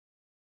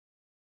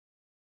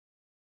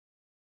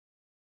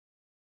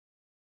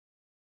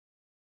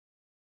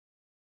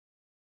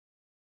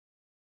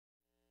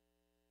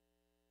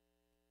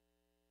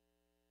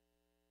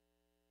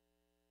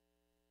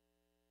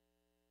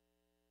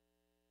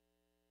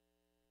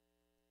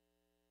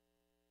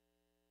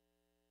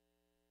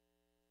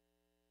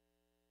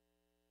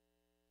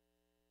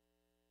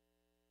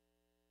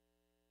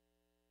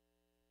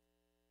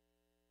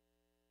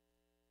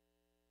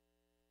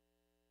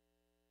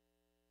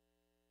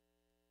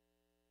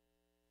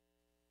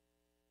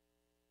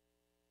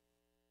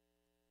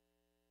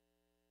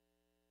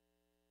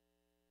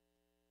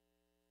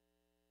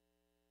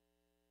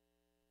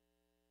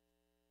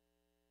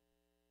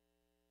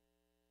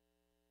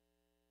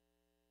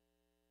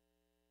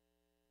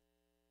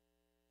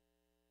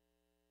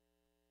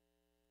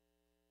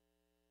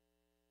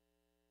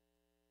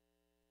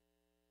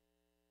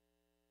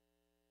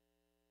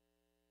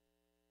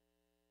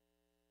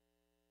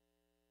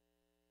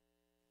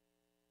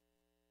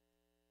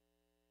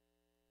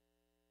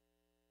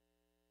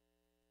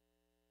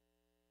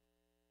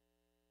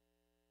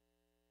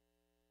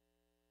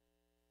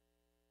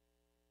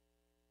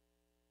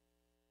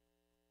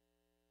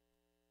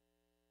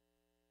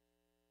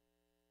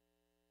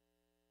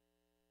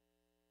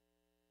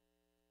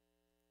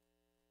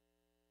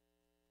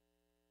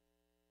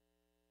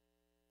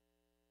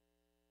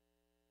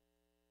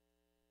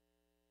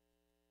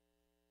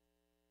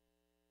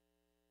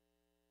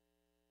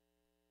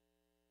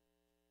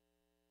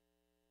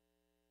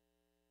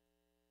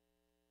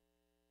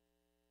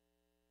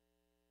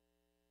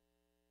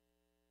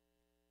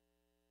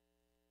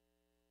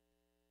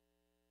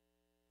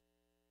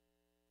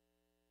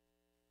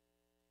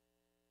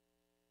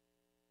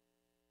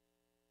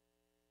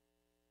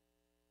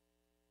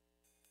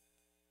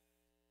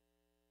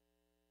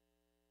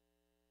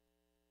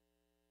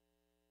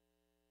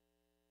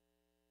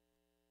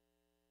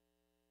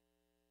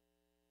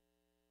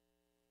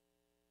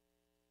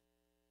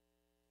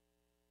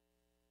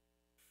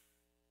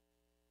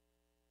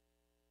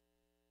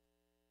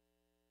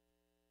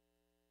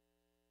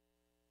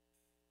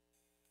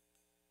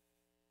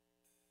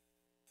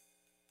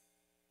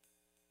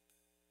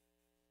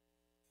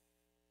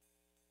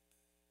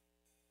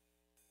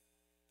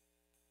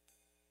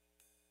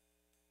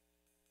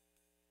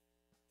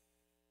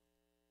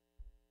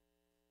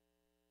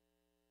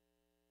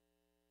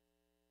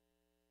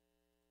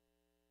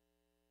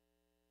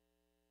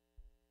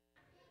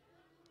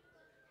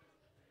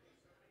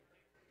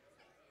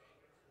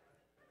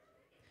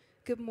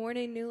Good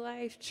morning, New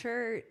Life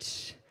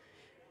Church.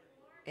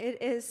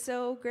 It is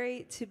so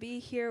great to be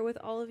here with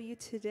all of you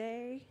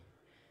today.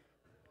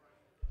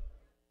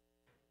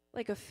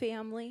 Like a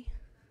family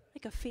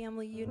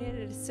unit.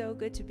 It is so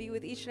good to be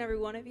with each and every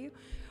one of you.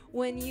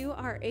 When you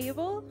are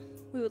able,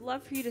 we would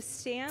love for you to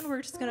stand.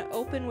 We're just going to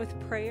open with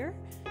prayer.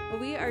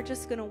 And we are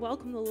just going to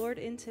welcome the Lord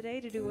in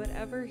today to do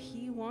whatever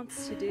He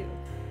wants to do.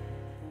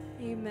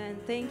 Amen.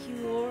 Thank you,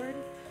 Lord,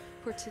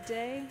 for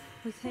today.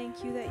 We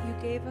thank you that you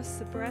gave us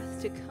the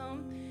breath to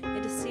come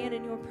and to stand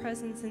in your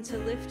presence and to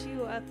lift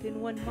you up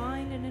in one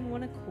mind and in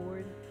one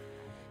accord.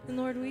 And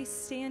Lord, we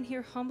stand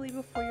here humbly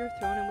before your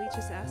throne, and we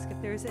just ask if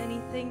there's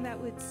anything that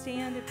would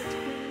stand in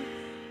between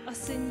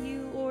us and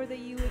you, Lord, that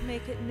you would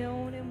make it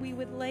known and we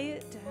would lay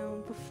it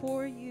down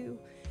before you,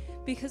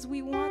 because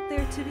we want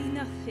there to be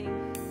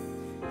nothing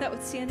that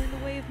would stand in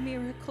the way of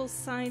miracles,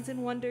 signs,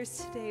 and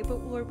wonders today.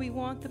 But Lord, we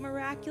want the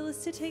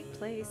miraculous to take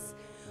place.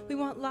 We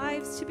want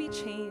lives to be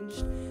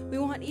changed. We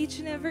want each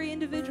and every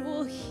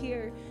individual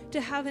here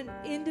to have an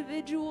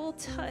individual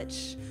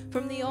touch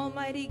from the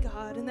Almighty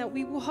God, and that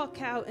we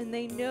walk out and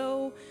they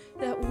know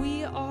that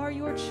we are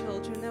your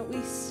children, that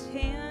we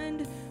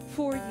stand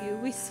for you.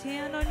 We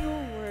stand on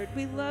your word.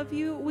 We love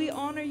you. We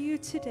honor you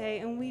today,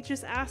 and we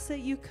just ask that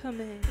you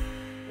come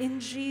in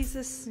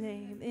Jesus'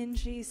 name, in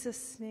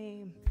Jesus'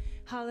 name.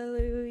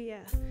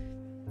 Hallelujah.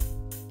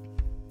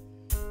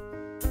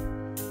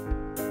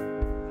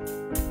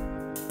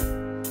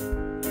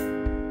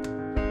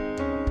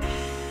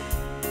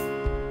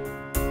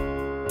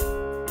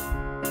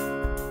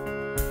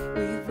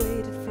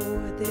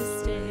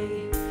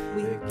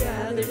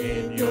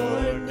 In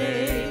your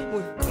name,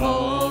 we're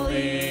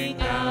calling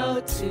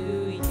out to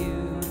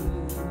you.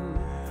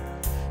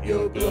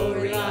 Your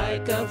glory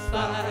like a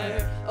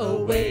fire,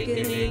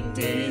 awakening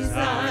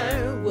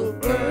desire, will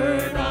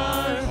burn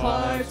our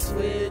hearts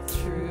with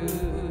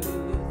truth.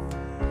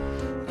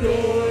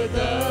 You're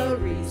the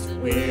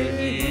reason we're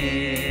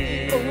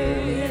here.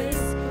 Oh yes,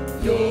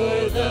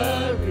 you're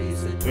the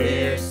reason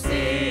we're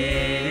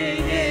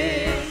singing.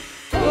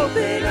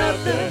 Open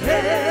up the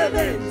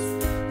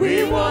heavens,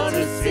 we want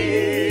to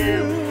see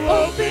you.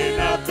 Open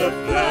up the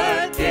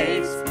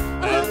floodgates,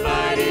 a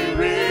mighty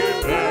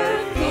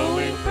river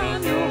flowing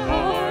from your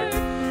heart,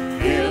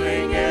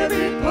 filling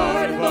every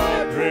part of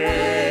our praise.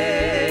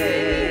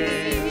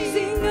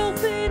 Sing,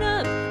 open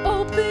up,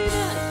 open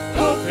up,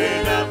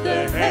 open up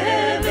the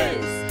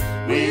heavens.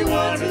 We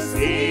want to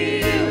see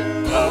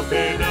you.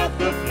 Open up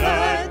the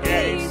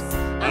floodgates,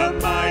 a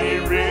mighty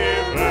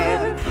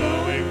river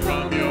flowing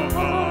from your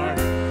heart,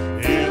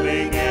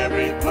 filling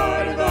every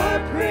part of our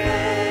praise.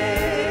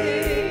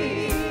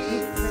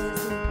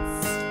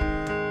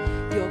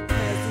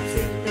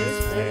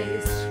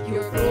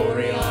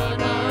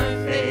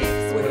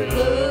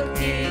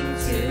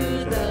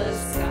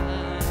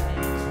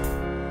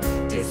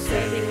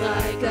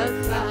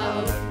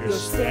 You're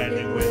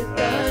standing with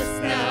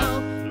us now,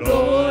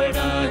 Lord,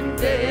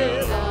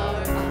 unveil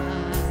our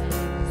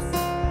eyes.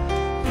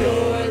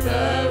 You're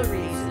the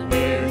reason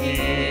we're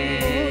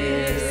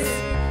here,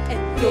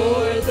 and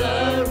you're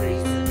the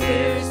reason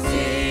we're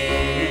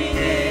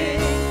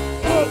singing.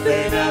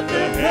 Open up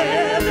the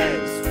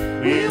heavens,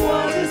 we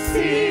want to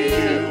see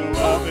you.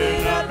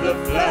 Open up the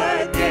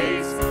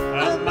floodgates,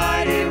 a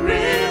mighty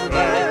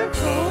river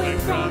flowing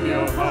from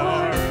your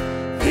heart,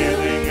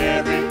 filling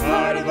every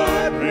part of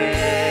our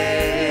praise.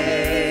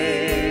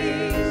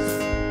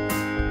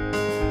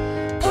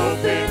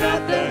 Open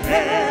up the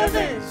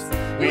heavens,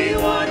 we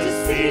want to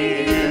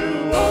see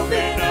you.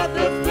 Open up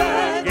the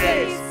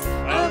floodgates,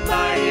 a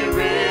mighty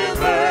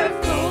river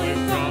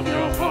flowing from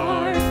your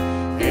heart,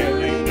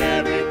 filling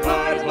every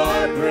part of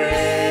our praise.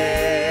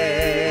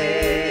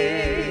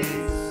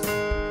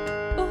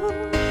 Oh,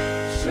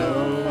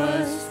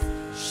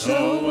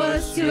 show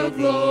us your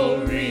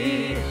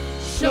glory.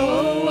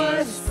 Show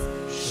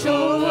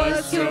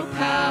us your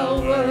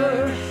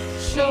power.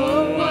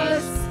 Show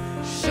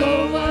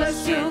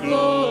us your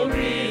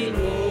glory,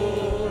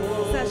 Lord.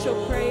 Is that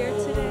your prayer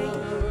today?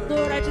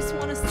 Lord, I just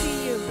want to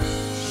see you.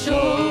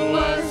 Show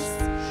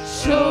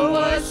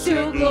us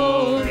your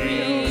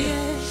glory.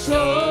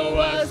 Show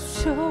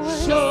us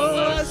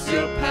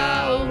your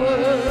power.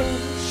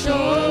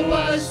 Show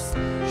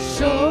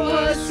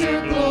us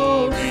your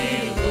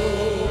glory,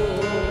 Lord.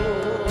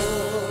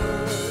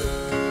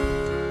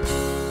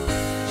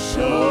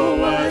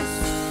 Show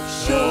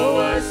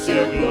us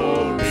your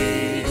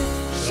glory.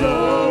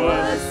 Show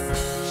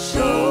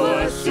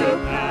us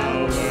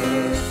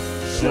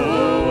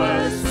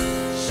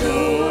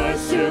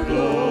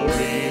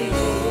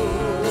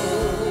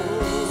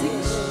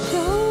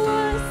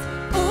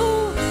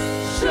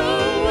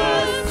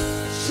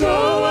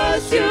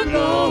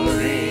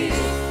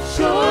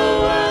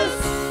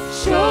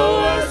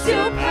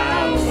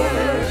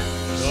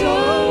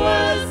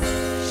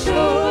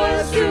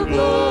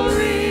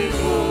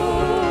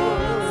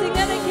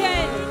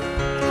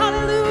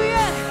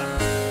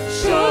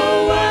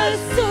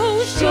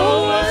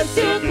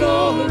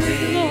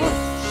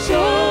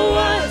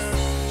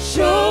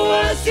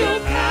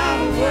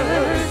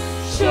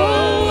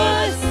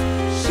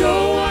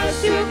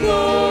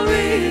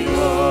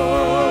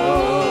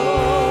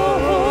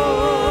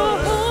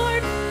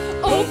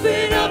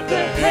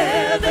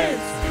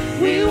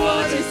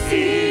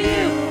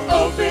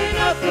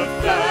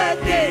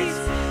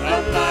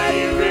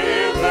mighty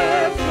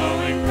river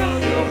flowing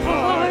from your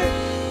heart,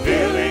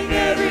 filling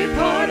every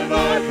part of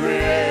our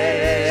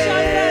praise.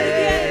 Shout it out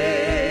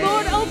again.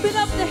 Lord, open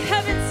up the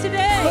heavens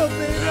today.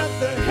 Open up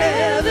the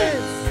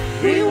heavens,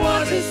 we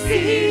want to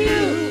see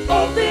you.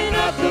 Open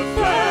up the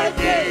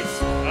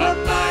floodgates, a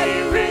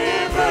mighty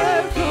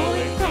river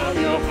flowing from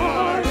your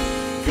heart,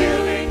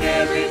 filling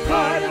every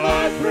part of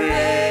our praise.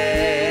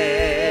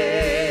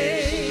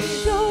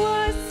 Show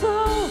us,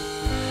 oh,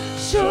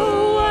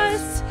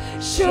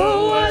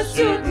 Show us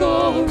your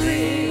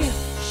glory.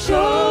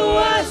 Show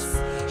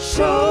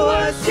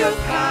us your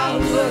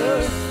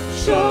power.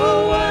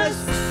 Show us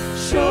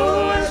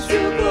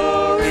your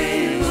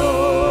glory,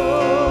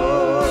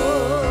 Lord.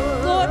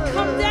 Lord,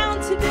 come down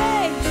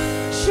today.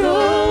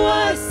 Show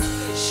us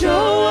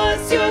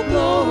your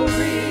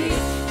glory.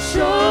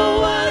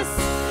 Show us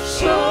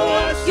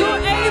You're your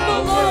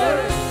able, power.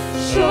 Lord.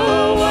 Show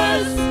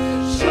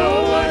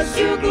us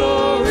your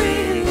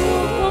glory,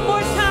 Lord. One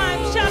more time,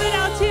 shout it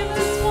out to him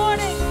this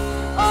morning.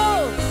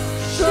 Oh,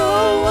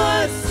 Show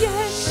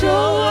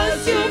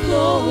us your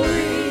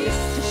glory.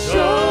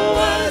 Show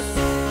us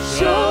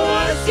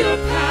your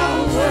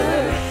power.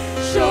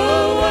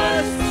 Show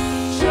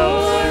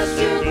us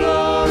your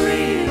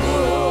glory, Lord.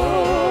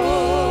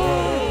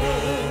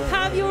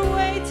 have your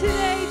way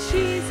today,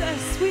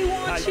 Jesus. We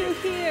want you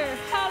here.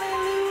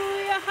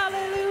 Hallelujah,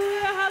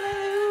 hallelujah,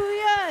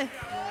 hallelujah.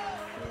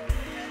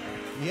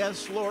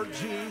 Yes, Lord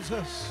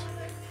Jesus.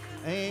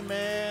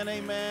 Amen,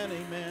 amen,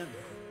 amen.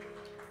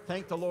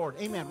 Thank the Lord.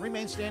 Amen.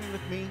 Remain standing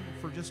with me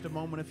for just a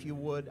moment, if you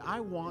would. I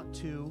want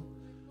to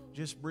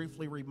just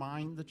briefly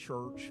remind the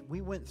church.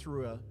 We went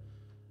through a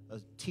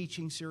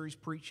teaching series,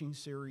 preaching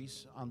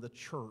series on the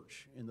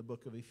church in the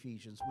book of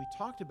Ephesians. We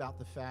talked about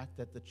the fact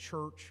that the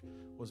church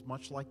was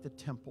much like the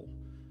temple,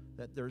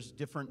 that there's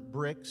different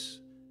bricks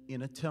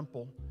in a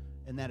temple,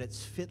 and that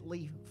it's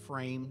fitly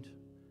framed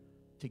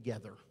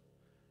together.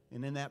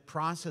 And in that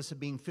process of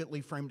being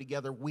fitly framed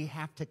together, we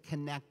have to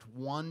connect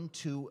one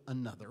to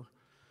another.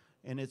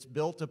 And it's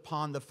built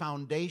upon the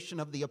foundation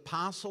of the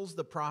apostles,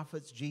 the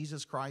prophets.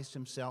 Jesus Christ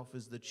himself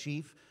is the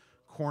chief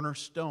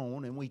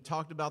cornerstone. And we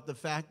talked about the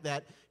fact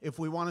that if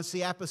we want to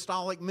see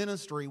apostolic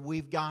ministry,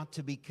 we've got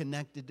to be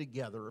connected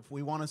together. If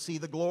we want to see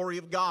the glory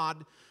of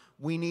God,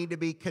 we need to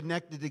be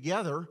connected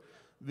together,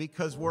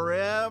 because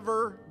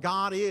wherever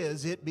God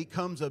is, it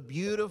becomes a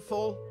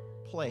beautiful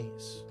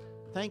place.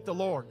 Thank the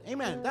Lord.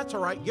 Amen. That's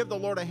all right. Give the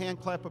Lord a hand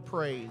clap of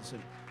praise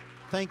and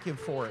thank Him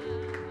for it.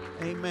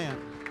 Amen.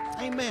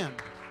 Amen.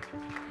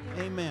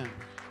 Amen.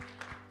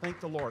 Thank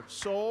the Lord.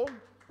 So,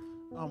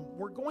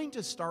 we're going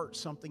to start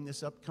something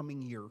this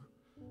upcoming year,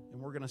 and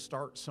we're going to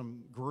start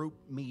some group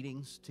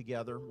meetings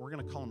together. We're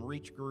going to call them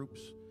reach groups,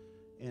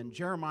 and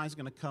Jeremiah's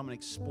going to come and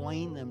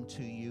explain them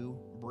to you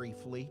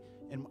briefly.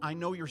 And I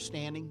know you're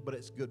standing, but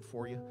it's good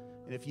for you.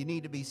 And if you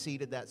need to be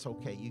seated, that's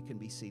okay. You can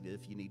be seated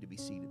if you need to be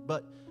seated.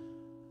 But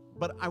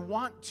I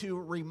want to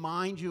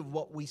remind you of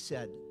what we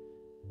said.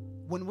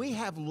 When we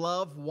have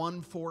love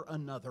one for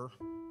another,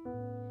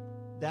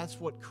 that's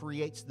what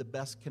creates the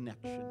best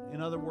connection.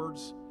 In other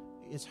words,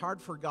 it's hard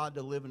for God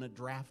to live in a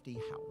drafty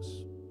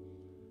house.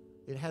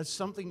 It has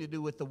something to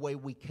do with the way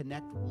we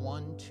connect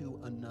one to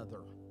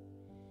another.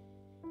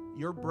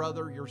 Your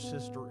brother, your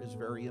sister is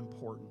very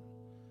important.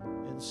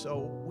 And so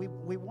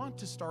we want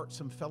to start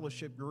some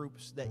fellowship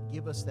groups that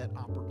give us that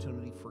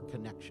opportunity for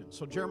connection.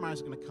 So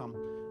Jeremiah's going to come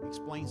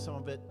explain some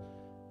of it.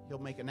 He'll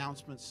make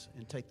announcements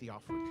and take the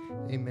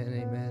offering. Amen,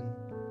 amen.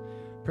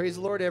 Praise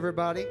the Lord,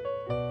 everybody.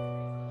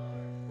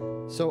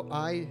 So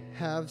I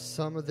have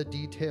some of the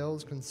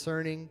details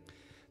concerning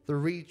the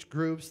reach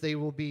groups. There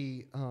will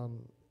be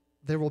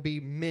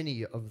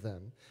many of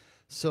them.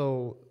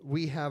 So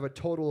we have a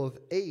total of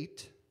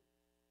 8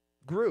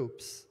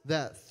 groups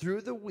that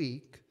through the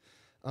week,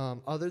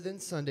 other than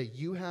Sunday,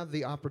 you have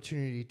the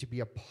opportunity to be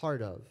a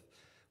part of,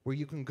 where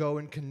you can go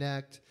and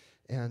connect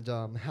and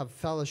have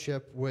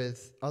fellowship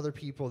with other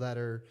people that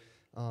are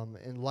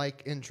in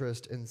like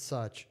interest and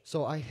such.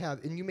 So I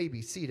have, and you may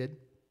be seated,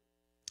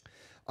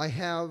 I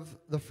have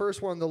the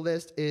first one on the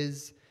list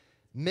is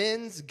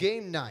men's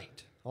game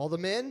night. All the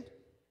men?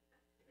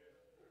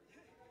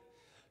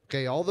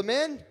 Okay, all the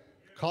men?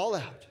 Call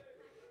out.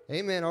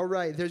 Amen. All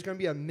right, there's going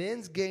to be a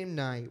men's game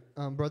night.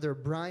 Brother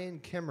Brian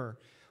Kimmer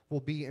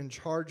will be in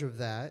charge of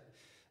that.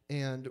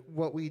 And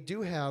what we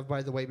do have,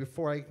 by the way,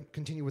 before I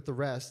continue with the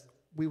rest,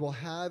 we will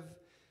have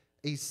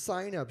a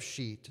sign-up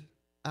sheet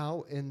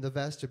out in the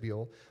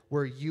vestibule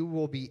where you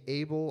will be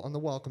able, on the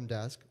welcome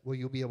desk, where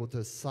you'll be able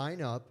to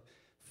sign up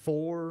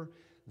for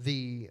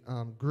the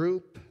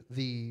group,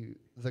 the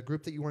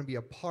group that you want to be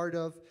a part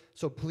of.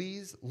 So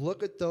please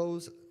look at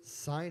those,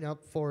 sign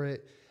up for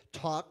it,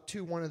 talk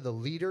to one of the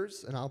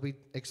leaders, and I'll be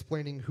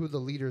explaining who the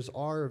leaders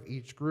are of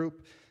each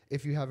group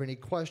if you have any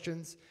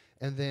questions.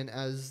 And then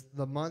as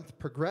the month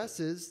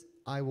progresses,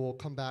 I will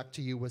come back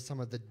to you with some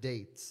of the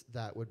dates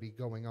that would be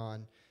going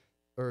on,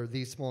 or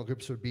these small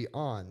groups would be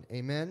on.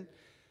 Amen?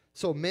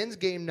 So men's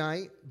game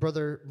night,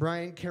 Brother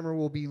Brian Kimmer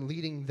will be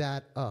leading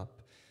that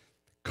up.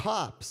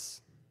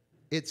 Cops,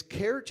 it's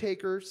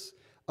caretakers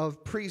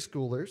of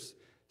preschoolers,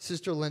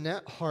 Sister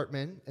Lynette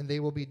Hartman, and they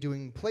will be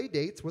doing play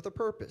dates with a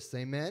purpose.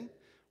 Amen?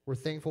 We're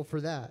thankful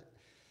for that.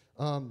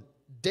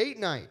 Date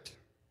night.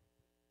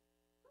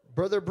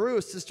 Brother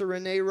Bruce, Sister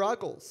Renee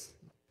Ruggles.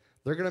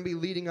 They're going to be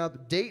leading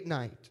up date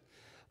night.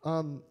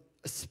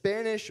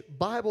 Spanish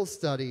Bible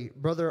study.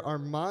 Brother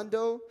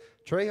Armando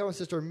Trejo and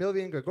Sister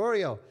Milvian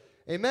Gregorio.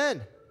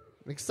 Amen.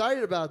 I'm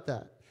excited about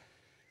that.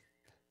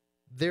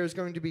 There's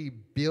going to be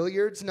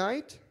billiards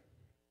night,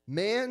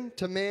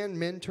 man-to-man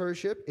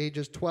mentorship,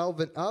 ages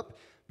 12 and up.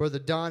 Brother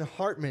Don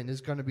Hartman is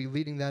going to be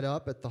leading that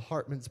up at the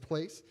Hartman's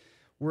Place.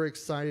 We're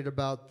excited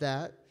about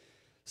that.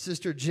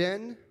 Sister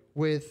Jen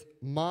with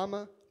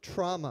Mama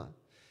Trauma.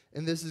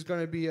 And this is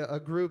going to be a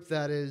group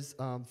that is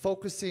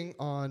focusing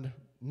on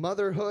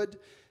motherhood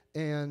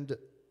and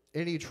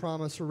any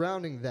trauma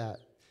surrounding that.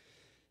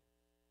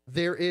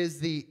 There is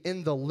the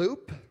In the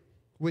Loop,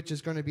 which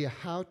is going to be a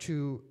how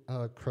to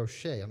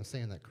crochet. I'm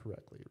saying that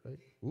correctly, right?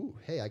 Ooh,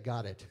 hey, I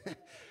got it.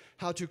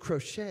 How to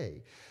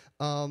crochet.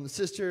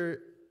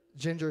 Sister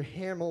Ginger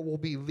Hamill will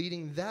be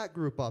leading that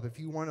group up. If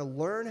you want to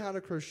learn how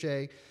to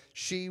crochet,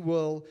 she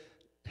will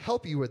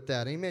help you with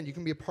that. Amen. You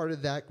can be a part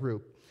of that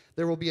group.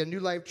 There will be a New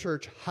Life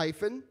Church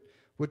hyphen,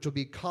 which will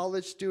be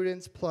college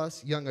students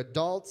plus young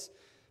adults.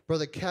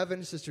 Brother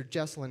Kevin, Sister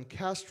Jesselyn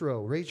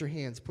Castro, raise your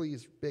hands,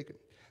 please. Big.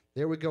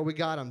 There we go. We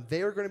got them.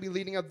 They're going to be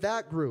leading up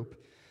that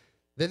group.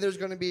 Then there's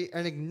going to be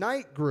an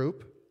Ignite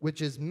group,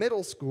 which is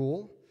middle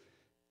school,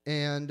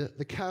 and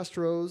the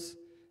Castros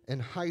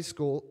and high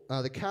school.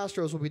 The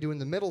Castros will be doing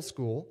the middle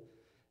school,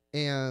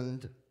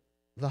 and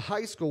the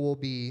high school will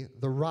be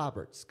the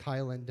Roberts,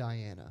 Kyle and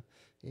Diana.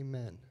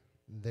 Amen.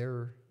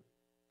 They're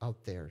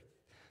out there.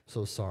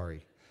 So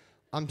sorry.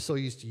 I'm so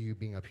used to you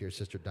being up here,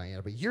 Sister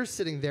Diana, but you're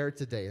sitting there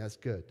today. That's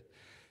good.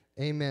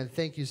 Amen.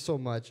 Thank you so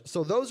much.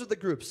 So those are the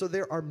groups. So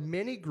there are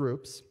many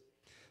groups.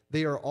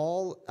 They are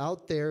all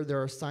out there.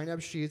 There are sign-up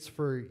sheets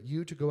for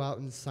you to go out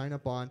and sign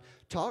up on.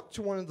 Talk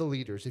to one of the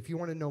leaders. If you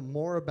want to know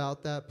more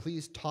about that,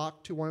 please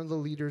talk to one of the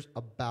leaders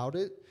about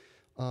it,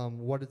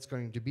 what it's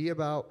going to be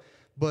about.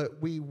 But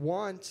we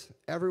want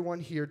everyone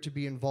here to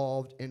be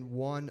involved in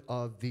one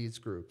of these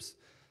groups.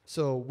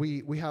 So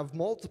we have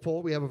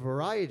multiple. We have a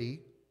variety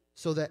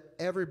so that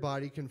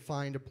everybody can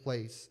find a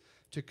place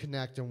to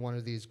connect in one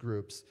of these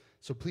groups.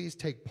 So please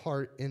take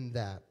part in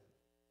that.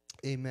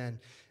 Amen.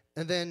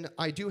 And then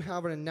I do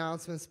have an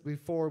announcement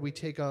before we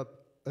take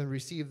up and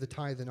receive the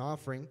tithe and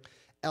offering.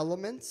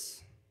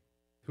 Elements.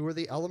 Who are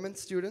the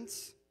Elements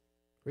students?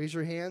 Raise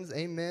your hands.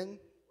 Amen.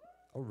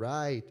 All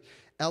right.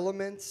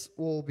 Elements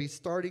will be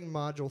starting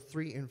Module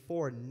 3 and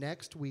 4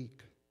 next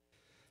week.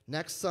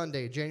 Next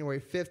Sunday,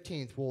 January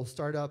 15th, we'll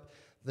start up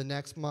the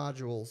next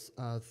modules,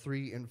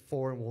 3 and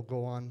 4, and we'll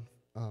go on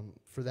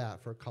for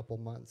that for a couple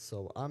months.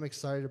 So I'm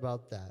excited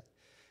about that.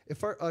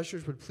 If our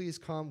ushers would please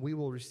come, we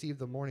will receive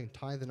the morning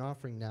tithe and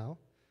offering now.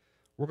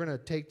 We're going to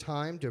take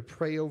time to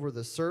pray over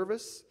the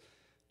service,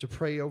 to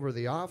pray over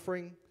the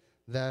offering,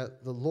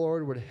 that the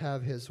Lord would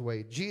have his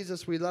way.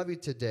 Jesus, we love you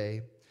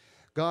today.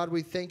 God,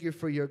 we thank you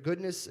for your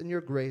goodness and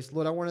your grace.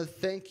 Lord, I want to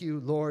thank you,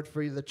 Lord,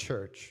 for the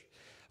church.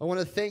 I want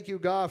to thank you,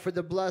 God, for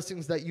the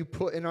blessings that you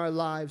put in our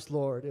lives,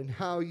 Lord, and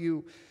how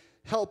you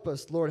help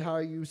us, Lord, how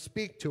you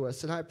speak to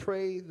us. And I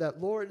pray that,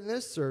 Lord, in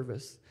this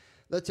service,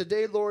 that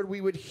today, Lord, we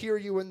would hear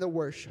you in the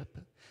worship.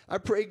 I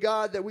pray,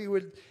 God, that we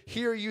would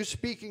hear you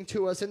speaking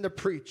to us in the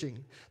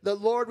preaching. That,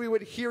 Lord, we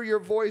would hear your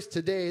voice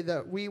today,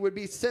 that we would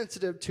be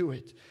sensitive to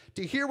it,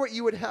 to hear what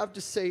you would have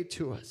to say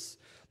to us.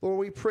 Lord,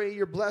 we pray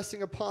your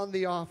blessing upon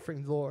the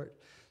offering, Lord,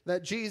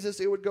 that, Jesus,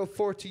 it would go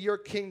forth to your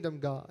kingdom,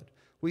 God.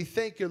 We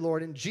thank you,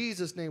 Lord. In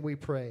Jesus' name we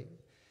pray.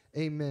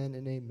 Amen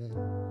and amen.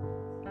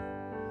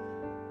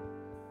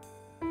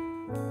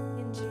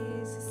 In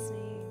Jesus'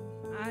 name.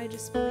 I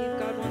just believe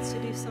God wants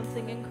to do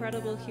something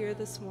incredible here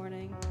this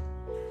morning.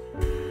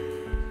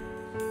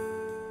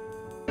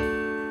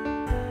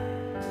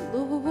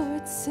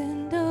 Lord,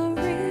 send a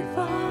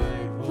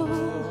revival.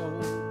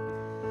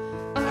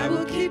 I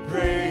will keep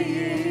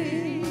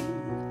praying.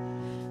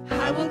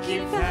 I will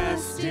keep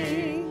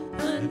fasting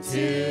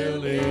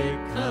until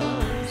it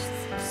comes.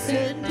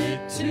 Send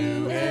it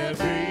to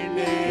every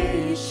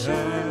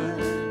nation.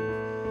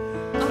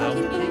 I'll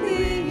keep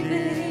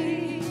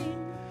believing.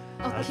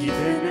 I'll keep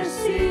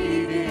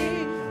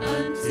interceding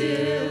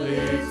until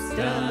it's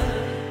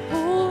done.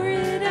 Pour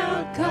it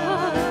out,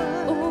 God.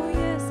 Oh,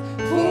 yes.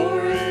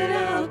 Pour it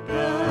out,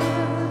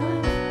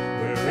 God.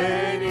 We're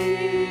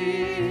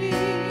ready.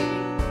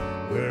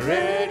 We're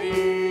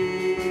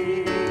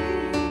ready.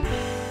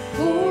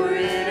 Pour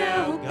it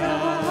out,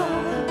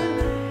 God.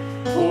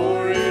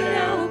 Pour it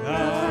out,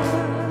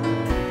 God.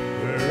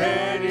 We're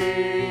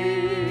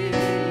ready.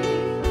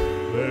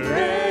 We're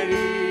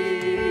ready.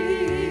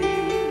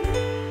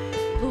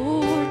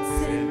 Lord,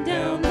 send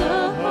down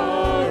the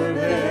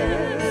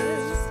harvest.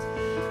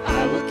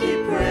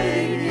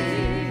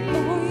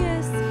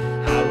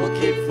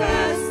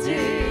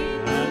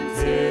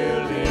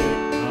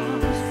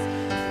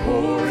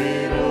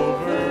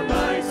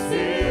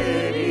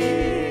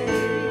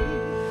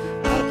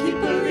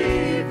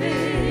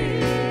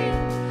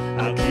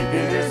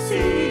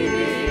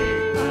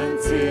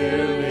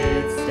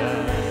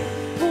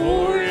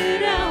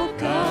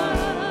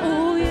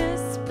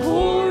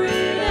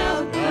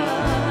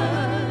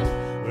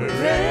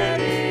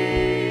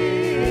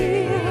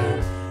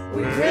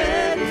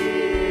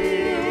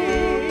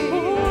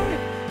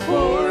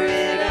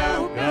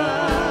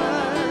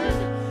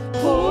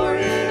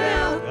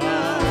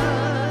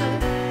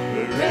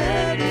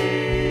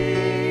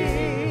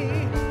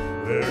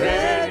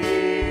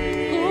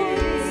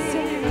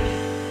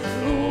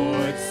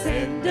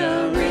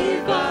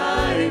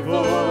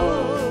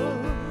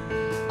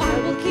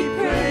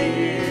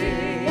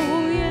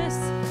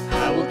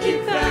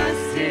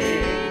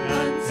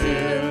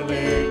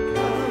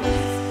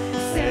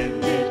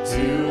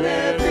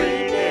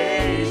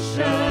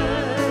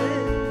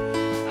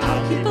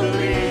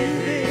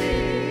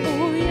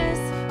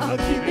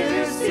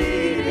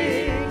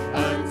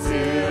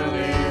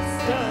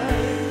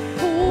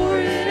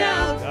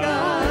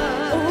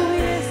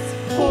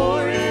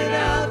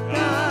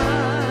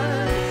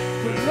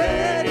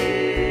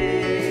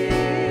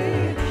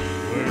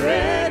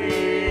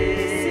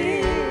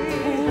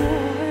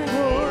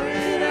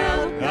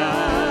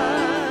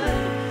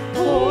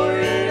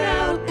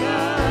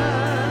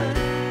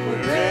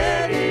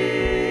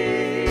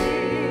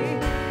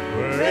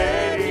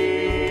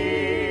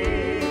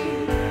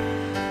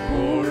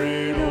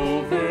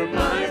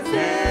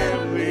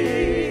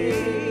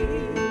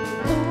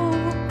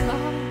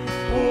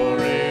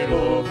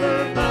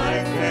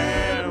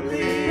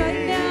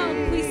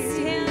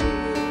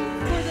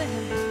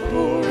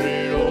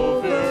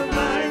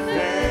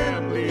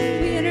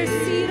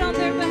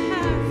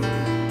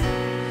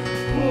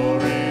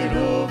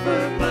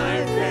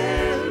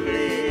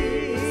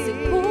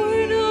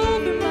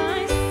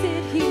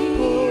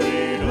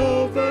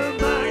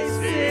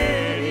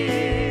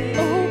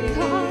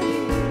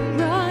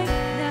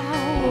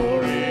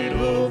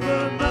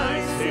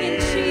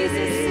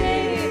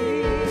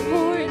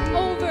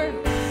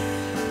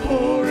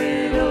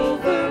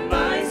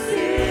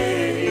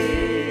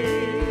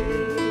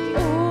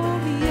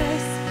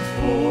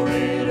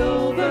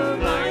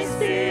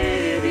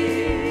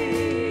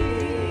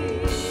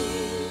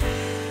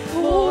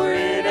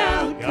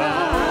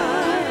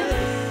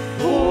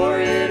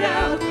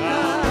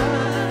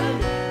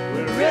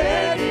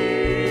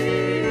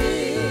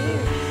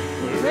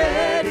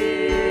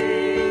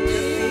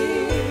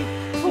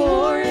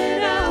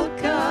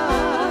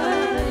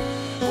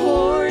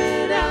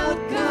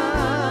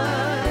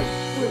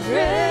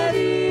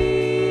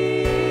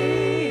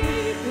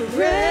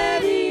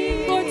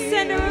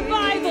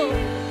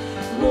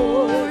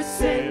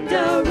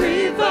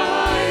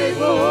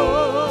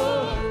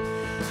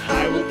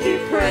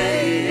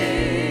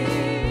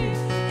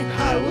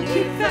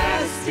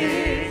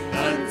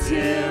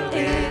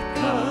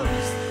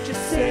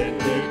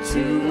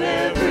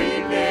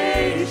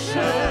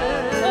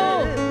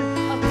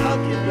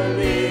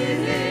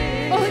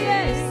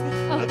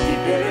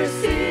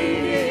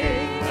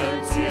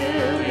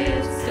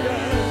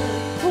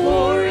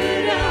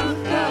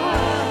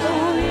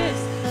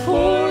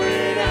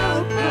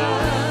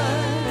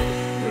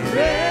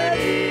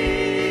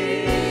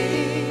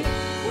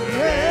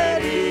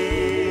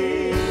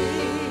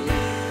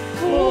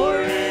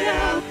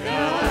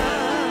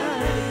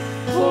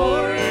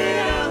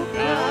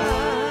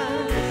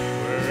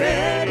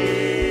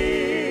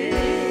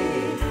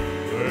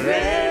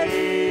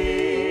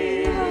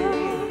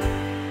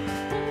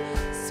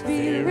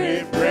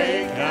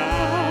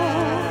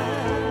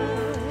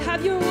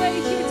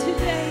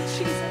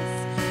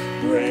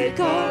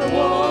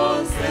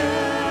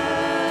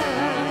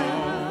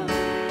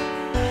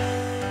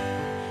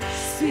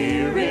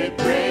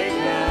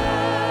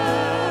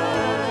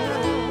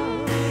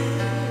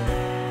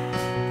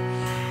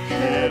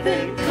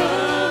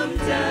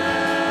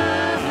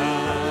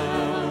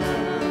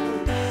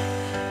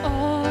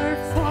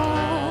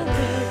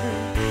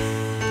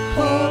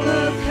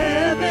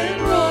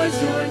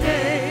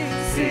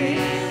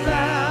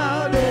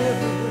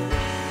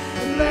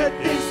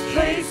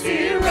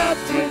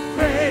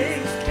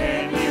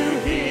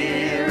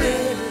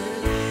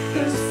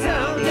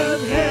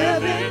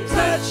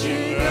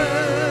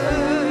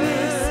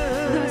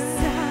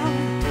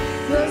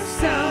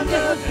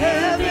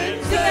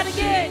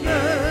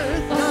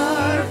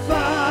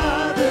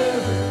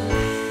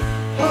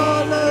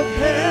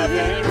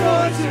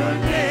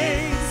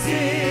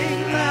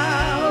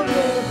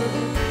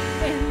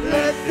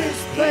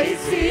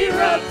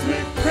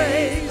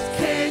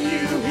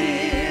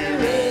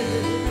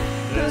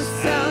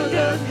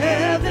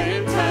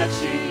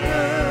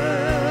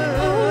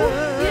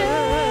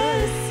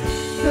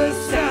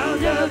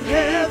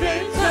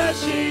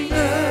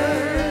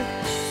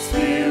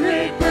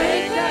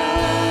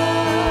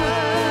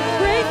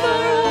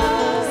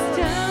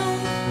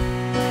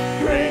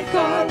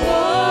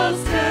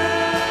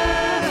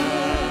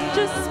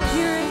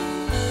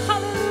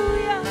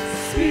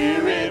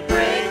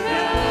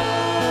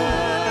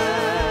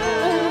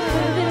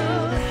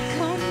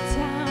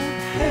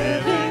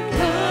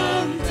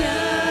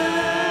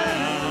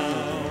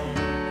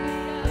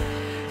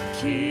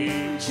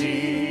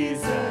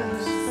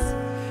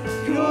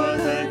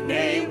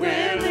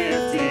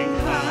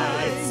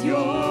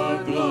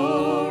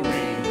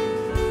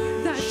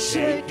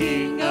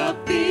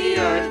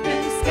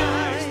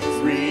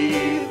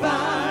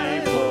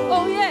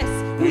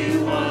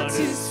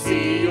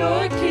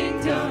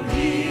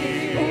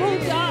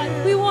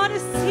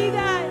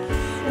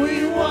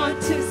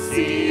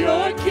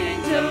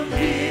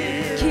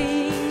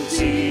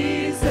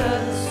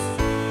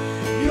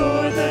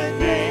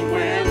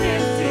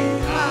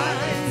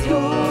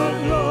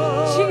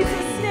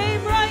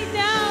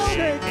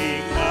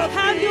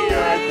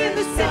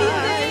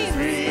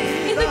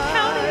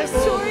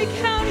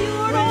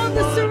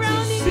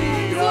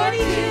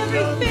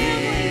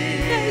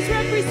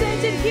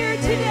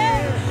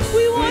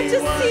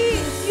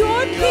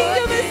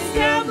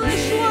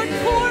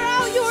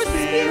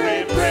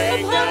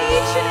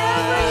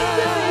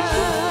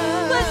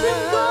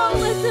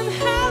 Let them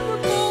have a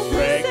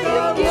boldness that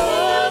you're giving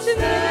them to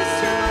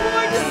minister,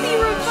 Lord, to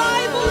see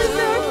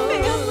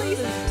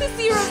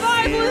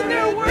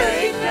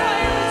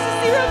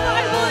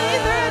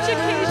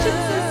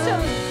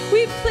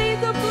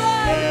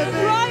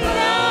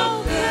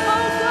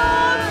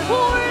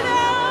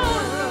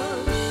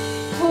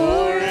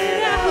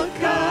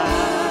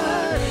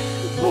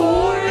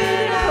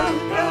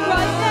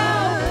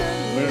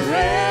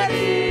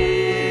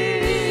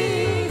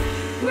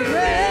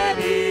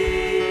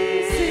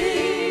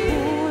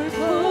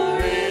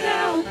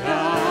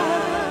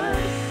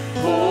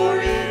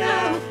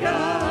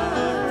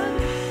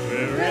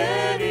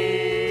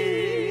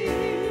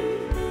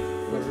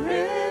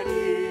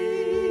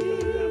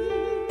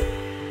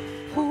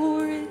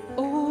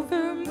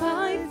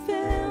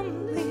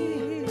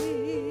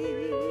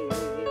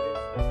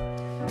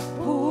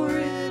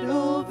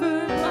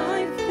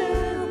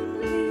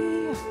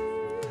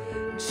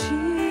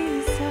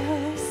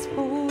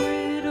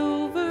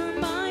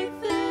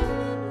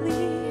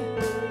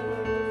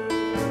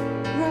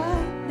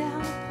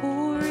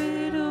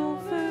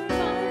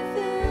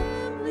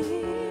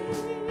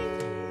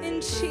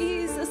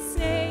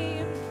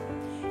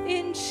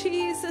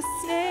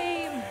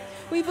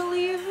We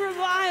believe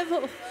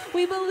revival.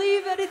 We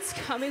believe that it's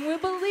coming. We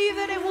believe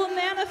that it will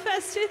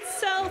manifest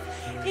itself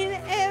in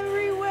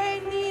every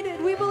way needed.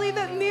 We believe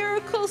that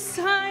miracles,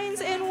 signs,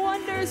 and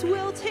wonders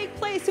will take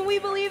place. And we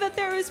believe that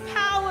there is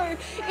power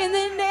in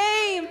the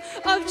name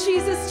of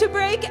Jesus to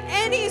break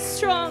any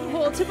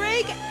stronghold, to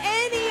break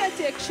any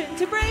addiction,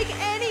 to break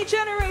any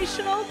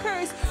generational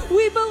curse.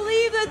 We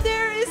believe that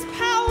there is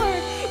power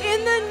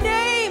in the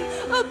name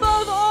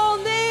above all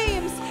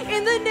names.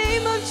 In the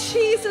name of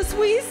Jesus,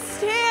 we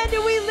stand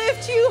and we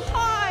lift you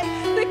high,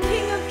 the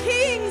King of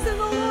Kings and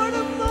the Lord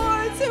of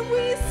Lords, and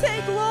we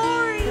say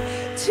glory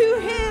to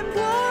him,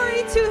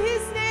 glory to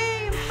his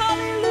name.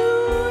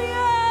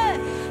 Hallelujah,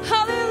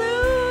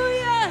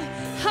 hallelujah,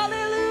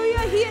 hallelujah.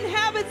 He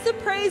inhabits the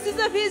praises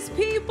of his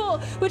people,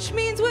 which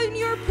means when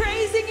you're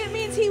praising, it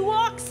means he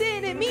walks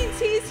in. It means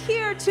he's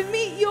here to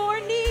meet your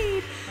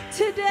need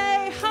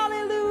today.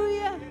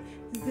 Hallelujah.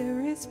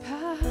 There is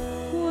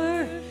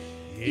power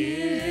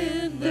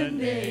in the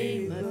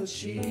name of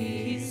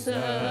Jesus.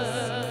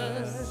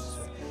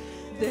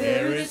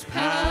 There is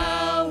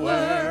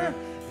power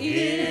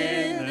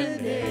in the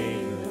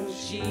name of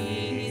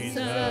Jesus.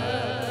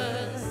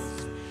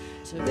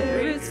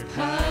 There is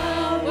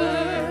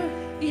power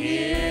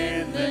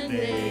in the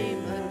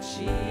name of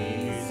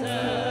Jesus.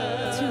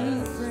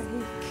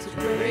 To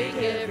break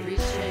every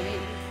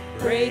chain,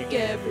 break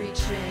every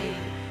chain,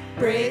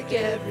 break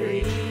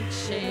every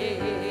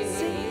chain.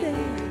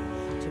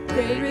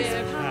 There is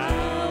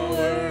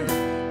power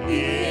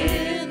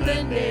in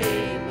the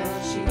name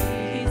of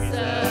Jesus.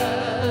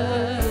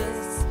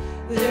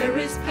 There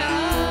is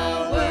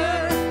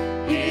power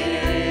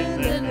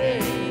in the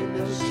name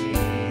of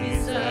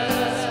Jesus.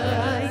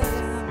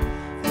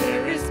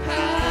 There is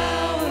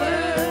power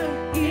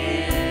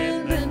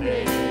in the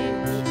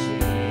name of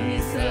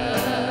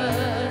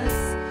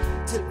Jesus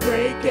to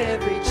break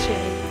every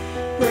chain,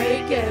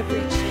 break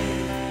every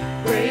chain,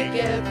 break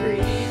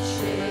every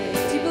chain.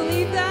 Do you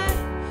believe that?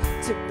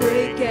 To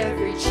break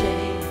every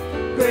chain,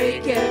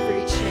 break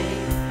every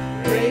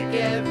chain, break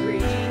every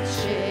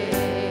chain.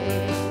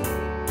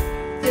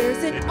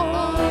 There's an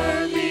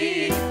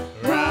army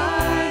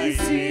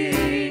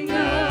rising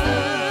up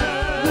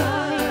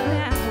Right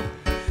now.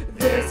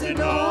 There's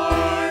an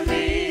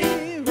army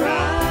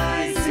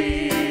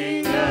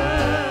rising up.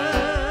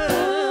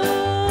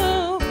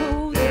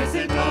 Oh, There's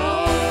an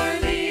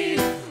army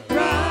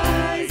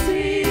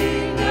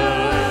rising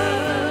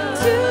up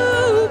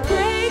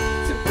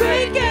to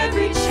break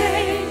every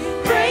chain,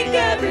 break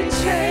every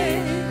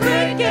chain,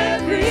 break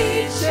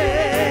every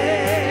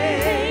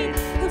chain,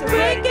 to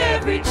break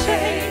every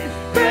chain,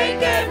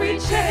 break every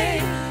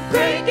chain,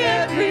 break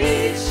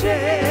every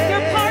chain.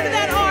 you're part of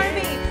that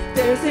army.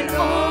 There's an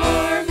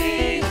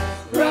army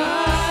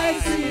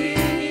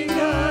rising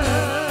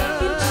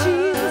up. In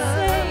Jesus'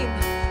 name.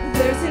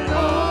 There's an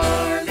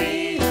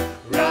army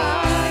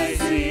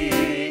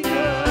rising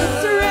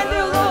up.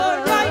 Surrender, Lord,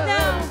 right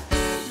now.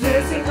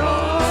 There's an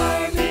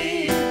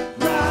army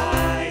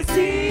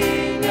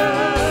rising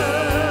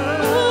up.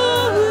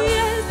 Oh,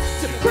 yes.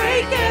 To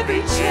break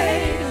every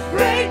chain,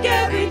 break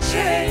every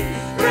chain,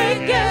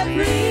 break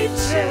every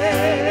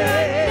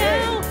chain.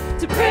 Now.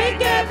 To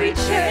break every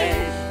chain,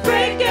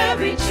 break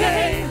every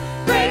chain,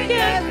 break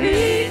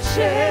every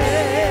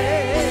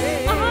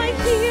chain.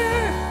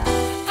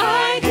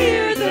 I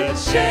hear the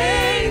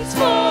chains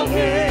falling.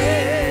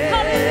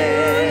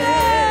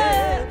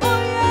 Hallelujah.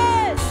 Oh,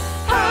 yes.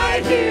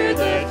 I hear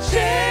the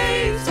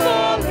chains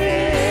falling.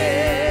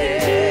 In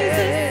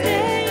Jesus'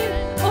 name.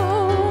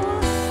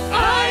 Oh,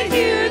 I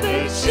hear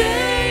the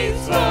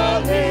chains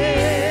falling.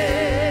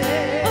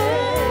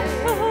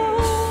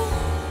 oh.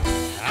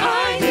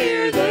 I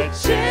hear the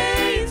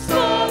chains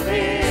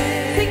falling.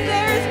 Sing,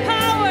 there is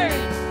power.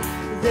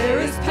 There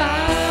is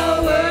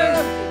power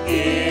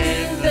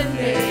in the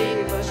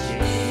name of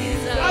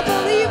Jesus. I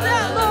believe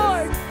that,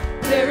 Lord.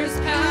 There is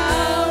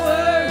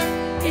power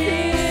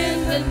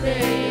in the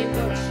name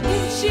of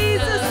In Jesus.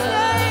 Jesus'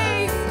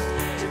 name.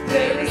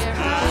 There is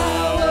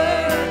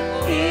power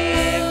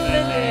in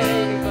the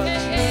name of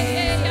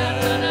Jesus.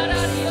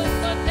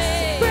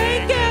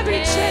 Break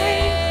every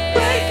chain,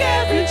 break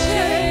every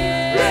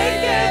chain,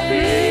 break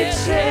every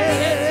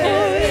chain.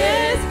 Oh,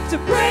 yes. To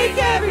break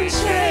every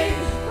chain,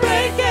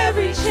 break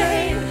every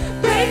chain,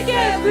 break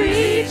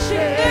every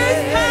chain. There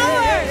is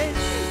power.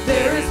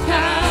 There is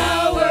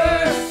power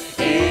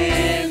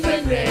in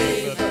the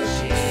name of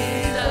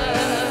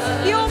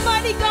Jesus. The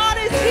Almighty God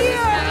is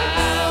here.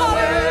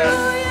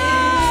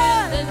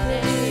 Hallelujah. In the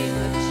name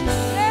of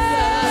Jesus.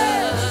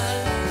 Yes.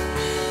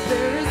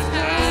 There is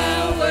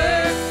power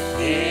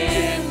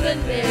in the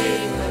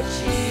name of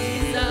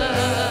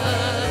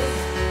Jesus.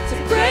 To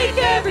break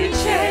every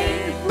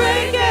chain,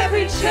 break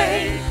every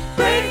chain,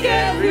 break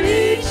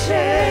every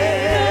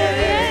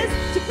chain.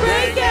 To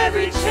break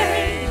every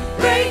chain,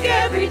 break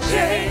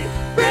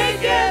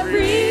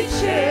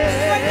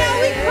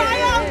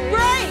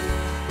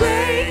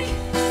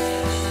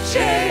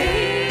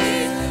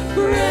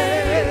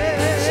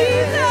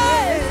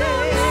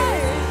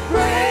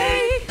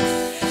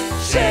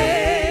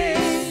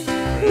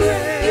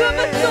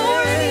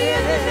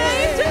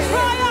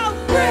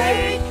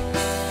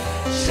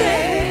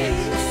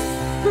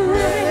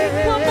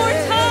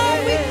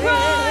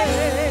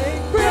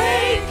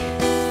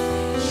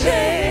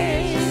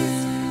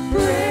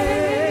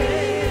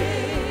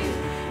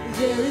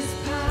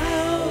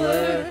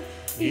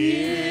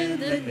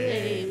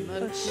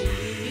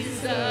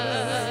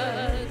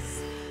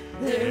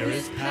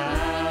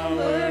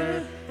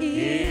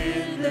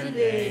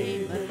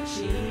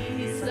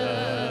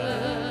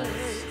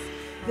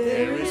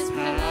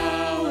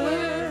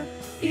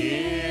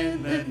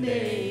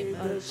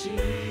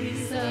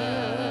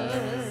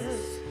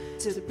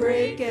to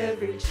break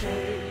every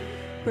chain,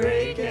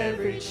 break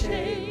every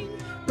chain,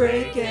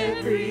 break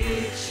every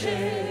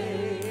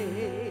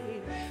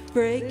chain,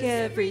 break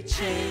every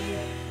chain,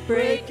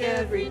 break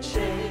every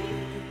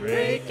chain,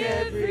 break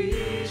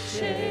every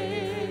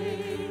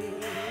chain.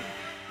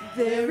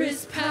 There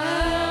is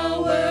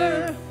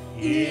power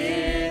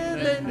in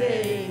the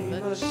name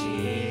of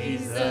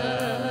Jesus.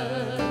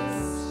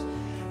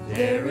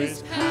 There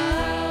is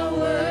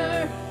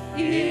power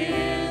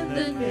in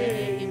the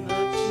name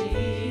of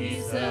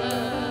Jesus.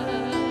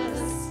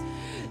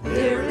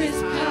 There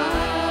is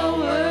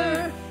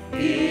power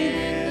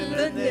in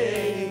the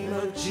name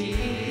of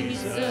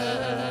Jesus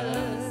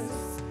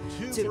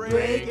to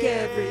break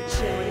every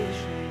chain,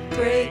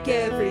 break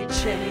every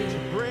chain,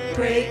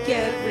 break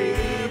every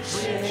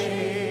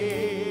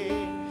chain,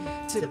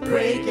 to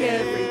break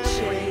every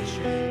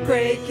chain,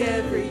 break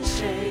every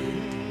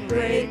chain,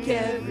 break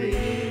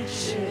every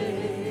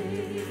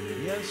chain.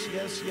 Yes,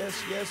 yes,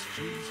 yes, yes,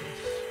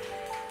 Jesus.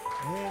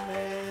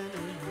 Amen,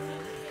 amen.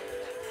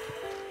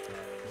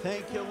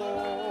 Thank you,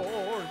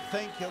 Lord.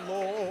 Thank you,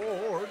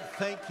 Lord.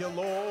 Thank you,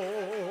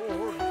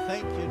 Lord.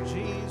 Thank you,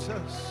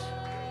 Jesus.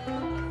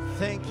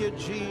 Thank you,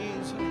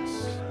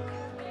 Jesus.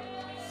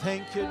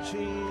 Thank you,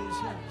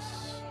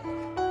 Jesus.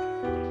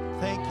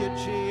 Thank you,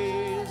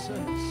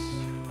 Jesus.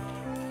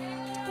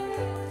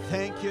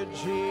 Thank you,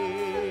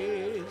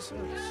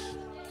 Jesus.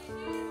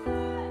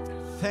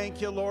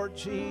 Thank you, Lord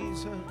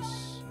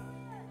Jesus.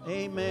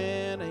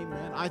 Amen,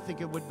 amen. I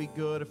think it would be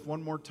good if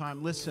one more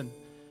time, listen,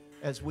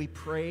 as we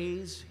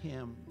praise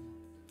Him,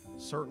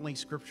 certainly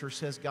Scripture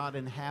says God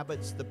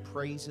inhabits the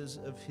praises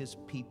of His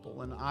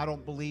people. And I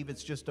don't believe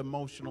it's just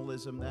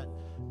emotionalism that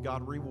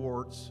God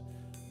rewards,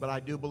 but I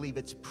do believe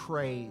it's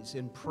praise.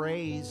 And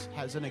praise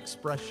has an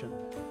expression.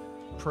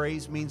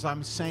 Praise means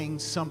I'm saying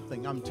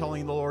something. I'm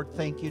telling the Lord,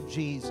 thank you,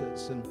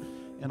 Jesus.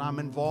 And I'm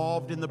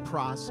involved in the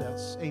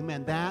process.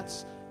 Amen. That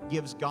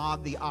gives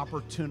God the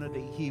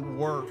opportunity. He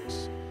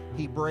works.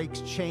 He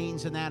breaks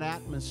chains in that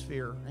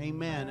atmosphere.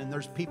 Amen. And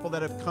there's people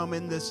that have come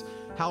in this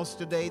house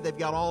today. They've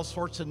got all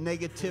sorts of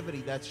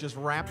negativity that's just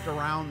wrapped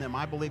around them.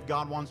 I believe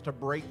God wants to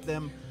break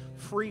them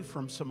free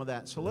from some of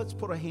that. So let's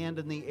put a hand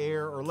in the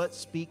air, or let's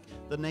speak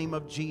the name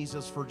of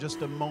Jesus for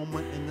just a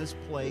moment in this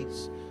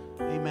place.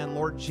 Amen.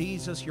 Lord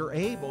Jesus, you're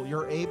able.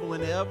 You're able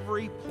in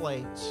every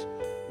place.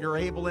 You're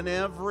able in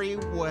every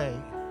way.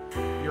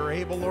 You're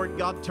able, Lord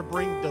God, to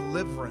bring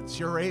deliverance.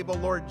 You're able,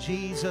 Lord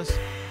Jesus,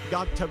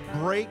 God, to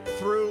break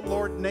through,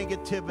 Lord,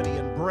 negativity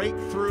and break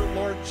through,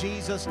 Lord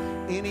Jesus,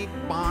 any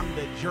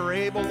bondage. You're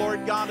able,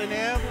 Lord God, in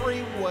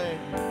every way.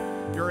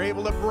 You're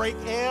able to break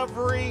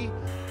every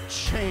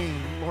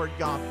chain, Lord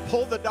God.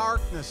 Pull the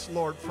darkness,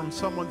 Lord, from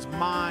someone's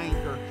mind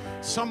or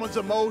someone's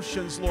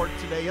emotions, Lord,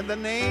 today. In the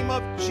name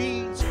of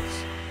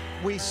Jesus,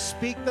 we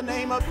speak the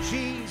name of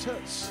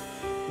Jesus.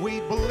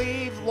 We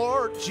believe,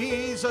 Lord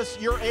Jesus,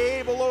 you're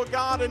able, oh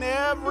God, in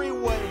every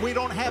way. We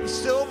don't have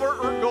silver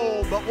or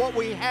gold, but what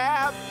we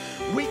have,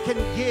 we can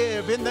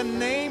give. In the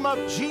name of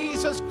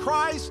Jesus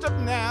Christ of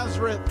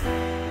Nazareth,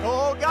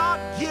 oh God,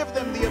 give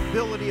them the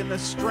ability and the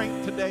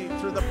strength today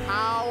through the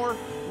power,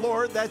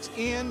 Lord, that's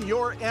in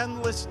your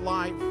endless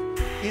life.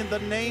 In the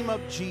name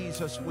of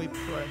Jesus, we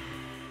pray.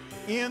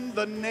 In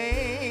the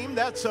name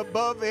that's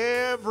above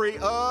every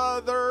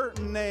other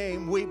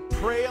name, we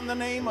pray in the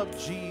name of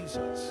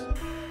Jesus.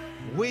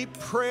 We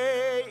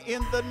pray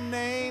in the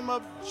name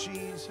of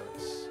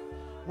Jesus.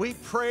 We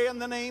pray in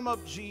the name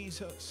of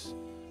Jesus.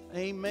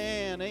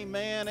 Amen,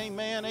 amen,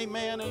 amen,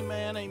 amen,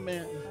 amen,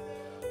 amen.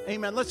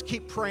 Amen. Let's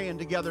keep praying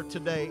together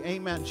today.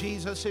 Amen.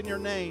 Jesus, in your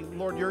name,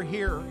 Lord, you're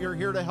here. You're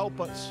here to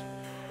help us.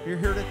 You're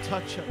here to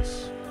touch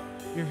us.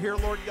 You're here,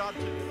 Lord God,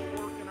 to do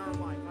the work in our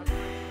life. I pray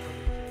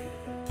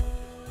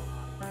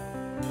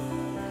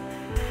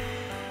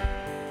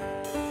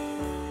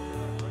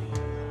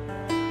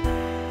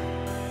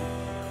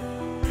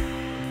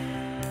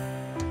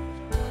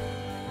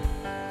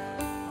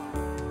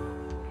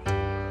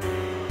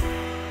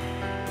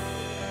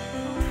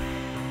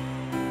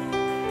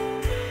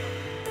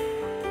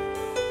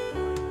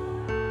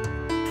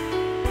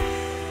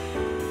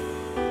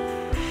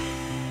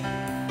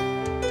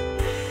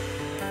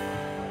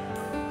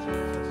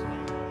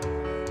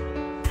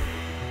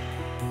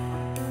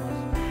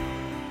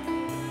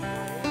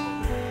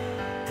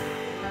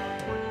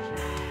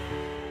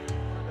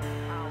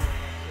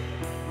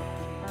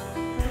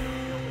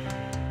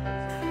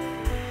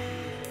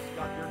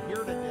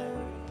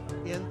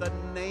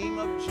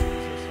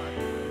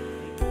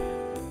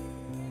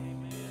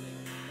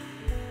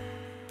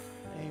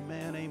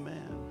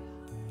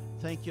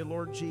Thank you,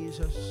 Lord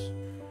Jesus.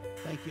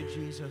 Thank you,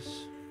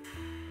 Jesus.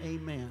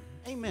 Amen.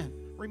 Amen.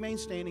 Remain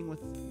standing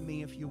with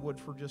me, if you would,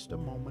 for just a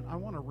moment. I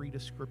want to read a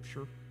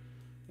scripture,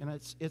 and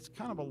it's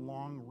kind of a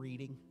long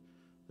reading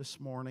this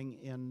morning,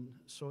 and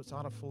so it's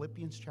out of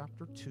Philippians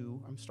chapter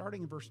 2. I'm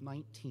starting in verse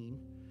 19,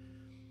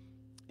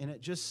 and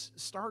it just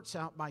starts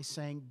out by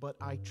saying, "But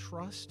I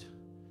trust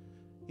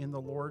in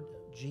the Lord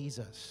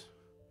Jesus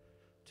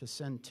to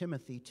send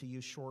Timothy to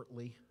you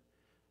shortly,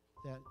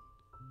 that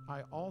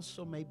I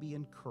also may be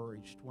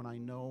encouraged when I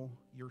know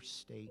your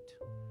state.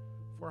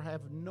 For I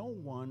have no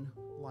one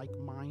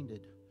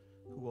like-minded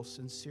who will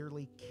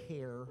sincerely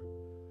care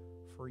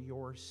for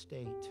your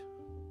state.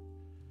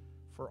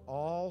 For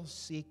all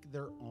seek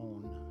their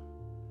own,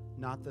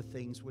 not the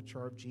things which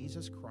are of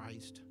Jesus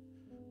Christ.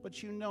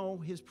 But you know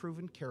his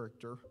proven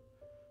character,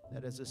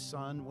 that as a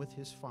son with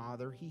his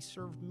father, he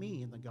served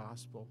me in the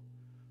gospel.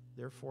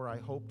 Therefore, I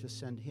hope to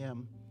send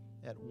him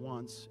at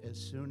once as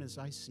soon as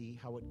I see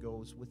how it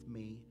goes with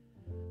me.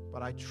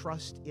 But I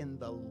trust in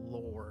the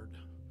Lord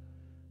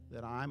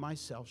that I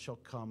myself shall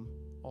come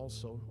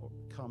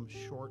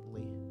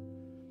shortly.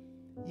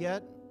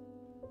 Yet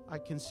I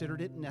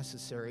considered it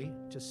necessary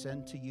to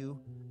send to you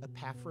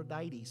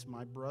Epaphroditus,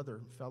 my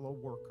brother, fellow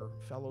worker,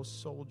 fellow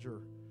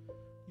soldier,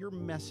 your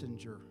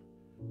messenger,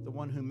 the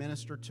one who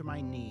ministered to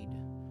my need,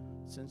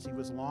 since he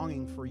was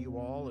longing for you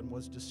all and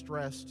was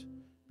distressed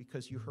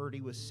because you heard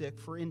he was sick.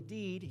 For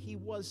indeed he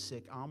was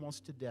sick,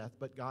 almost to death,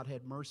 but God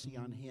had mercy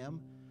on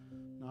him,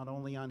 not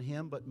only on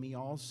him, but me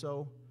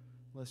also,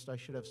 lest I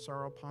should have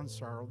sorrow upon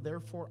sorrow.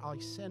 Therefore I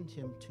send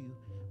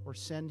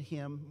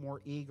him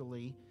more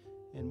eagerly,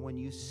 and when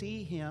you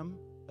see him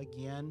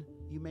again,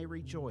 you may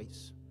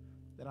rejoice,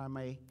 that I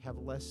may have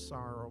less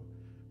sorrow.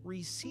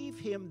 Receive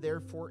him,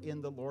 therefore,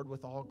 in the Lord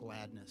with all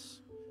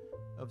gladness.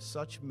 Of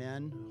such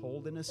men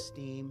hold in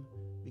esteem,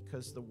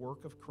 because the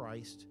work of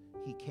Christ,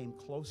 he came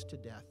close to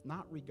death,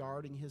 not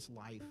regarding his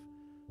life,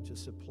 to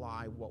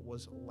supply what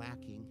was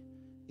lacking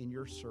in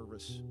your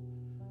service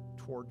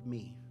toward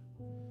me.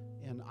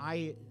 And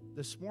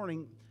this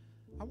morning,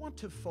 I want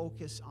to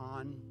focus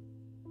on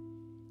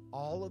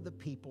all of the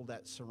people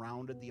that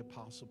surrounded the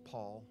Apostle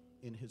Paul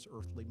in his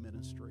earthly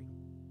ministry.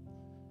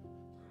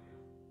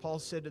 Paul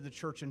said to the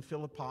church in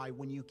Philippi,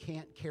 when you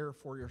can't care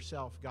for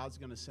yourself, God's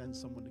going to send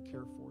someone to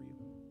care for you.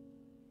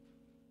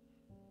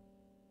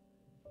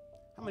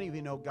 How many of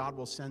you know God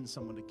will send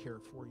someone to care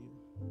for you?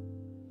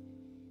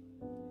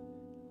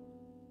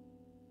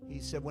 He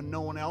said when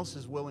no one else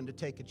is willing to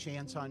take a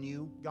chance on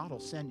you, God will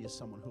send you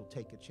someone who will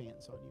take a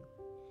chance on you.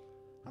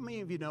 How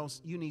many of you know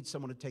you need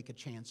someone to take a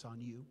chance on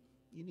you?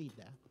 You need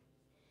that.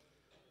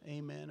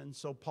 Amen. And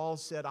so Paul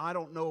said, I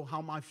don't know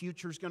how my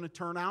future is going to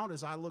turn out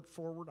as I look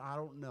forward. I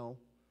don't know.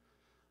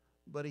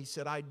 But he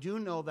said, I do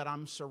know that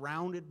I'm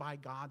surrounded by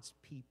God's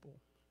people.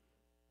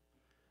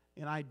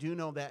 And I do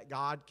know that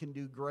God can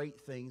do great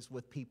things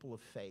with people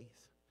of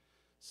faith.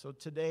 So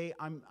today,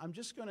 I'm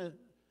just going to,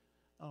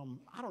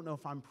 I don't know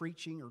if I'm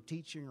preaching or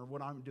teaching or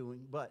what I'm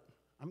doing, but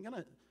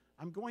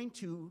I'm going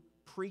to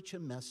preach a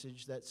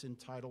message that's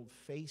entitled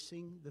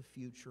Facing the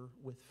Future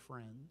with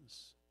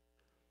Friends.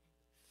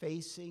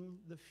 Facing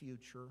the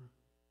Future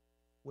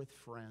with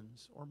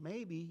Friends. Or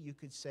maybe you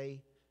could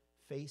say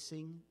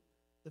Facing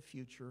the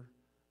Future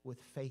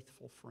with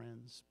Faithful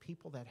Friends.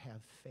 People that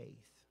have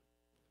faith.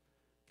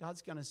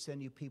 God's going to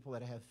send you people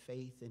that have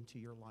faith into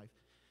your life.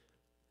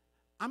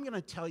 I'm going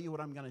to tell you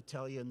what I'm going to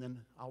tell you, and then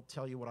I'll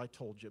tell you what I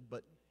told you.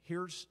 But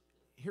here's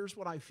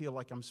what I feel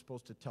like I'm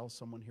supposed to tell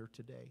someone here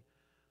today.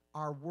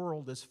 Our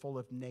world is full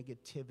of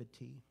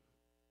negativity.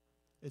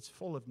 It's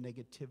full of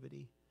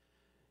negativity.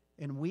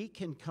 And we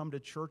can come to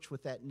church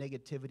with that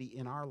negativity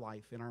in our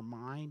life, in our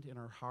mind, in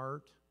our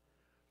heart.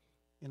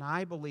 And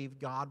I believe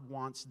God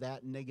wants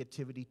that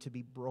negativity to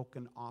be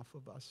broken off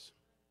of us.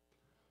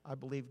 I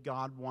believe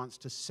God wants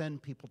to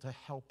send people to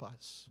help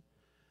us.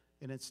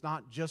 And it's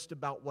not just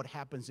about what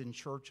happens in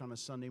church on a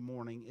Sunday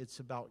morning. It's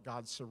about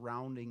God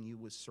surrounding you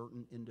with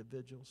certain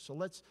individuals. So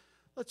let's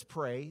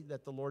pray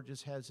that the Lord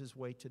just has his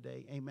way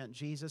today. Amen.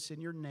 Jesus, in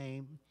your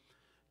name,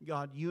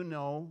 God, you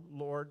know,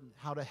 Lord,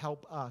 how to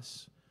help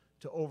us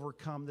to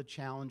overcome the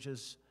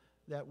challenges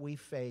that we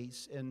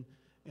face. And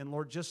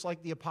Lord, just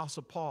like the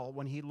Apostle Paul,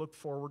 when he looked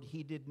forward,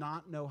 he did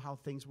not know how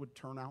things would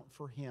turn out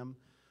for him.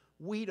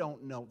 We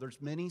don't know. There's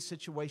many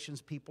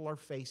situations people are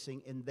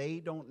facing, and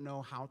they don't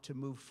know how to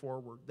move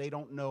forward. They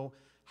don't know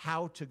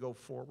how to go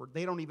forward.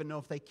 They don't even know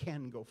if they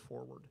can go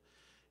forward.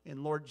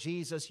 And Lord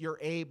Jesus, you're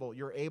able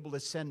to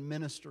send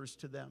ministers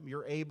to them.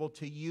 You're able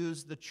to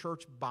use the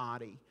church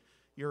body.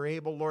 You're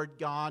able, Lord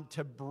God,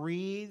 to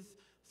breathe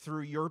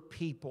through your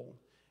people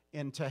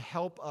and to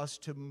help us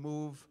to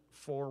move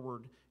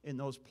forward in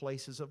those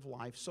places of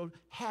life. So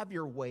have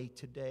your way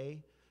today.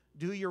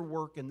 Do your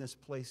work in this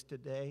place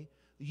today.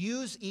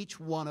 Use each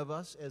one of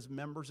us as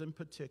members in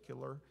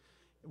particular.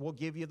 We'll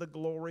give you the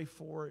glory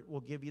for it. We'll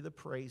give you the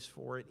praise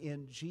for it.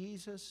 In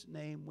Jesus'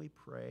 name we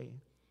pray.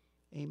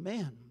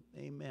 Amen.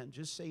 Amen.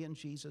 Just say in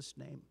Jesus'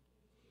 name.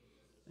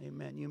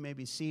 Amen. You may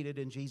be seated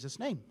in Jesus'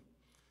 name.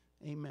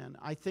 Amen.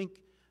 I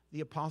think the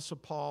Apostle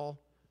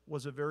Paul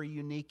was a very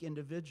unique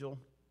individual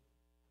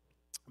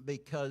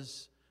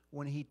because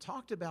when he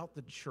talked about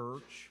the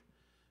church,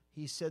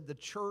 he said the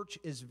church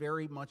is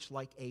very much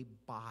like a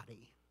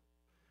body.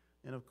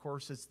 And of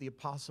course, it's the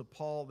Apostle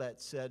Paul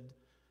that said,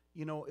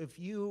 you know,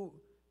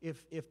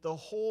 if the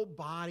whole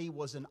body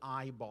was an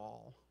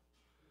eyeball,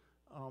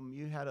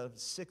 you had a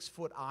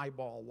 6-foot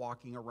eyeball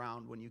walking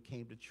around when you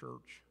came to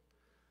church.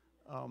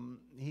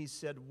 He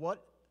said,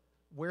 what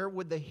where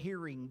would the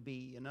hearing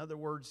be? In other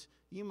words,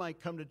 you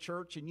might come to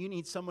church and you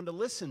need someone to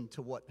listen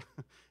to what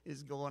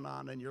is going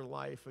on in your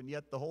life, and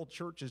yet the whole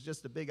church is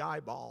just a big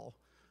eyeball.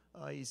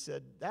 He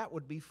said that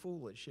would be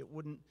foolish. It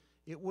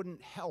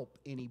wouldn't help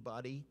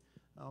anybody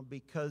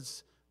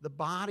because the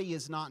body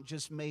is not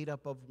just made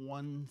up of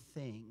one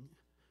thing.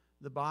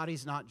 The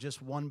body's not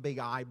just one big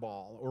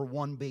eyeball or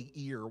one big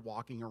ear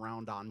walking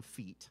around on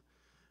feet.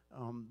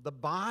 The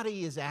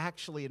body is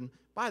actually, and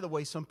by the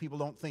way, some people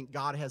don't think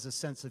God has a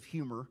sense of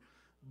humor,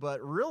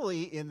 but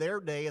really in their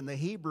day, in the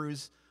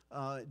Hebrews,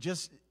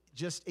 just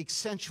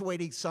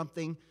accentuating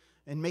something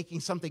and making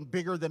something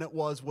bigger than it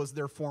was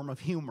their form of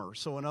humor.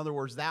 So in other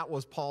words, that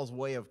was Paul's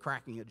way of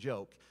cracking a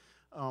joke.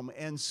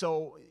 And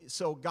so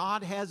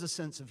God has a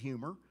sense of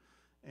humor,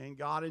 and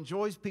God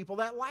enjoys people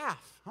that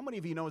laugh. How many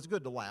of you know it's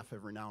good to laugh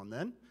every now and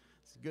then?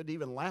 It's good to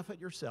even laugh at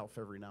yourself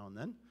every now and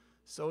then.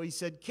 So he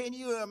said, can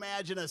you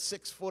imagine a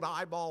 6-foot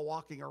eyeball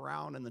walking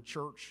around in the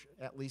church,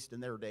 at least in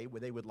their day,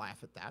 where they would laugh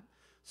at that?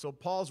 So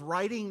Paul's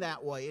writing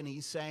that way, and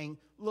he's saying,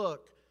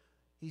 look,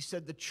 he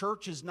said the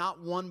church is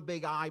not one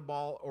big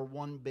eyeball or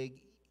one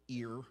big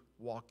ear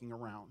walking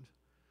around.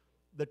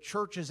 The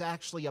church is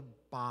actually a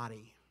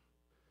body.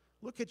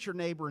 Look at your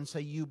neighbor and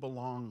say, you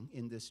belong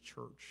in this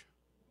church.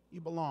 You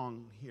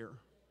belong here.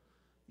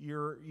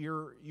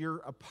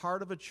 You're a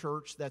part of a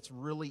church that's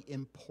really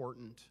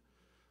important.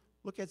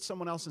 Look at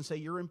someone else and say,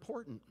 you're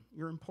important.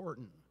 You're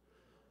important.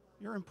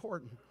 You're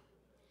important.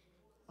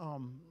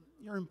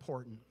 You're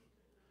important.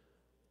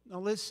 Now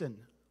listen,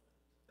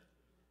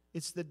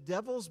 it's the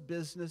devil's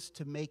business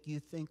to make you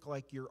think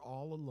like you're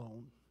all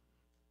alone.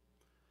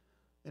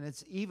 And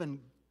it's even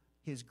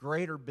his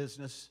greater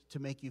business to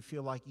make you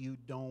feel like you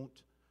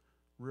don't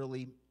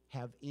really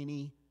have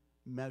any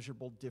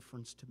measurable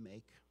difference to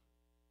make.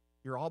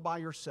 You're all by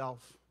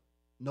yourself.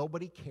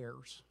 Nobody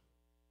cares.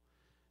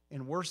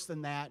 And worse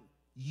than that,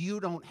 you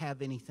don't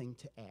have anything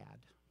to add.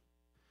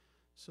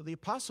 So the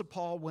Apostle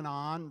Paul went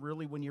on,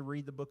 really, when you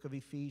read the book of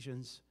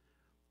Ephesians,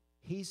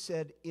 he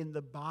said, in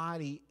the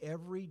body,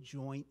 every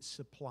joint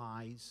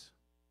supplies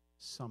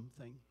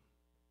something.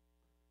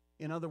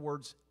 In other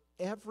words,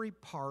 every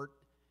part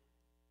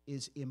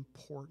is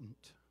important.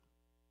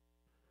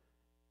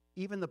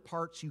 Even the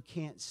parts you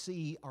can't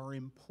see are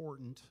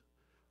important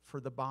for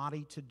the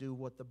body to do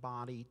what the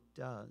body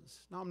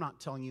does. Now, I'm not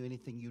telling you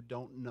anything you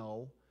don't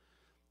know,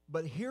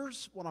 but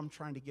here's what I'm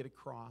trying to get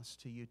across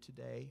to you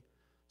today.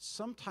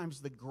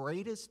 Sometimes the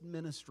greatest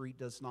ministry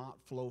does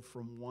not flow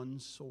from one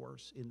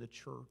source in the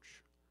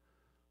church.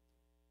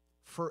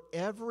 For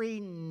every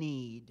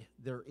need,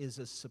 there is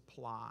a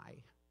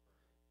supply.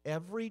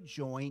 Every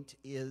joint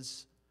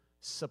is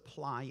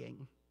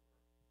supplying.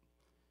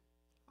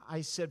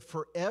 I said,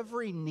 for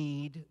every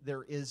need,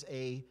 there is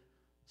a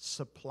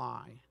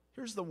supply.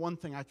 Here's the one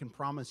thing I can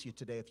promise you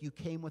today. If you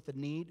came with a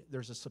need,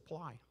 there's a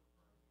supply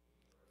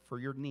for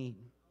your need.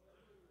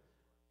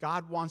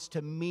 God wants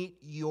to meet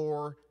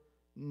your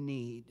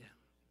need.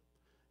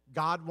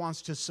 God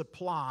wants to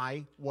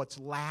supply what's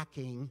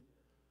lacking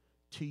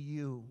to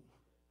you.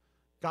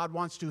 God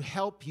wants to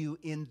help you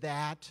in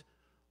that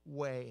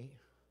way.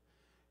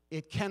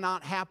 It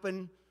cannot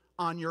happen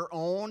on your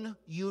own.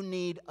 You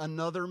need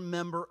another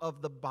member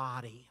of the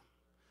body.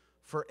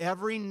 For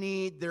every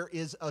need, there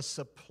is a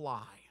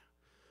supply.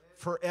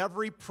 For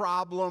every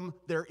problem,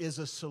 there is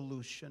a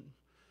solution.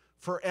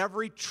 For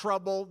every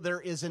trouble,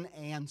 there is an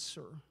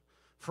answer.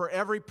 For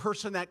every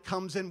person that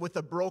comes in with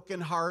a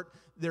broken heart,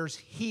 there's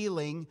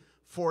healing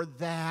for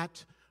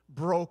that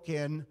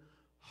broken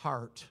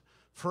heart.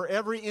 For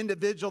every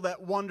individual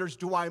that wonders,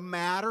 do I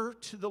matter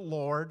to the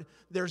Lord?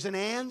 There's an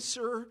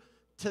answer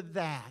to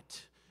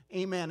that.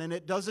 Amen. And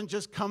it doesn't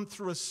just come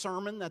through a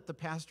sermon that the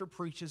pastor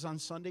preaches on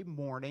Sunday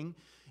morning.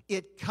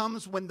 It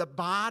comes when the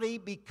body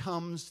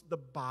becomes the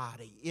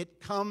body. It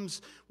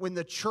comes when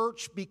the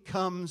church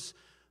becomes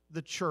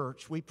the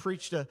church. We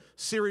preached a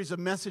series of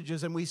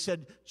messages and we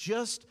said,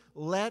 just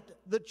let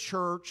the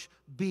church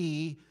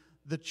be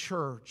the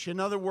church. In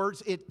other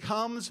words, it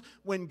comes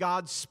when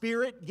God's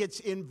Spirit gets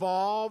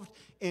involved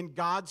and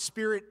God's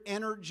Spirit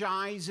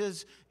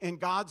energizes and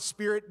God's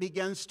Spirit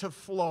begins to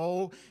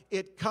flow.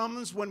 It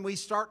comes when we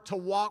start to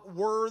walk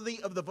worthy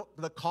of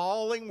the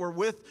calling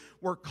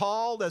we're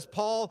called. As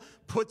Paul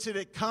puts it,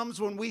 it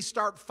comes when we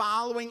start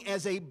following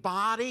as a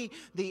body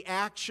the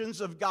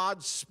actions of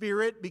God's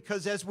Spirit,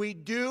 because as we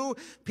do,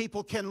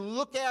 people can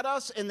look at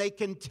us and they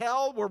can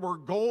tell where we're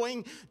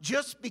going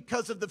just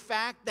because of the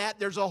fact that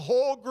there's a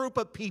whole group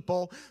of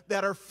people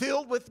that are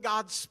filled with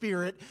God's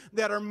Spirit,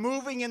 that are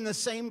moving in the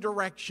same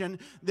direction.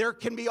 There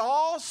can be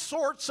all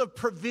sorts of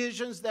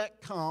provisions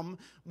that come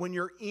when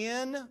you're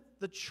in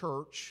the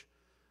church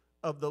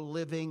of the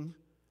living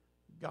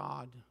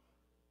God.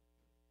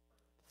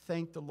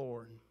 Thank the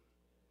Lord.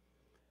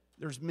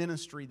 There's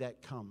ministry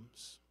that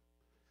comes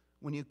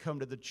when you come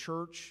to the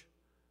church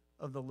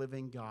of the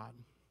living God.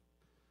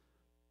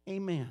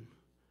 Amen.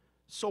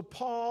 So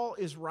Paul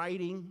is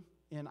writing,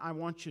 and I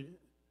want you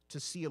to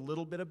see a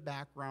little bit of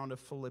background of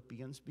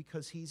Philippians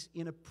because he's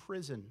in a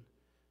prison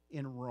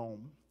in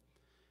Rome.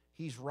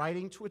 He's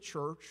writing to a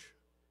church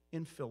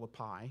in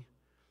Philippi.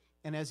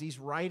 And as he's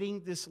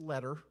writing this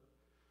letter,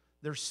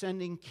 they're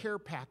sending care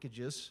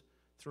packages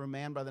through a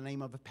man by the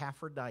name of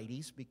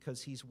Epaphroditus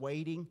because he's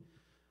waiting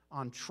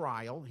on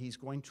trial. He's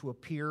going to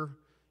appear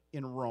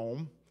in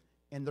Rome,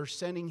 and they're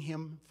sending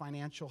him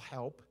financial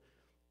help.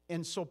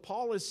 And so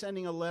Paul is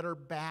sending a letter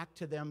back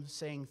to them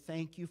saying,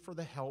 thank you for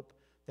the help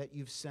that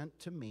you've sent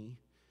to me.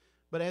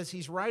 But as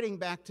he's writing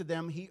back to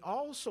them, he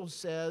also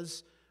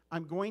says,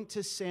 I'm going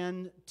to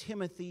send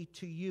Timothy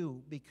to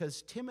you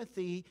because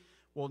Timothy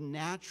will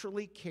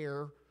naturally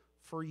care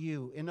for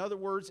you. In other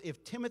words,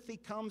 if Timothy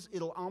comes,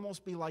 it'll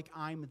almost be like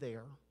I'm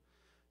there.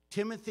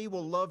 Timothy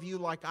will love you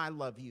like I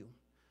love you.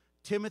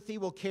 Timothy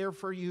will care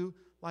for you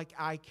like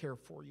I care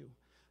for you.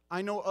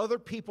 I know other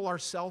people are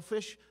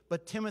selfish,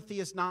 but Timothy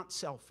is not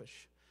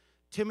selfish.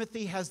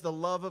 Timothy has the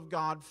love of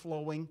God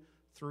flowing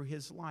through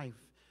his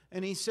life.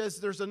 And he says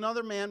there's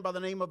another man by the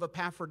name of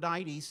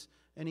Epaphroditus,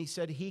 and he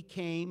said he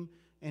came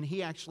and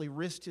he actually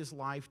risked his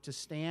life to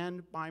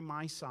stand by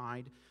my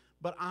side.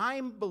 But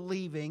I'm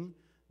believing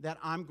that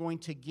I'm going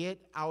to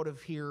get out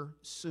of here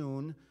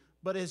soon.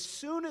 But as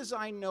soon as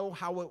I know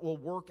how it will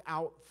work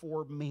out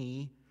for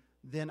me,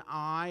 then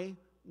I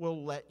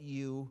will let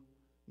you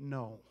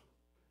know.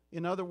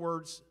 In other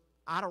words,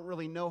 I don't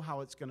really know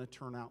how it's going to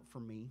turn out for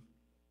me.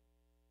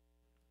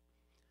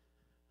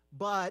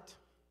 But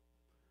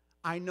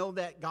I know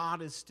that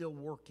God is still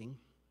working.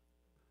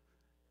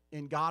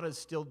 And God is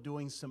still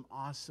doing some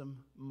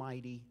awesome,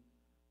 mighty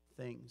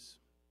things.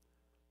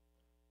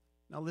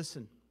 Now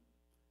listen,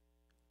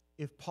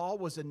 if Paul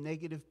was a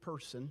negative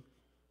person,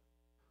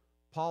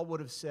 Paul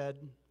would have said,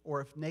 or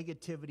if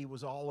negativity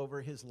was all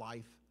over his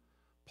life,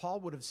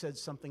 Paul would have said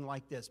something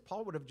like this.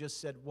 Paul would have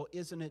just said, well,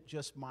 isn't it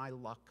just my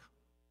luck?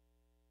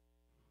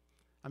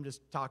 I'm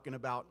just talking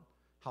about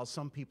how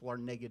some people are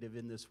negative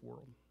in this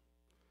world.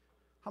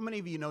 How many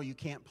of you know you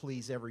can't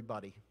please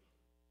everybody?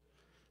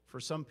 For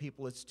some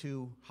people it's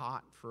too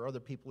hot. For other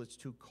people it's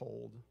too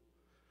cold.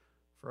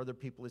 For other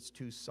people it's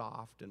too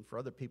soft. And for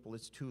other people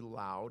it's too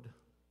loud.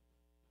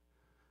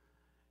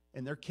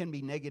 And there can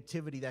be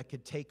negativity that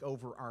could take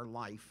over our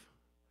life.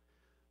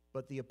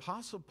 But the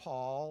Apostle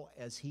Paul,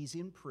 as he's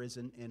in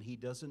prison and he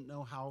doesn't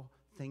know how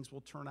things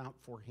will turn out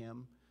for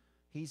him,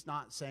 he's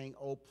not saying,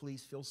 oh,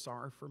 please feel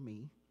sorry for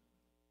me.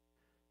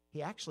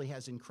 He actually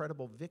has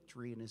incredible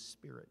victory in his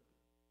spirit.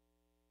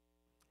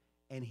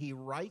 And he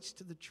writes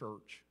to the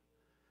church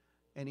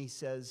and he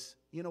says,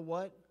 you know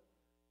what?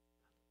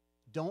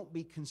 Don't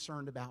be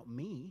concerned about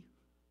me.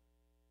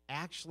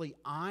 Actually,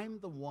 I'm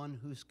the one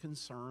who's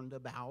concerned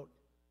about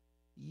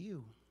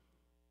you.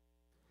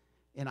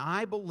 And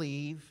I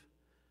believe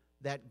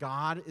that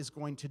God is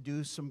going to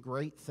do some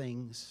great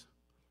things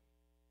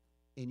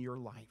in your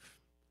life.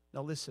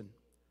 Now listen,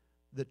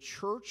 the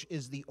church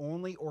is the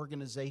only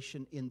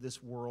organization in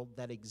this world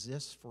that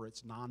exists for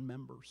its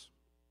non-members.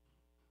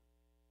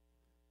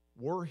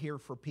 We're here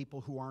for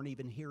people who aren't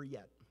even here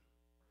yet.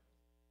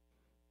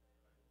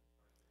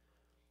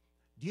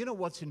 Do you know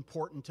what's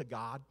important to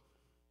God?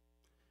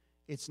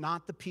 It's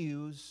not the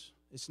pews.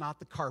 It's not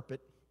the carpet.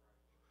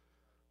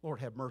 Lord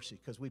have mercy,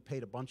 because we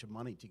paid a bunch of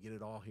money to get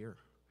it all here.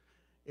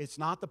 It's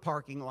not the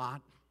parking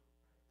lot.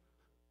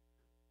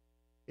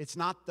 It's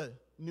not the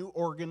new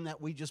organ that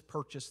we just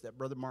purchased that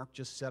Brother Mark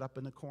just set up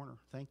in the corner.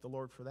 Thank the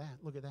Lord for that.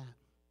 Look at that.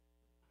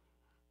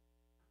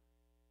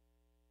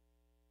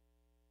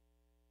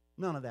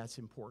 None of that's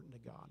important to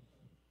God.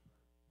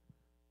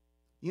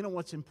 You know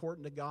what's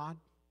important to God?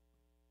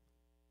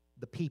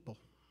 The people.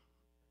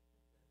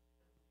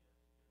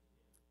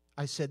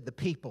 I said the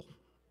people.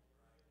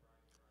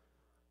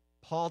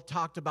 Paul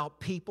talked about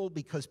people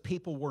because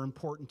people were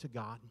important to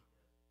God.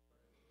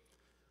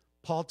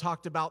 Paul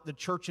talked about the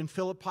church in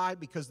Philippi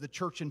because the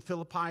church in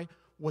Philippi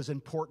was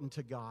important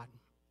to God.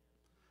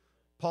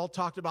 Paul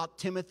talked about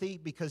Timothy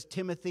because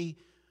Timothy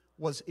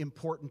was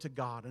important to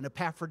God. And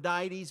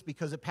Epaphroditus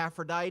because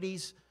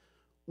Epaphroditus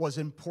was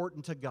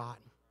important to God.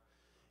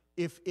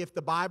 If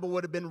the Bible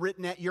would have been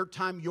written at your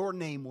time, your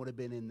name would have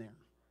been in there.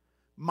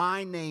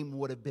 My name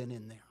would have been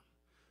in there.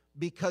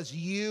 Because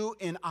you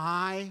and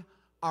I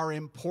are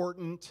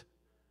important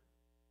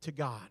to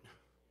God.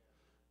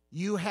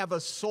 You have a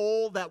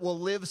soul that will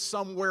live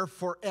somewhere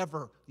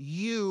forever.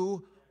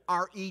 You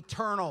are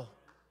eternal.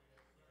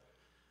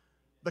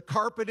 The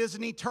carpet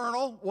isn't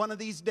eternal one of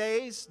these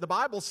days. The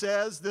Bible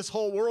says this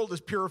whole world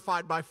is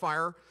purified by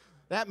fire.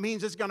 That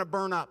means it's going to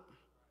burn up.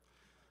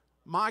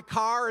 My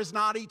car is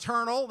not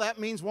eternal. That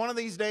means one of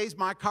these days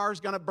my car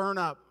is going to burn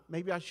up.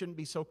 Maybe I shouldn't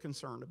be so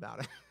concerned about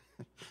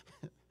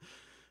it.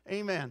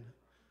 Amen.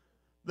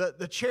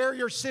 The chair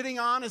you're sitting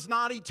on is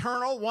not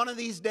eternal. One of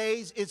these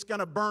days it's going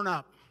to burn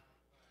up.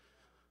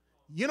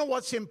 You know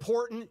what's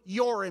important?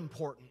 You're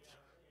important.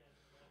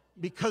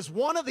 Because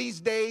one of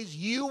these days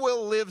you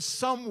will live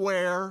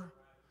somewhere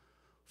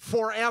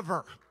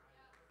forever.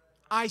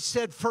 I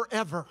said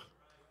forever.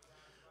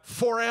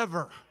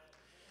 Forever.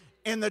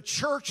 And the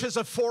church is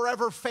a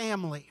forever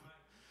family.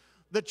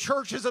 The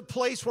church is a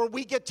place where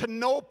we get to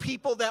know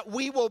people that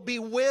we will be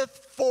with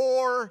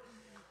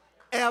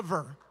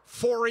forever,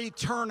 for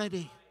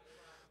eternity.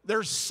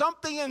 There's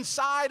something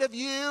inside of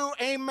you,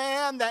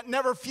 amen, that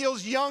never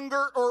feels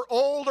younger or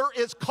older.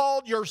 It's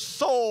called your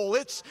soul.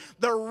 It's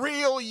the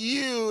real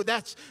you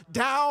that's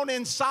down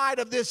inside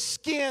of this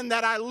skin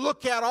that I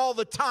look at all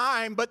the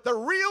time. But the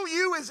real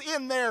you is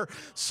in there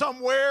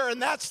somewhere,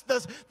 and that's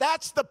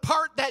the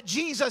part that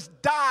Jesus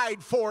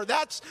died for.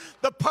 That's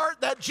the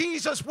part that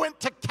Jesus went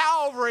to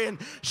Calvary and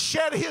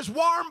shed his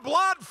warm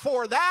blood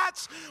for.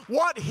 That's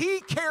what he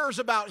cares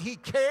about. He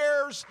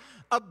cares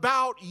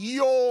about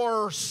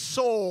your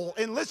soul.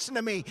 And listen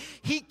to me,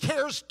 he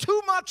cares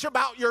too much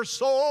about your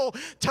soul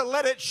to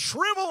let it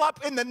shrivel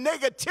up in the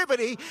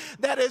negativity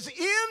that is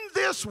in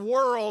this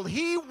world.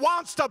 He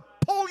wants to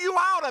pull you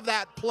out of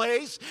that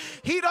place.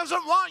 He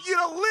doesn't want you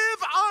to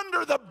live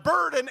under the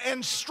burden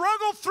and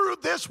struggle through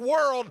this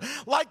world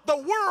like the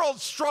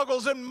world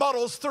struggles and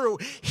muddles through.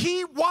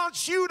 He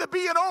wants you to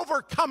be an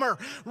overcomer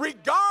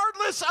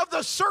regardless of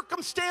the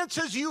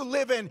circumstances you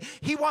live in.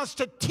 He wants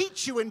to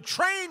teach you and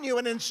train you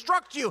and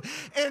instruct you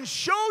and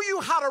show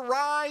you how to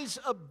rise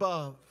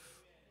above.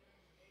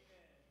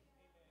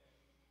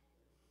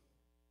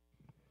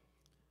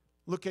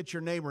 Look at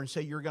your neighbor and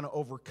say, you're going to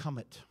overcome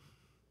it.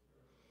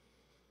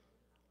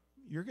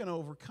 You're going to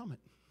overcome it.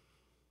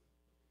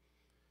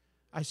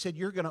 I said,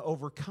 you're going to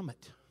overcome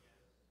it.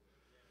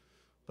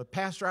 But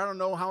Pastor, I don't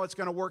know how it's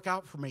going to work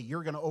out for me.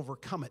 You're going to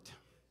overcome it.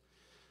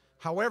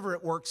 However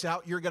it works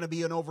out, you're going to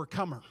be an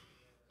overcomer.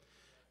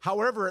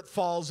 However it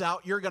falls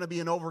out, you're going to be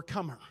an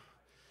overcomer.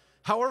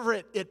 However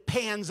it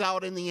pans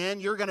out in the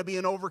end, you're going to be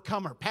an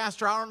overcomer.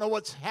 Pastor, I don't know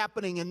what's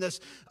happening in this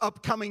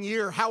upcoming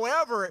year.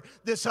 However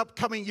this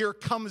upcoming year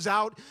comes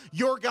out,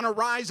 you're going to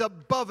rise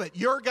above it.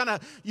 You're going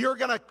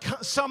to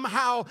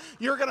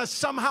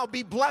somehow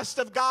be blessed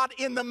of God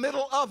in the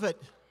middle of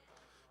it.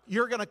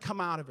 You're going to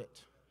come out of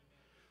it.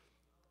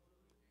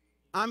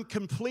 I'm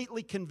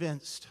completely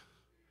convinced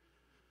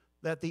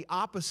that the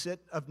opposite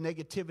of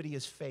negativity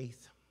is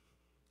faith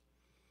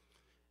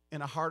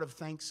and a heart of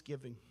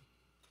thanksgiving.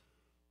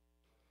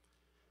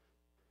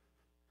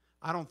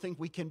 I don't think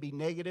we can be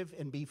negative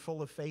and be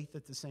full of faith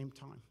at the same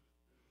time.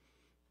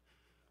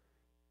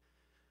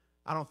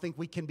 I don't think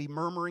we can be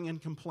murmuring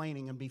and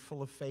complaining and be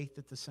full of faith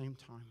at the same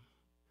time.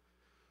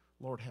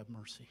 Lord, have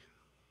mercy.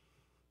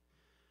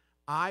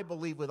 I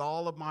believe with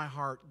all of my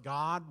heart,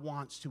 God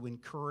wants to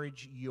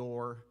encourage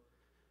your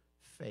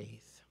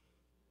faith.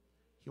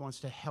 He wants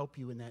to help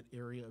you in that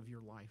area of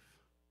your life.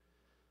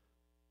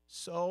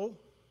 So,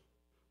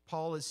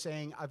 Paul is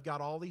saying, I've got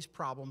all these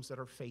problems that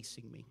are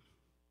facing me.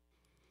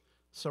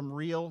 Some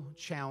real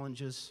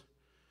challenges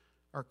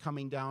are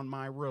coming down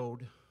my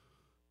road.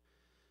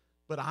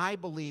 But I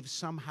believe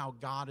somehow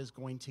God is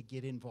going to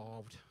get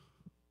involved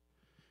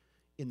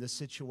in the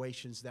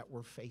situations that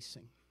we're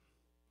facing.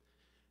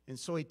 And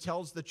so he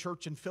tells the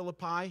church in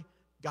Philippi,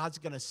 God's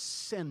going to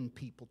send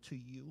people to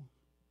you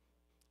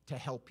to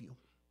help you.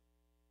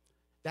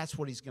 That's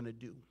what he's going to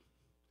do.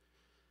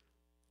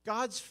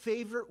 God's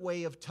favorite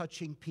way of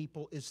touching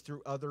people is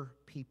through other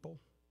people.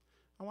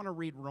 I want to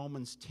read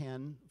Romans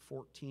 10,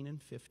 14,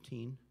 and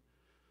 15.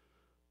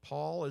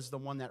 Paul is the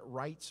one that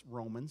writes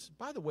Romans.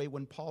 By the way,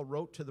 when Paul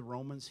wrote to the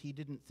Romans, he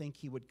didn't think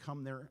he would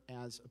come there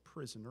as a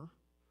prisoner.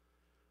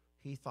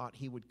 He thought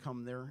he would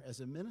come there as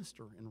a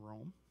minister in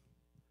Rome.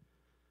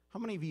 How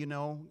many of you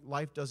know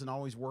life doesn't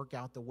always work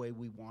out the way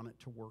we want it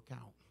to work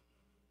out?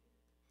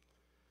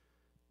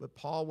 But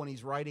Paul, when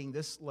he's writing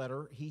this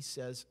letter, he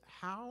says,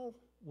 how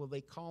will they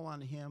call on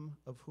him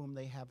of whom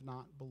they have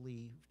not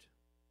believed?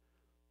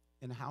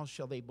 And how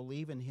shall they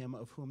believe in him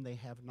of whom they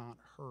have not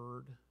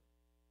heard?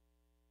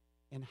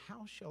 And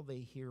how shall they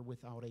hear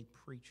without a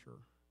preacher?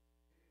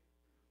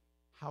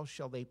 How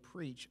shall they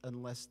preach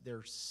unless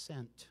they're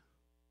sent?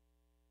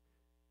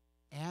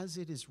 As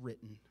it is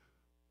written,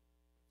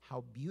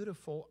 how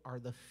beautiful are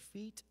the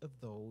feet of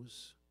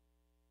those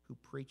who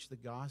preach the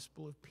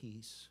gospel of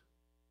peace,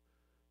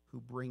 who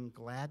bring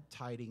glad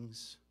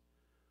tidings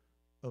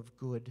of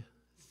good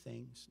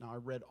things. Now, I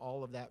read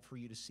all of that for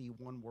you to see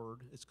one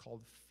word. It's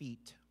called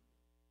feet.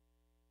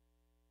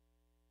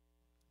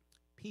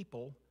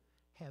 People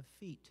have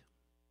feet.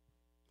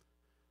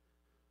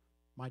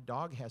 My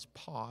dog has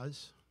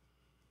paws,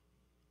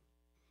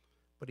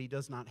 but he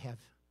does not have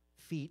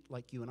feet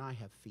like you and I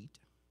have feet.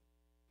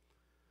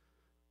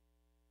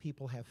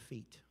 People have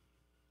feet.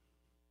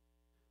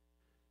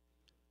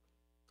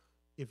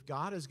 If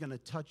God is going to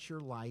touch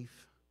your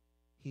life,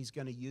 he's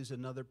going to use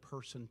another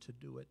person to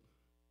do it.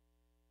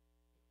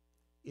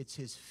 It's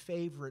his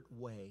favorite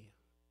way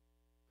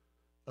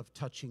of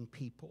touching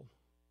people.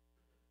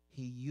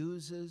 He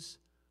uses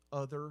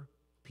other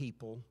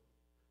people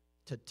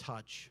to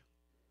touch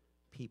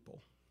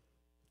people.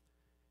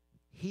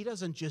 He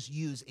doesn't just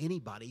use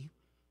anybody.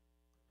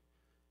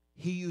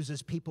 He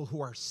uses people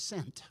who are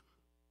sent.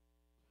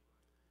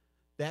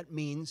 That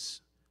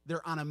means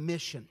they're on a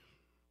mission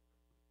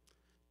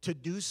to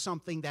do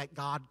something that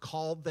God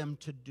called them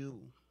to do.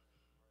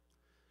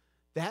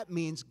 That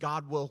means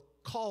God will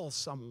call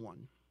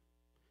someone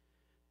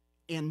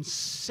and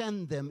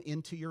send them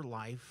into your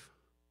life.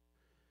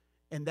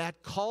 And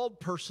that called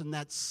person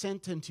that's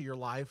sent into your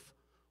life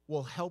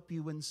will help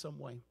you in some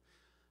way.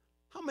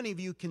 How many of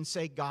you can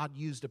say God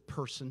used a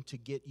person to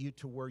get you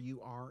to where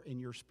you are in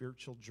your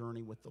spiritual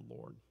journey with the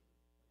Lord?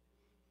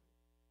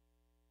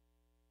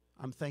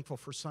 I'm thankful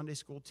for Sunday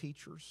school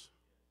teachers.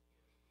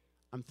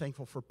 I'm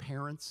thankful for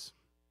parents.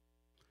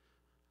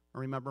 I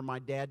remember my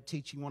dad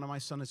teaching one of my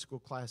Sunday school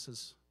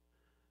classes,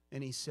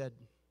 and he said,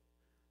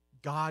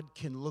 God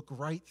can look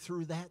right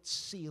through that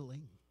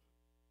ceiling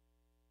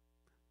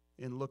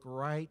and look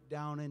right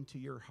down into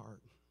your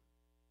heart.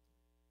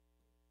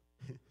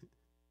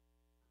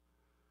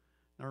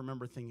 I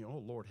remember thinking,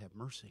 oh, Lord, have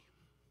mercy.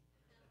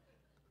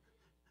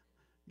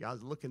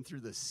 God's looking through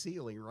the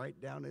ceiling right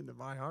down into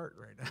my heart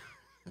right now.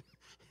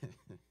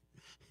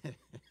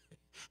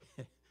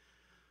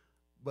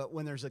 But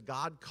when there's a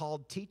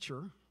God-called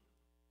teacher,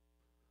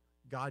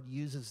 God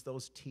uses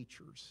those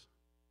teachers.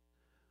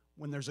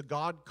 When there's a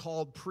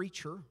God-called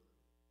preacher,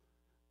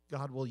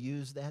 God will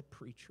use that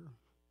preacher.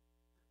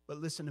 But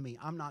listen to me,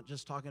 I'm not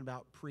just talking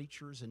about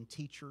preachers and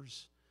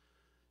teachers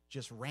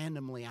just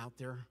randomly out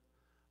there.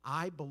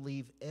 I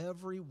believe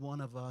every one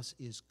of us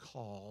is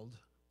called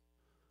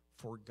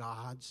for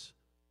God's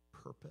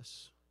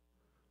purpose.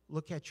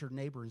 Look at your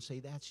neighbor and say,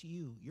 that's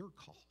you. You're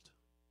called.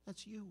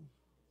 That's you.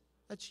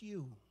 That's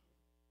you.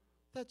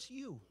 That's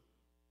you.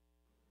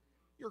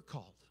 You're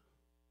called.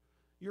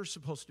 You're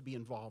supposed to be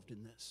involved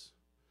in this.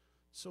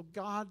 So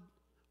God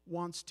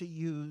wants to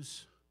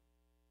use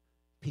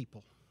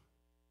people.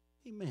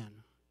 Amen.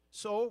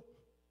 So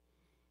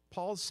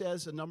Paul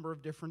says a number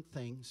of different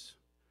things,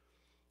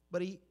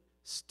 but he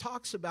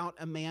talks about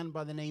a man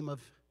by the name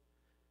of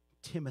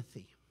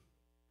Timothy.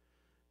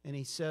 And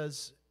he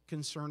says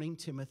concerning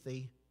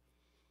Timothy,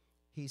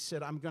 he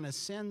said, I'm going to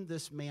send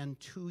this man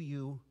to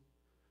you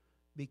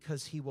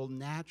because he will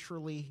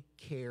naturally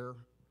care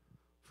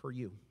for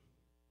you.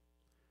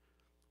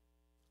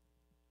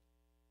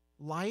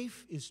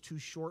 Life is too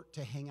short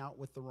to hang out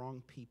with the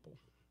wrong people.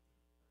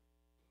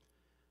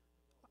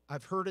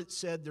 I've heard it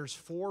said there's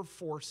 4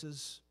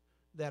 forces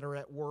that are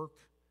at work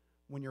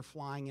when you're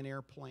flying an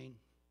airplane.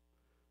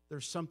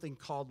 There's something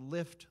called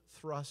lift,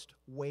 thrust,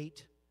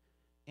 weight,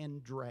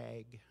 and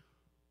drag.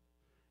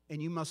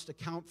 And you must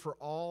account for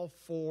all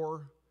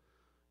 4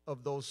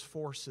 of those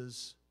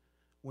forces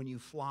when you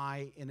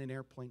fly in an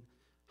airplane.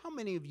 How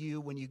many of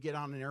you, when you get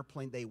on an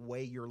airplane, they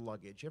weigh your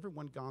luggage?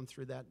 Everyone gone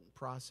through that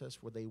process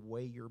where they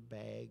weigh your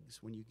bags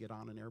when you get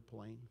on an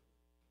airplane?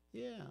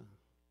 Yeah.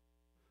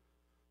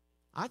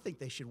 I think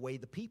they should weigh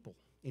the people.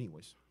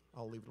 Anyways,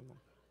 I'll leave it alone.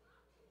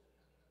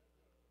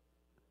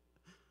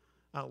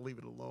 I'll leave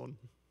it alone.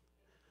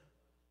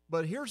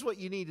 But here's what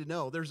you need to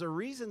know. There's a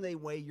reason they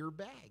weigh your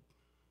bag.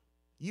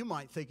 You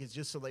might think it's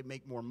just so they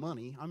make more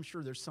money. I'm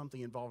sure there's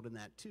something involved in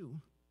that too.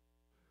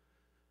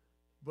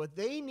 But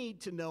they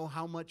need to know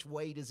how much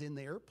weight is in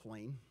the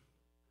airplane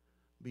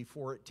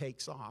before it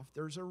takes off.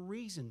 There's a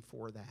reason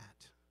for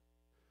that.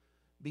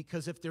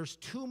 Because if there's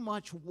too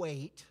much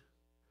weight,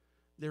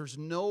 there's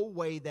no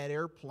way that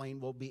airplane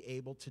will be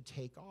able to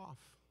take off.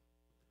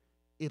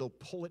 It'll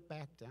pull it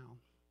back down.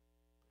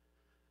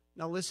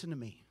 Now listen to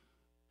me.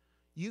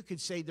 You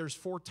could say there's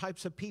 4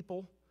 types of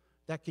people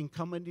that can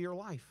come into your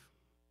life.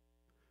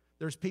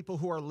 There's people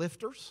who are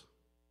lifters,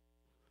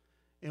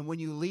 and when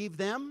you leave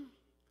them,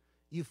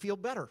 you feel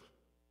better.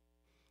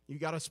 You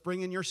got a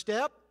spring in your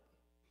step.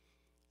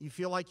 You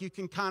feel like you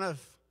can kind of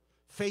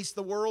face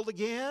the world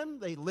again.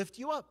 They lift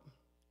you up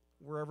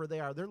wherever they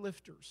are. They're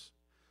lifters.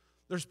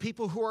 There's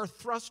people who are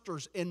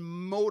thrusters and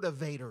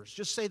motivators.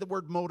 Just say the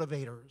word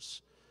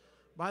motivators.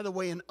 By the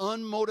way, an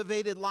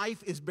unmotivated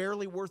life is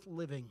barely worth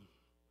living.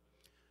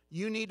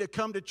 You need to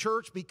come to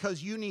church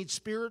because you need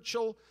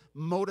spiritual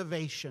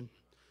motivation.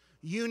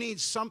 You need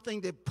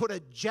something to put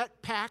a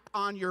jetpack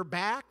on your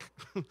back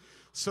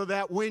so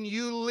that when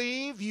you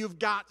leave, you've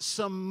got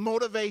some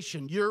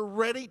motivation. You're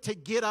ready to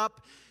get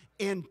up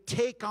and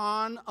take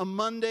on a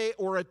Monday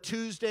or a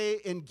Tuesday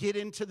and get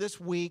into this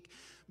week,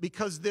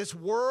 because this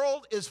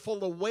world is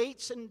full of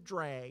weights and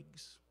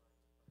drags.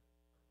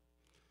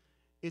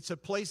 It's a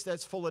place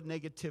that's full of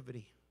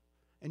negativity.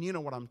 And you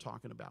know what I'm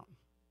talking about.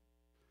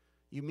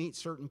 You meet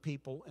certain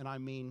people, and I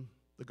mean,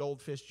 the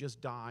goldfish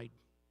just died.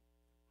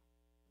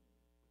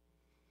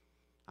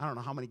 I don't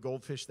know how many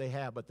goldfish they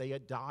have, but they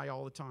die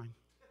all the time.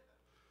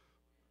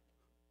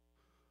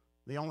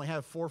 They only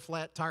have 4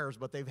 flat tires,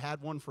 but they've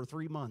had one for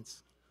 3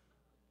 months.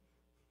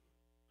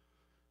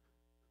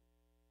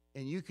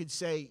 And you could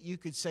say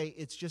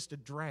it's just a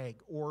drag,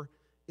 or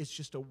it's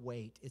just a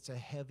weight. It's a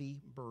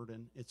heavy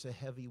burden. It's a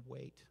heavy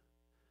weight.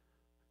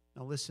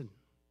 Now listen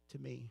to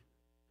me.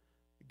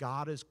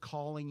 God is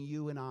calling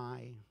you and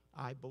I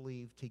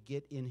believe, to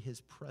get in His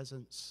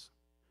presence,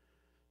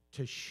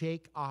 to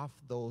shake off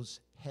those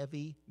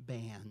heavy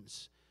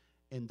bands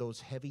and those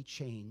heavy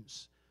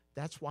chains.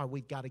 That's why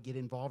we've got to get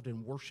involved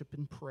in worship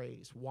and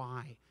praise.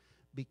 Why?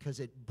 Because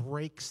it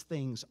breaks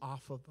things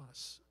off of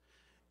us.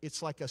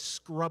 It's like a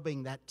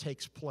scrubbing that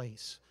takes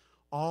place.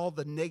 All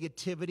the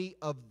negativity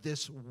of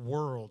this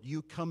world.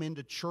 You come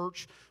into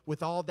church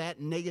with all that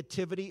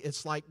negativity,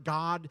 it's like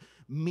God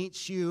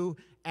meets you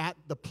at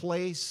the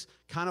place,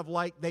 kind of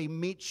like they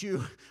meet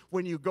you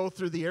when you go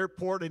through the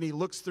airport and he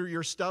looks through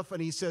your stuff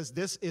and he says,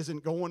 this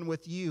isn't going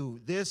with you.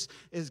 This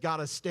has got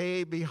to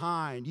stay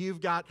behind.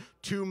 You've got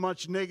too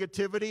much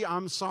negativity.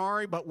 I'm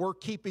sorry, but we're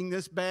keeping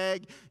this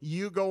bag.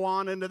 You go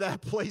on into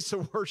that place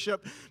of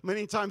worship.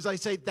 Many times I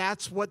say,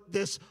 that's what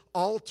this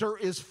altar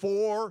is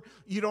for.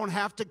 You don't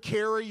have to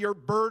carry your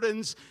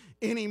burdens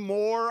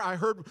anymore. I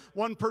heard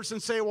one person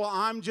say, well,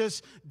 I'm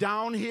just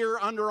down here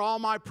under all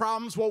my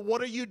problems. Well,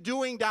 what are you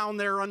doing down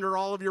there under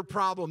all of your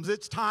problems?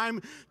 It's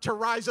time to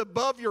rise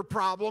above your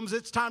problems.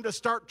 It's time to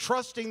start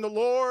trusting the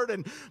Lord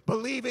and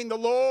believing the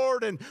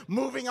Lord and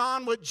moving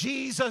on with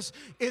Jesus.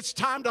 It's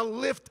time to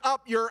lift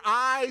up your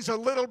eyes a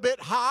little bit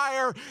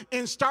higher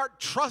and start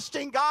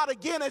trusting God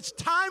again. It's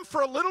time for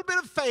a little bit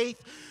of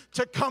faith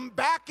to come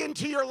back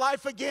into your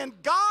life again.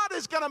 God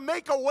is going to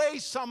make a way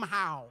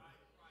somehow.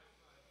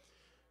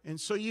 And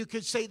so you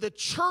could say the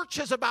church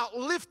is about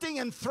lifting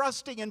and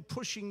thrusting and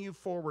pushing you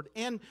forward.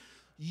 And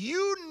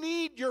you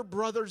need your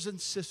brothers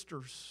and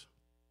sisters.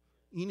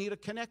 You need a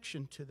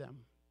connection to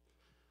them.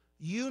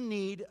 You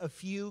need a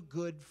few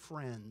good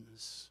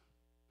friends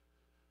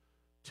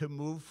to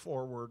move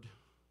forward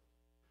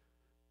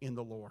in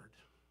the Lord.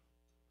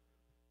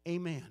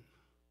 Amen.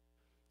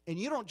 And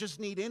you don't just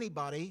need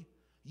anybody.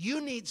 You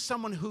need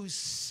someone who's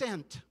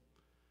sent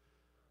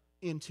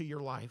into your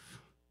life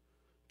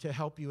to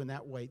help you in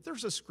that way.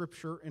 There's a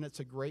scripture, and it's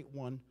a great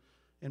one.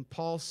 And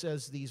Paul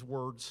says these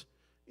words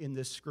in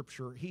this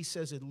scripture. He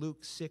says in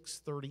Luke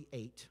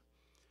 6:38,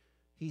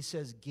 he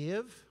says,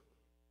 give,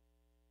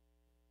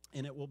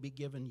 and it will be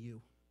given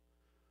you.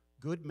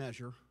 Good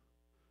measure,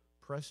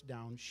 pressed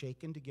down,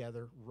 shaken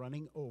together,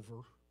 running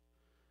over,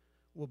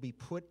 will be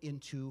put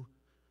into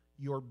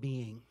your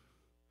being.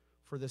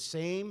 For the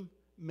same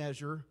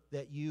measure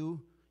that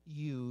you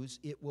use,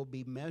 it will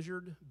be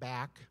measured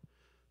back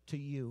to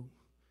you.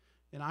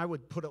 And I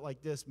would put it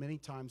like this: many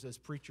times as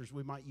preachers,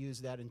 we might use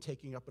that in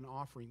taking up an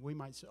offering. We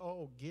might say,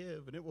 oh,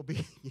 give, and it will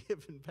be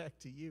given back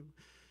to you.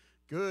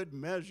 Good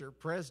measure,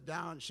 pressed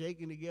down,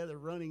 shaken together,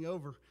 running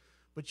over.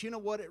 But you know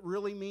what it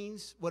really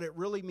means? What it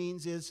really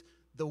means is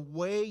the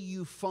way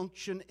you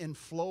function and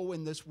flow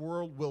in this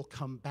world will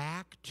come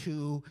back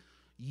to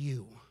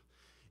you.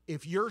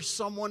 If you're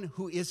someone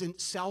who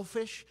isn't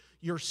selfish,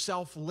 you're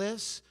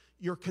selfless,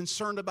 you're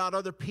concerned about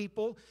other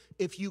people,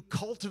 if you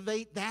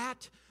cultivate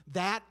that,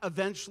 that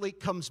eventually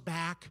comes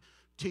back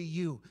to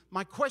you.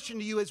 My question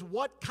to you is,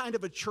 what kind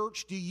of a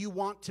church do you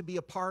want to be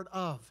a part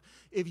of?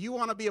 If you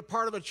want to be a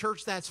part of a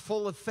church that's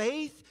full of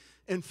faith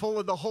and full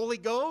of the Holy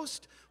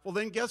Ghost, well,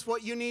 then guess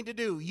what you need to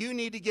do? You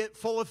need to get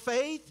full of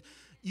faith.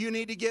 You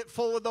need to get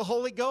full of the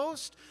Holy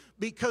Ghost,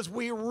 because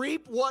we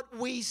reap what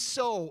we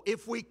sow.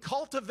 If we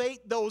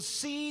cultivate those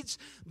seeds,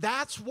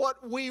 that's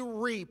what we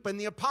reap. And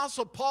the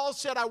Apostle Paul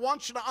said, I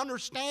want you to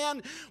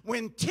understand,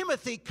 when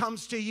Timothy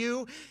comes to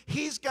you,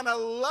 he's going to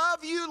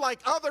love you like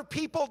other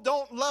people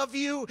don't love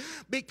you,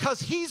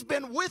 because he's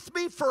been with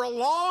me for a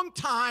long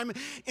time.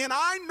 And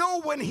I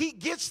know when he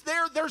gets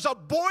there, there's a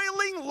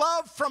boiling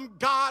love from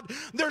God.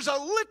 There's a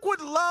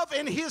liquid love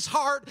in his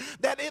heart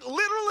that it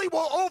literally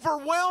will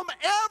overwhelm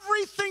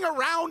everything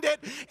around it.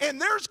 And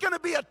there's going to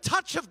be a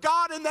touch of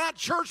God in that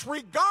church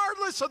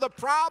regardless of the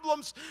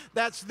problems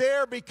that's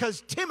there,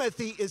 because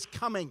Timothy is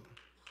coming.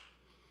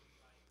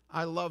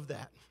 I love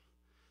that.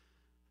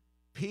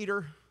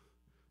 Peter,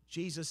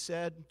 Jesus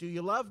said, do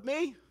you love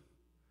me?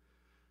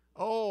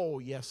 Oh,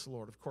 yes,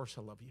 Lord, of course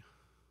I love you.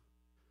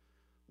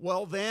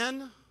 Well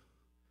then,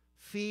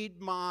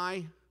 feed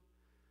my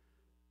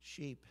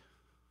sheep.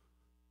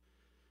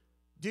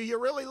 Do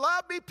you really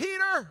love me,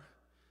 Peter?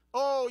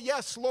 Oh,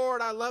 yes,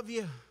 Lord, I love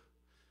you.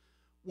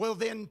 Well,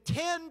 then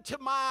tend to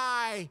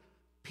my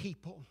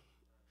people.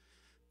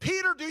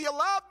 Peter, do you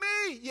love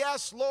me?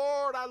 Yes,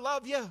 Lord, I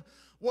love you.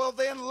 Well,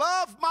 then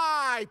love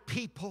my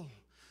people.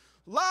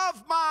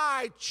 Love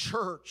my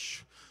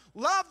church.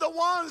 Love the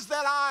ones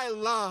that I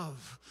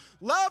love.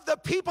 Love the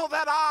people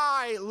that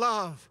I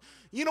love.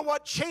 You know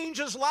what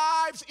changes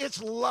lives?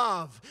 It's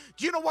love.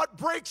 Do you know what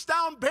breaks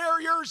down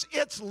barriers?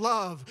 It's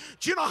love.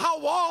 Do you know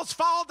how walls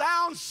fall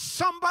down?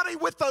 Somebody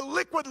with the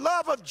liquid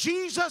love of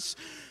Jesus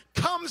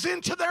comes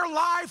into their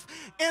life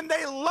and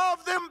they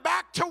love them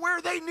back to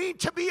where they need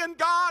to be in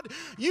God.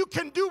 You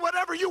can do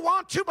whatever you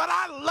want to, but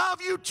I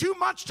love you too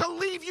much to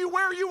leave you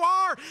where you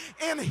are,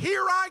 and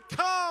here I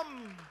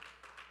come.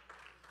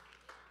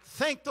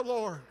 Thank the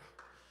Lord.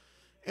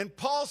 And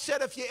Paul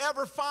said, if you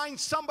ever find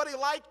somebody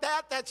like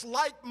that, that's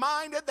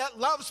like-minded, that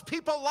loves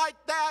people like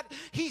that,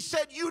 he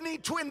said you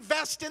need to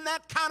invest in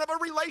that kind of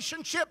a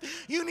relationship.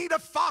 You need to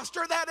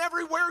foster that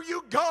everywhere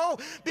you go,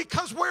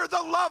 because where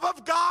the love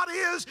of God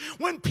is,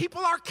 when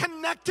people are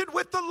connected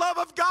with the love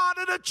of God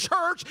in a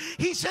church,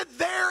 he said,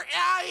 there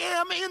I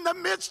am in the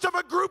midst of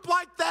a group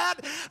like that.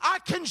 I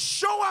can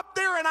show up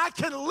there and I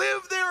can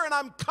live there and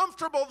I'm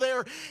comfortable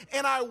there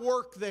and I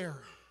work there.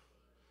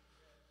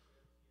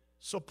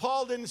 So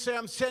Paul didn't say,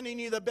 I'm sending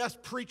you the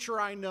best preacher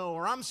I know,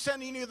 or I'm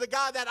sending you the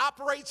guy that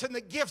operates in the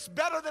gifts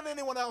better than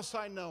anyone else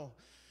I know.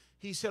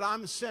 He said,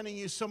 I'm sending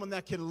you someone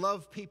that can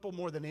love people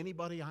more than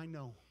anybody I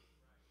know.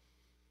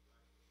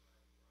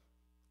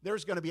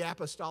 There's going to be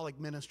apostolic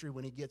ministry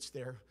when he gets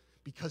there,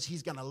 because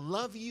he's going to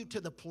love you to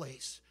the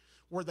place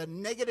where the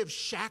negative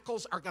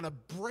shackles are going to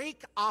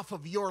break off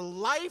of your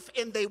life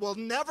and they will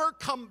never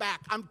come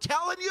back. I'm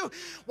telling you,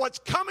 what's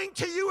coming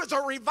to you is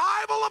a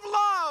revival of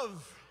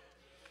love.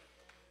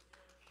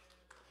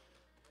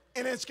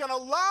 And it's going to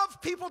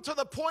love people to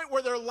the point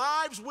where their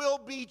lives will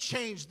be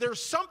changed.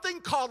 There's something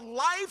called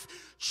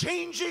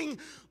life-changing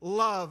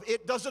love.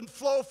 It doesn't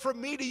flow from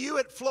me to you.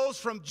 It flows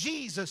from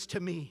Jesus to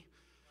me.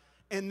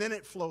 And then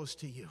it flows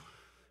to you.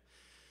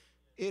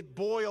 It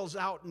boils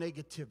out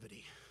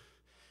negativity.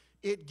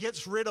 It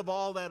gets rid of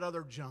all that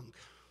other junk.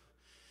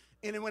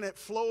 And when it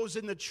flows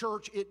in the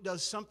church, it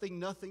does something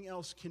nothing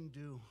else can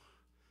do.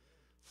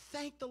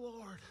 Thank the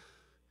Lord.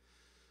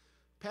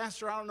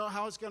 Pastor, I don't know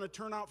how it's going to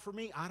turn out for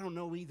me. I don't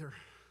know either.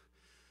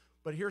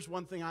 But here's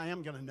one thing I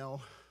am going to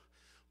know.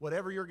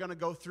 Whatever you're going to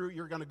go through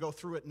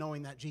it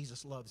knowing that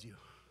Jesus loves you.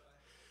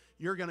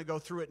 You're going to go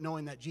through it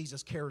knowing that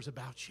Jesus cares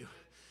about you.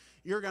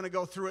 You're going to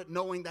go through it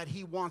knowing that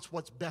he wants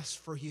what's best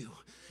for you.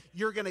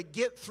 You're going to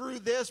get through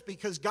this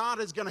because God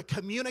is going to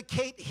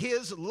communicate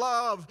his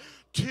love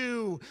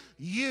to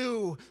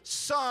you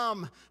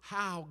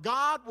somehow.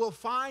 God will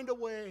find a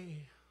way.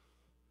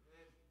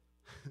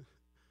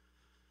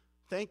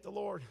 Thank the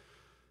Lord.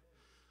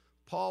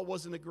 Paul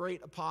wasn't a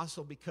great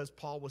apostle because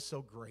Paul was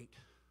so great.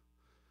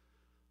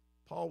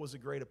 Paul was a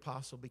great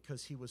apostle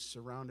because he was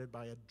surrounded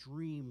by a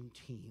dream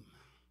team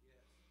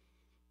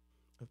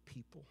of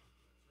people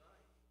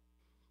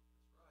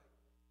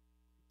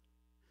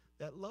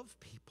that love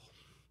people.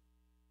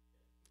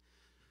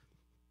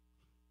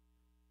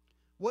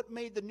 What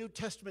made the New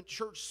Testament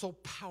church so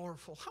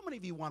powerful? How many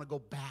of you want to go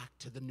back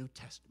to the New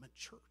Testament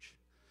church?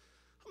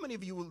 How many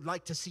of you would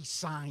like to see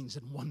signs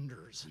and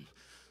wonders and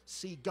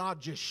see God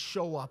just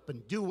show up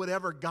and do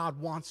whatever God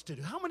wants to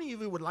do? How many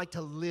of you would like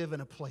to live in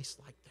a place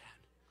like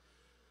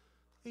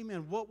that?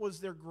 Amen. What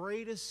was their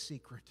greatest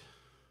secret?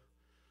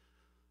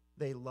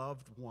 They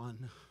loved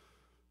one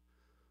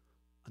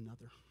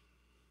another.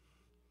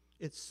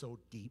 It's so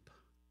deep.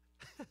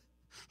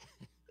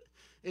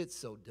 It's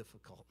so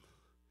difficult.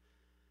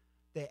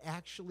 They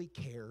actually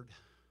cared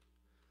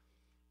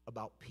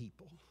about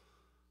people.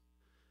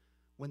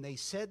 When they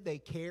said they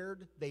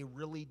cared, they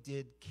really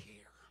did care.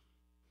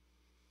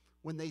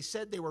 When they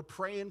said they were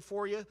praying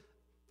for you,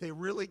 they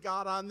really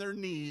got on their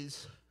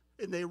knees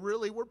and they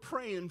really were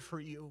praying for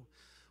you.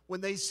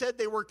 When they said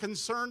they were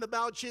concerned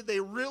about you, they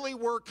really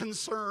were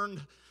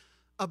concerned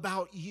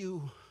about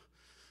you.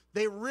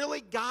 They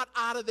really got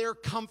out of their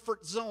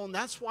comfort zone.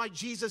 That's why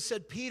Jesus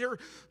said, Peter,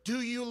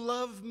 do you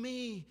love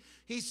me?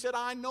 He said,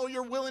 I know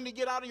you're willing to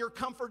get out of your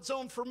comfort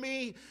zone for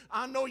me.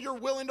 I know you're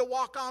willing to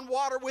walk on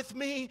water with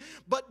me,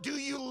 but do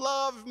you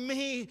love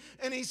me?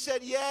 And he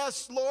said,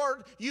 yes,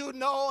 Lord, you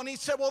know. And he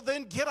said, well,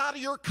 then get out of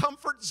your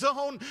comfort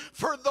zone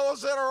for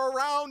those that are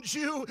around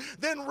you.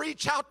 Then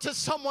reach out to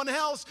someone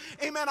else.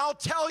 Amen. I'll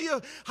tell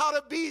you how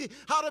to be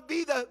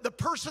the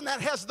person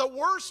that has the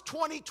worst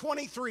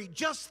 2023.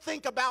 Just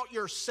think about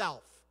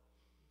yourself.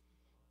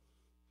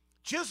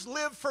 Just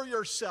live for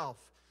yourself.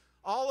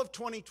 All of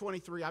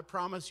 2023, I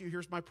promise you,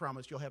 here's my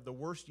promise, you'll have the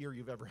worst year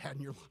you've ever had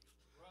in your life.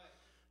 Right.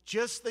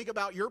 Just think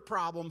about your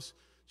problems.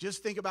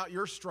 Just think about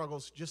your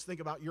struggles. Just think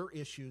about your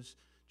issues.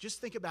 Just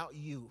think about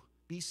you.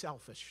 Be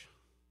selfish.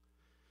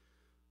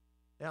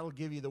 That'll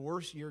give you the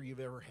worst year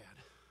you've ever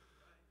had.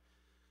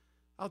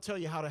 I'll tell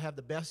you how to have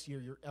the best year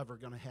you're ever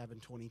going to have in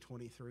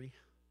 2023.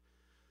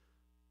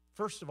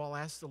 First of all,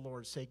 ask the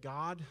Lord, say,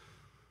 God,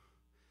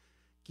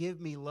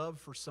 give me love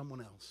for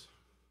someone else.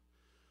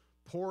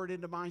 Pour it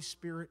into my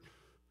spirit,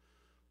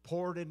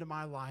 pour it into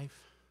my life,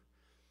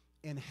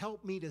 and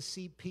help me to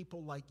see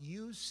people like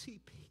you see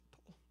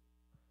people.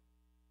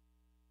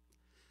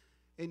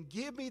 And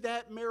give me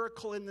that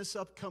miracle in this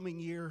upcoming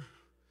year.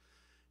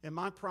 And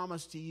my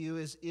promise to you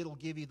is it'll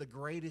give you the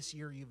greatest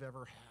year you've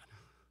ever had.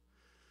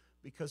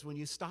 Because when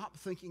you stop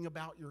thinking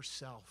about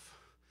yourself,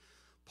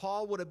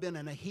 Paul would have been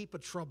in a heap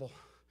of trouble.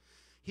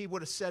 He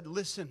would have said,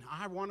 listen,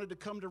 I wanted to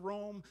come to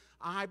Rome.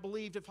 I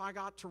believed if I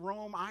got to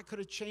Rome, I could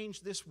have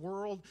changed this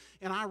world.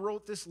 And I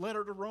wrote this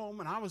letter to Rome,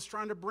 and I was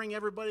trying to bring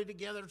everybody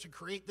together to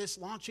create this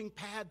launching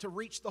pad to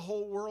reach the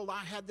whole world.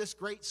 I had this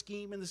great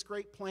scheme and this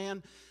great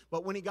plan.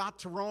 But when he got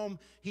to Rome,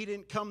 he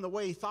didn't come the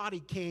way he thought he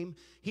came.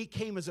 He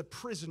came as a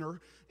prisoner,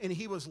 and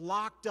he was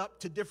locked up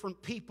to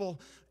different people.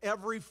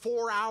 Every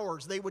 4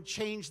 hours, they would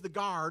change the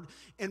guard.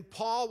 And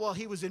Paul, while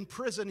he was in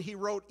prison, he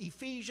wrote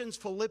Ephesians,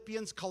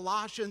 Philippians,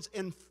 Colossians,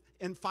 and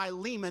and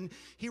Philemon.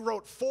 He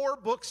wrote 4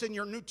 books in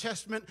your New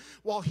Testament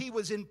while he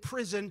was in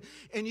prison.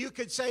 And you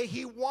could say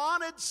he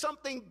wanted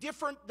something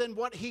different than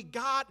what he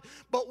got,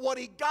 but what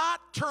he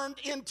got turned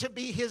into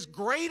be his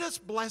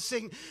greatest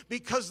blessing,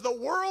 because the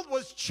world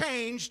was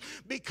changed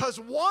because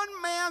one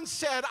man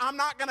said, I'm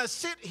not going to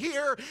sit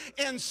here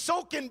and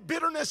soak in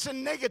bitterness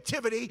and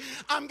negativity.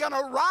 I'm going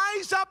to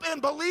rise up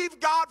and believe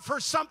God for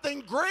something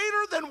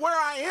greater than where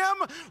I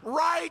am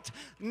right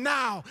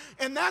now.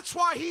 And that's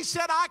why he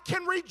said, I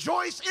can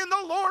rejoice in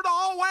the Lord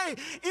always.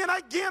 And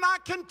again, I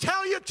can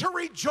tell you to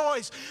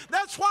rejoice.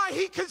 That's why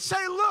he could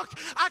say, look,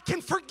 I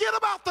can forget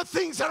about the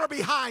things that are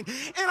behind,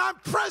 and I'm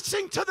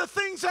pressing to the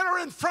things that are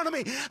in front of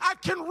me. I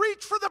can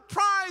reach for the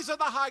prize of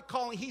the high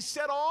calling. He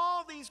said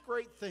all these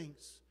great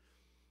things.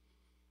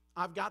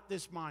 I've got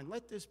this mind.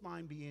 Let this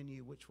mind be in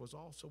you, which was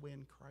also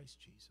in Christ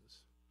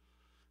Jesus.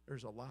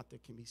 There's a lot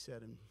that can be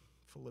said in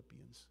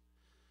Philippians.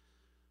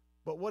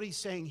 But what he's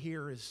saying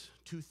here is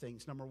 2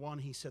 things. Number 1,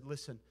 he said,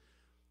 listen,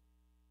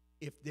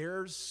 if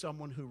there's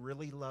someone who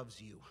really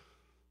loves you,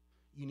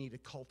 you need to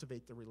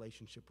cultivate the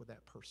relationship with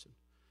that person.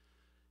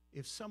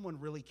 If someone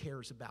really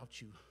cares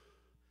about you,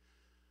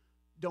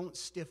 don't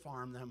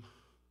stiff-arm them.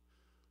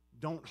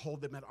 Don't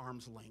hold them at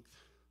arm's length.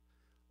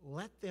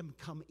 Let them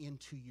come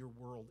into your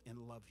world and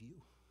love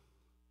you.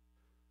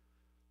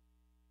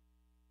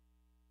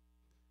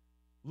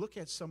 Look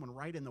at someone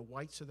right in the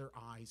whites of their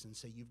eyes and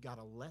say, you've got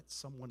to let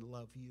someone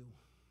love you.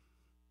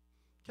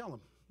 Tell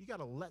them, you got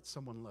to let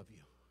someone love you.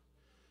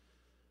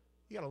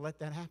 You got to let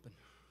that happen.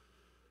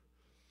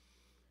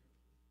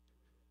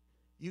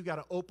 You got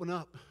to open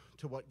up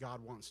to what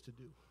God wants to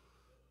do.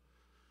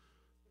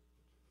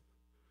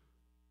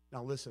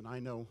 Now listen, I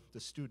know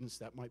the students,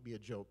 that might be a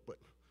joke, but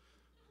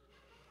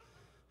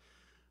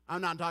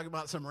I'm not talking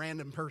about some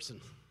random person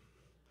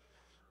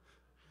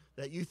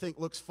that you think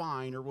looks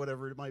fine or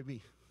whatever it might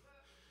be.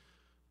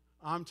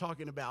 I'm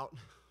talking about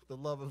the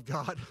love of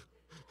God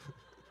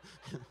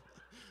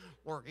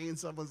working in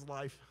someone's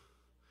life.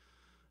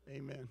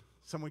 Amen.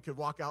 Someone could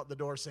walk out the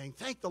door saying,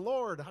 thank the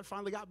Lord, I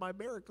finally got my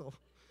miracle.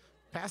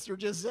 Pastor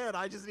just said,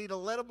 I just need to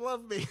let him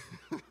love me.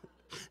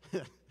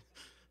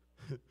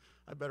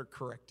 I better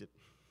correct it.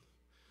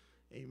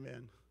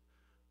 Amen.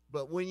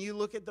 But when you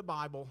look at the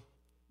Bible,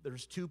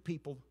 there's 2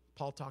 people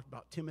Paul talked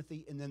about,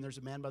 Timothy, and then there's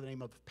a man by the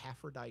name of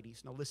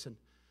Epaphroditus. Now listen,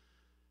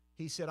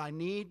 he said, I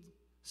need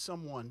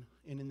someone,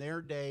 and in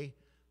their day,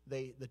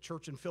 the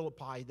church in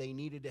Philippi, they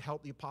needed to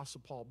help the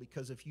Apostle Paul,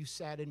 because if you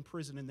sat in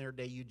prison in their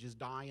day, you'd just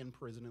die in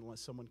prison unless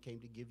someone came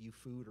to give you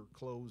food or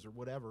clothes or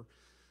whatever.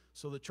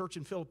 So the church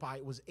in Philippi,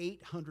 it was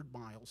 800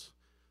 miles.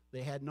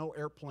 They had no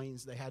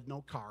airplanes. They had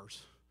no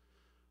cars.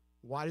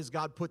 Why does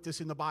God put this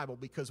in the Bible?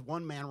 Because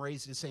one man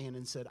raised his hand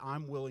and said,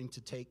 I'm willing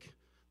to take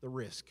the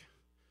risk.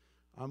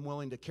 I'm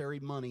willing to carry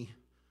money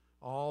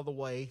all the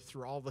way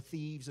through all the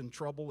thieves and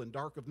trouble and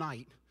dark of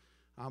night.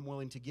 I'm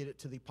willing to get it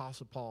to the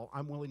Apostle Paul.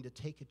 I'm willing to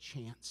take a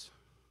chance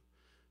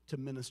to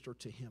minister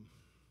to him.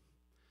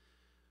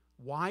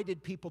 Why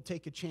did people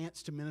take a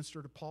chance to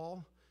minister to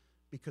Paul?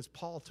 Because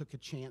Paul took a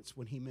chance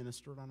when he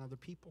ministered on other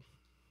people.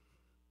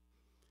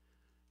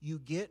 You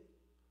get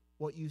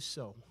what you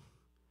sow.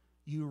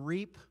 You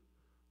reap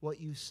what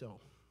you sow.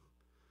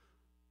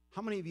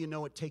 How many of you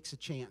know it takes a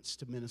chance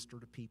to minister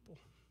to people?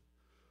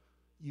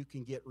 You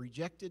can get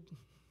rejected.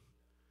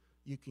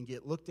 You can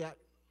get looked at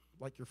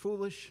like you're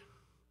foolish.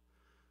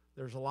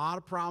 There's a lot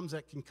of problems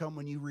that can come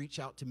when you reach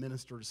out to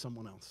minister to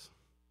someone else.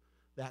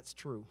 That's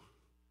true.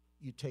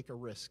 You take a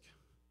risk.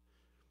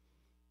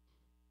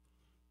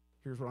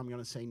 Here's what I'm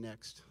going to say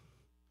next.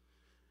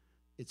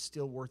 It's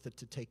still worth it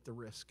to take the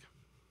risk.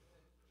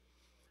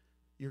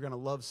 You're going to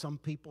love some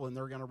people and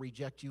they're going to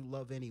reject you.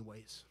 Love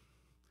anyways.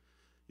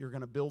 You're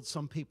going to build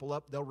some people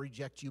up. They'll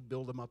reject you.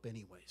 Build them up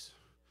anyways.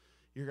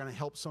 You're going to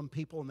help some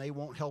people and they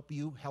won't help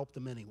you. Help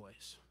them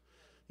anyways.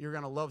 You're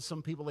going to love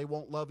some people. They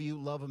won't love you.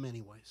 Love them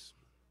anyways.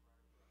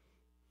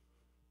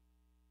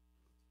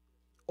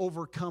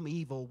 Overcome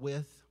evil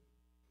with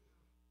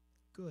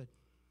good.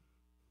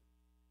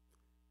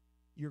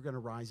 You're going to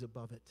rise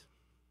above it.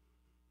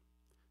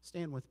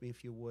 Stand with me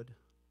if you would.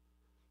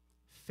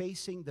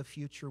 Facing the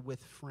future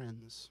with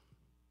friends.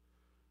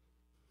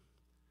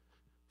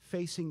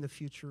 Facing the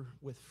future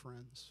with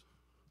friends.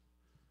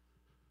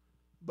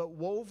 But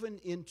woven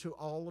into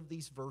all of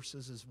these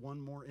verses is one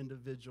more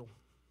individual.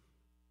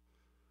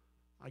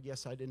 I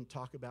guess I didn't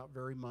talk about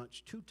very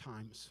much. 2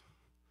 times.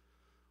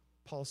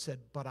 Paul said,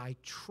 but I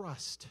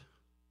trust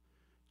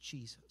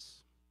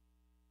Jesus.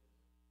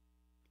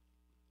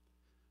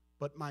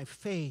 But my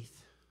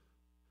faith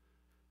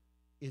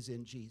is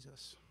in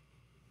Jesus.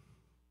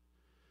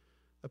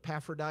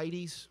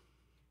 Epaphroditus,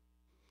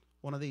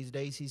 one of these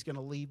days he's going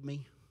to leave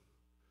me.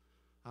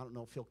 I don't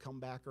know if he'll come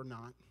back or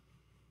not.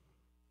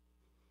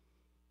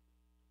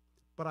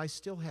 But I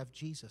still have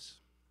Jesus.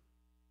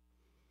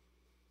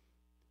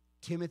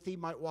 Timothy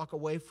might walk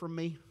away from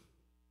me.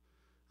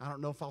 I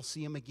don't know if I'll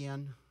see him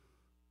again.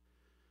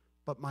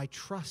 But my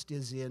trust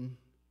is in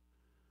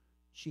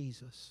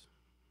Jesus.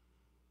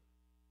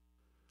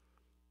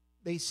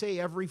 They say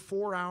every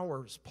 4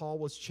 hours Paul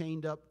was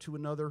chained up to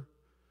another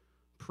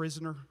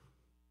prisoner.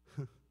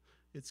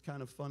 It's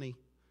kind of funny.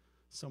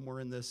 Somewhere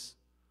in this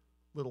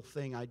little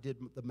thing, I did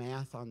the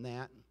math on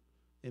that.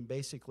 And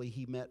basically,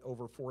 he met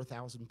over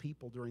 4,000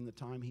 people during the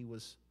time he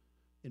was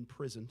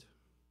imprisoned.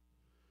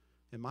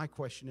 And my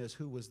question is,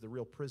 who was the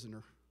real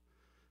prisoner?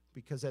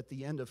 Because at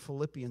the end of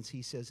Philippians,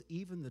 he says,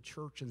 even the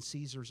church in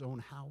Caesar's own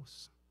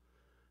house,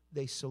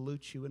 they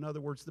salute you. In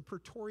other words, the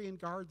Praetorian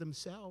Guard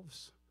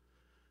themselves,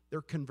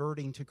 they're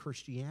converting to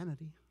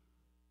Christianity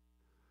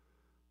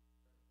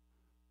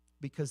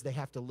because they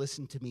have to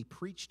listen to me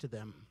preach to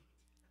them.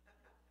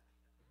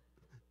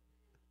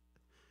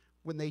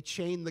 When they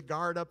chain the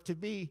guard up to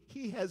me,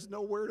 he has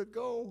nowhere to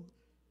go.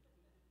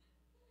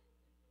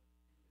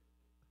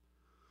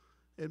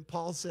 And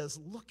Paul says,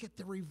 look at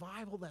the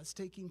revival that's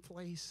taking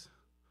place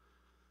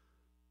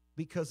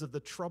because of the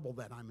trouble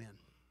that I'm in.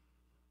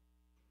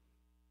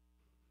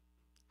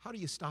 How do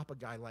you stop a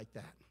guy like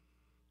that?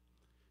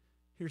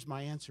 Here's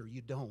my answer.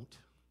 You don't.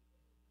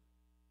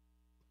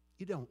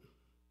 You don't.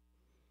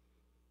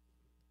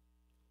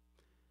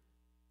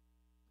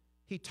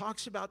 He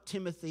talks about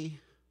Timothy,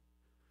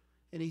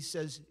 and he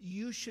says,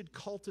 you should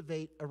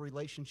cultivate a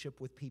relationship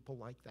with people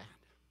like that.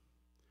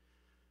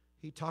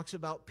 He talks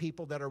about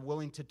people that are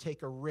willing to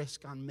take a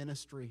risk on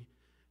ministry.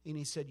 And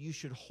he said, you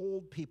should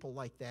hold people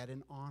like that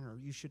in honor.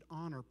 You should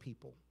honor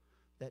people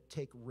that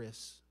take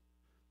risks,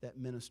 that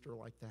minister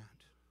like that.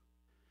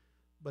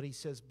 But he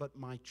says, but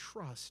my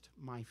trust,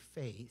 my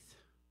faith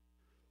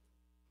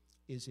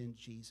is in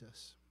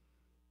Jesus.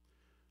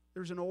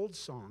 There's an old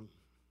song,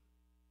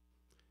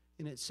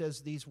 and it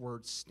says these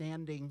words,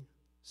 standing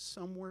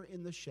somewhere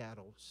in the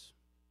shadows,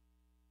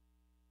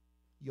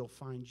 you'll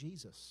find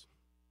Jesus.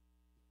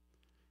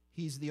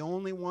 He's the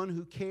only one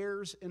who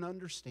cares and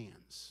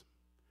understands.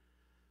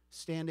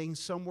 Standing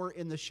somewhere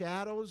in the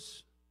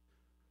shadows,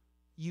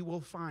 you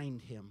will find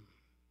him.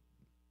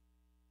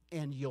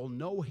 And you'll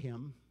know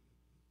him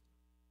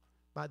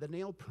by the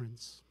nail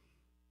prints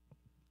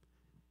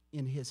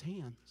in his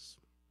hands.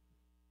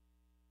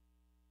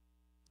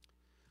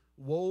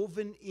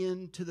 Woven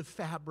into the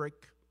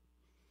fabric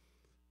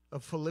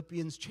of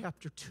Philippians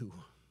chapter 2.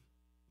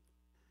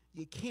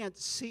 You can't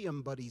see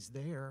him, but he's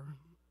there.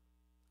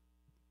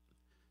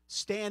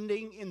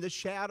 Standing in the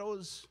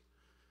shadows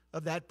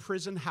of that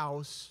prison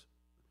house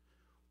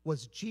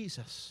was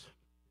Jesus.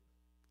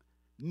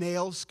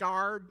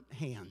 Nail-scarred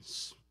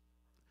hands,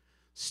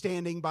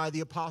 standing by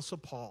the Apostle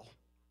Paul.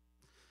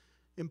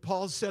 And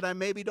Paul said, I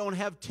maybe don't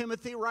have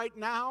Timothy right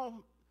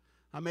now.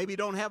 I maybe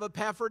don't have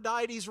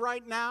Epaphroditus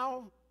right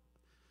now.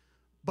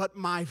 But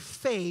my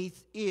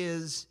faith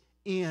is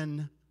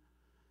in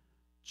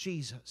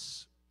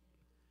Jesus.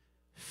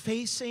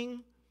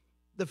 Facing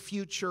the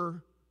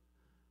future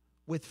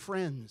with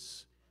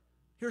friends.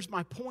 Here's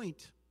my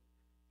point.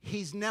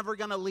 He's never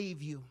going to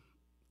leave you.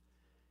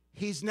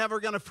 He's never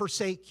going to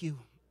forsake you.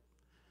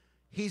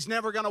 He's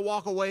never going to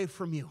walk away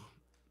from you.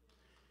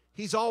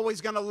 He's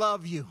always going to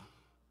love you.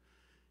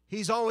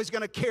 He's always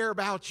going to care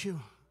about you.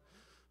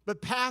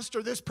 But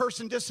Pastor, this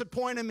person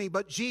disappointed me,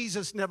 but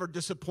Jesus never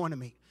disappointed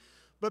me.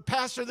 But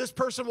Pastor, this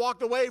person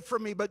walked away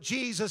from me, but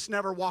Jesus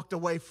never walked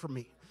away from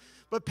me.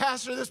 But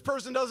Pastor, this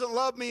person doesn't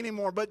love me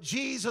anymore, but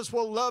Jesus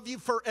will love you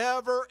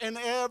forever and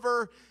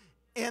ever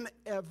and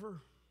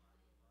ever.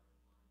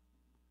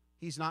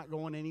 He's not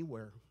going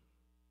anywhere.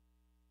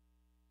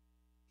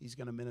 He's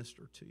going to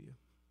minister to you.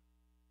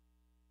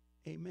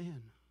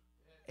 Amen.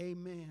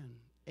 Amen.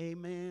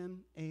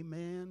 Amen.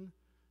 Amen.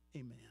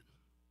 Amen.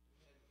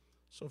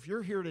 So if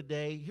you're here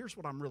today, here's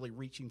what I'm really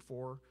reaching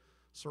for.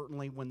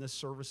 Certainly when this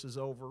service is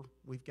over,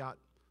 we've got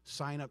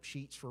sign-up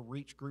sheets for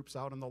reach groups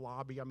out in the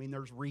lobby. I mean,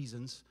 there's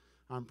reasons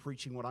I'm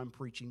preaching what I'm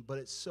preaching, but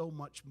it's so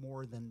much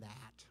more than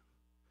that.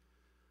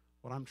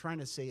 What I'm trying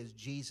to say is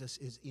Jesus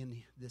is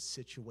in this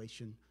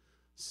situation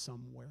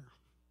somewhere.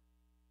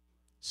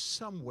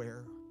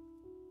 Somewhere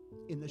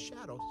in the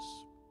shadows.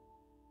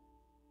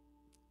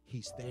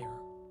 He's there.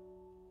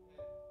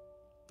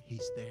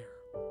 He's there.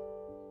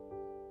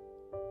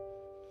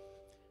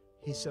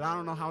 He said, I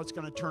don't know how it's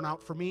going to turn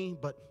out for me,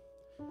 but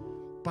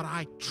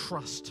I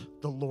trust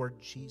the Lord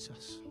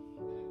Jesus.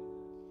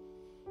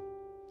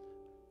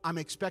 I'm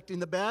expecting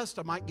the best.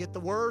 I might get the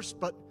worst,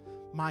 but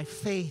my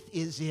faith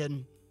is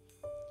in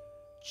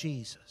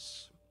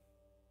Jesus.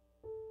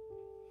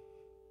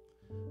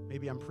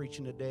 Maybe I'm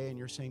preaching today and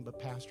you're saying, but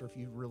Pastor, if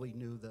you really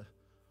knew the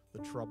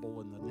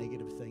trouble and the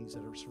negative things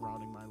that are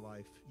surrounding my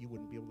life, you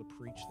wouldn't be able to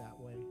preach that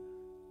way.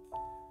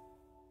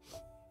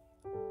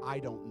 I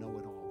don't know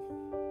it all.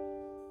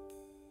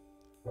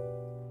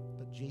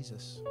 But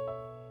Jesus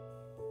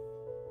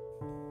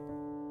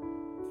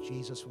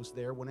was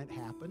there when it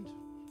happened.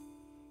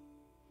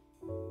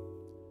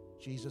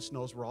 Jesus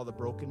knows where all the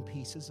broken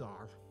pieces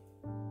are.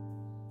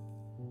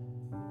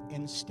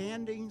 And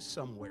standing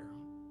somewhere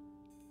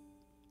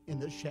in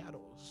the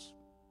shadows,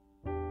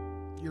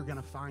 you're going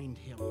to find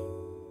him.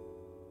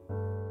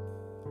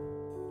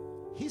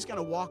 He's going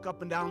to walk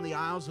up and down the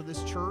aisles of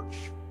this church.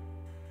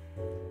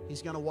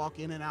 He's going to walk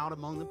in and out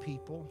among the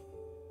people.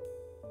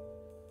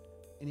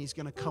 And He's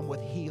going to come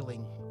with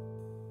healing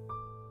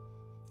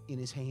in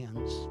His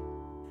hands.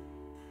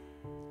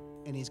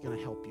 And He's going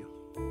to help you.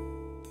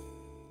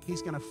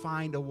 He's going to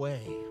find a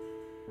way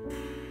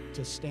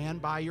to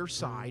stand by your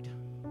side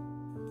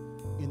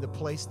in the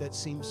place that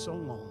seems so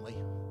lonely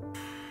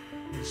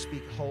and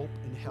speak hope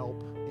and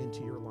help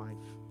into your life.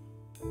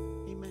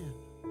 Amen.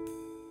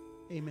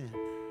 Amen.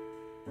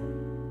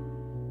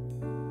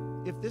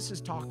 If this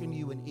is talking to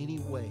you in any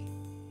way,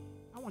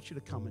 I want you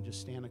to come and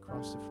just stand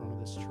across the front of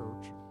this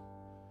church.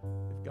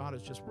 If God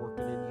is just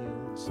working in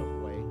you in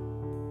some way,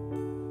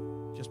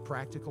 just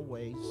practical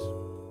ways,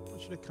 I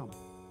want you to come.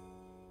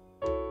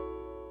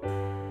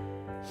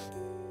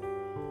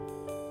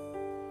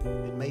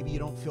 And maybe you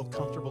don't feel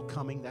comfortable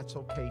coming, that's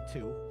okay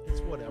too.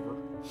 It's whatever.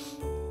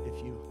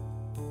 If you,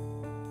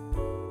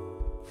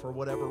 for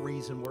whatever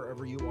reason,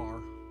 wherever you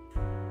are,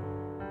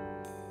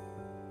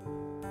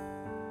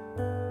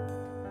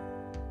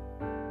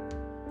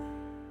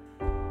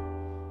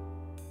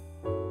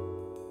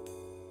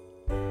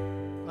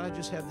 I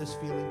just have this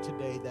feeling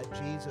today that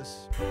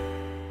Jesus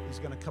is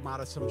going to come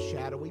out of some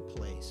shadowy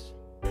place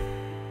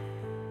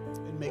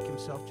and make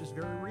Himself just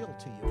very real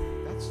to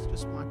you. That's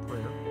just my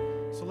prayer.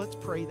 So let's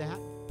pray that.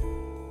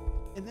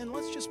 And then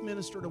let's just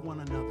minister to one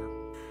another.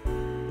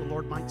 The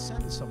Lord might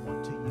send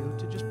someone to you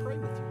to just pray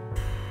with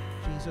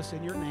you. Jesus,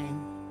 in your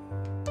name,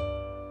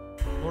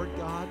 Lord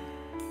God,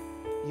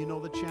 you know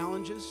the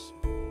challenges.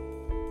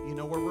 You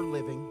know where we're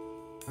living.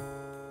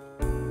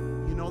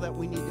 You know that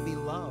we need to be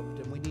loved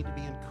and we need to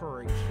be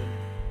encouraged.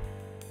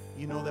 And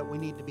you know that we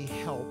need to be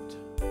helped.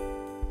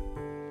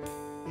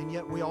 And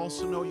yet we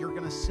also know you're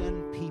going to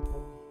send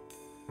people.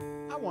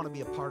 I want to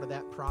be a part of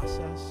that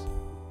process.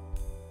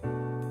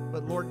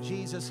 But Lord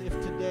Jesus, if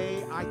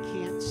today I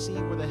can't see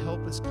where the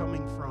help is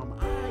coming from,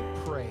 I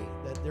pray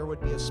that there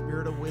would be a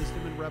spirit of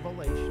wisdom and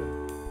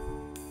revelation,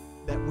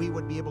 that we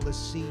would be able to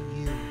see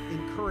you,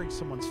 encourage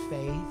someone's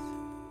faith,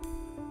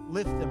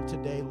 lift them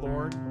today,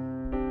 Lord,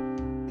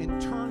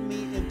 and turn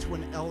me into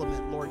an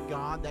element, Lord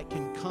God, that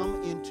can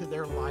come into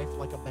their life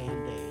like a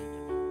Band-Aid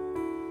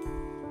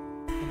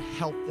and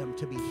help them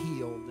to be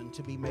healed and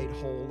to be made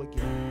whole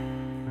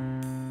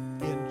again.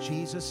 In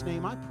Jesus'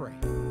 name I pray.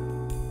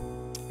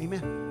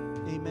 Amen.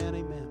 Amen,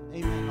 amen,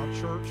 amen. Now,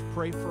 church,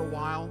 pray for a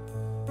while.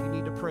 If you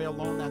need to pray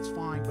alone, that's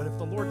fine. But if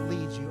the Lord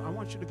leads you, I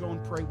want you to go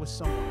and pray with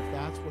someone if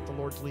that's what the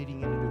Lord's leading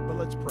you to do. But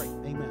let's pray.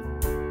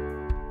 Amen.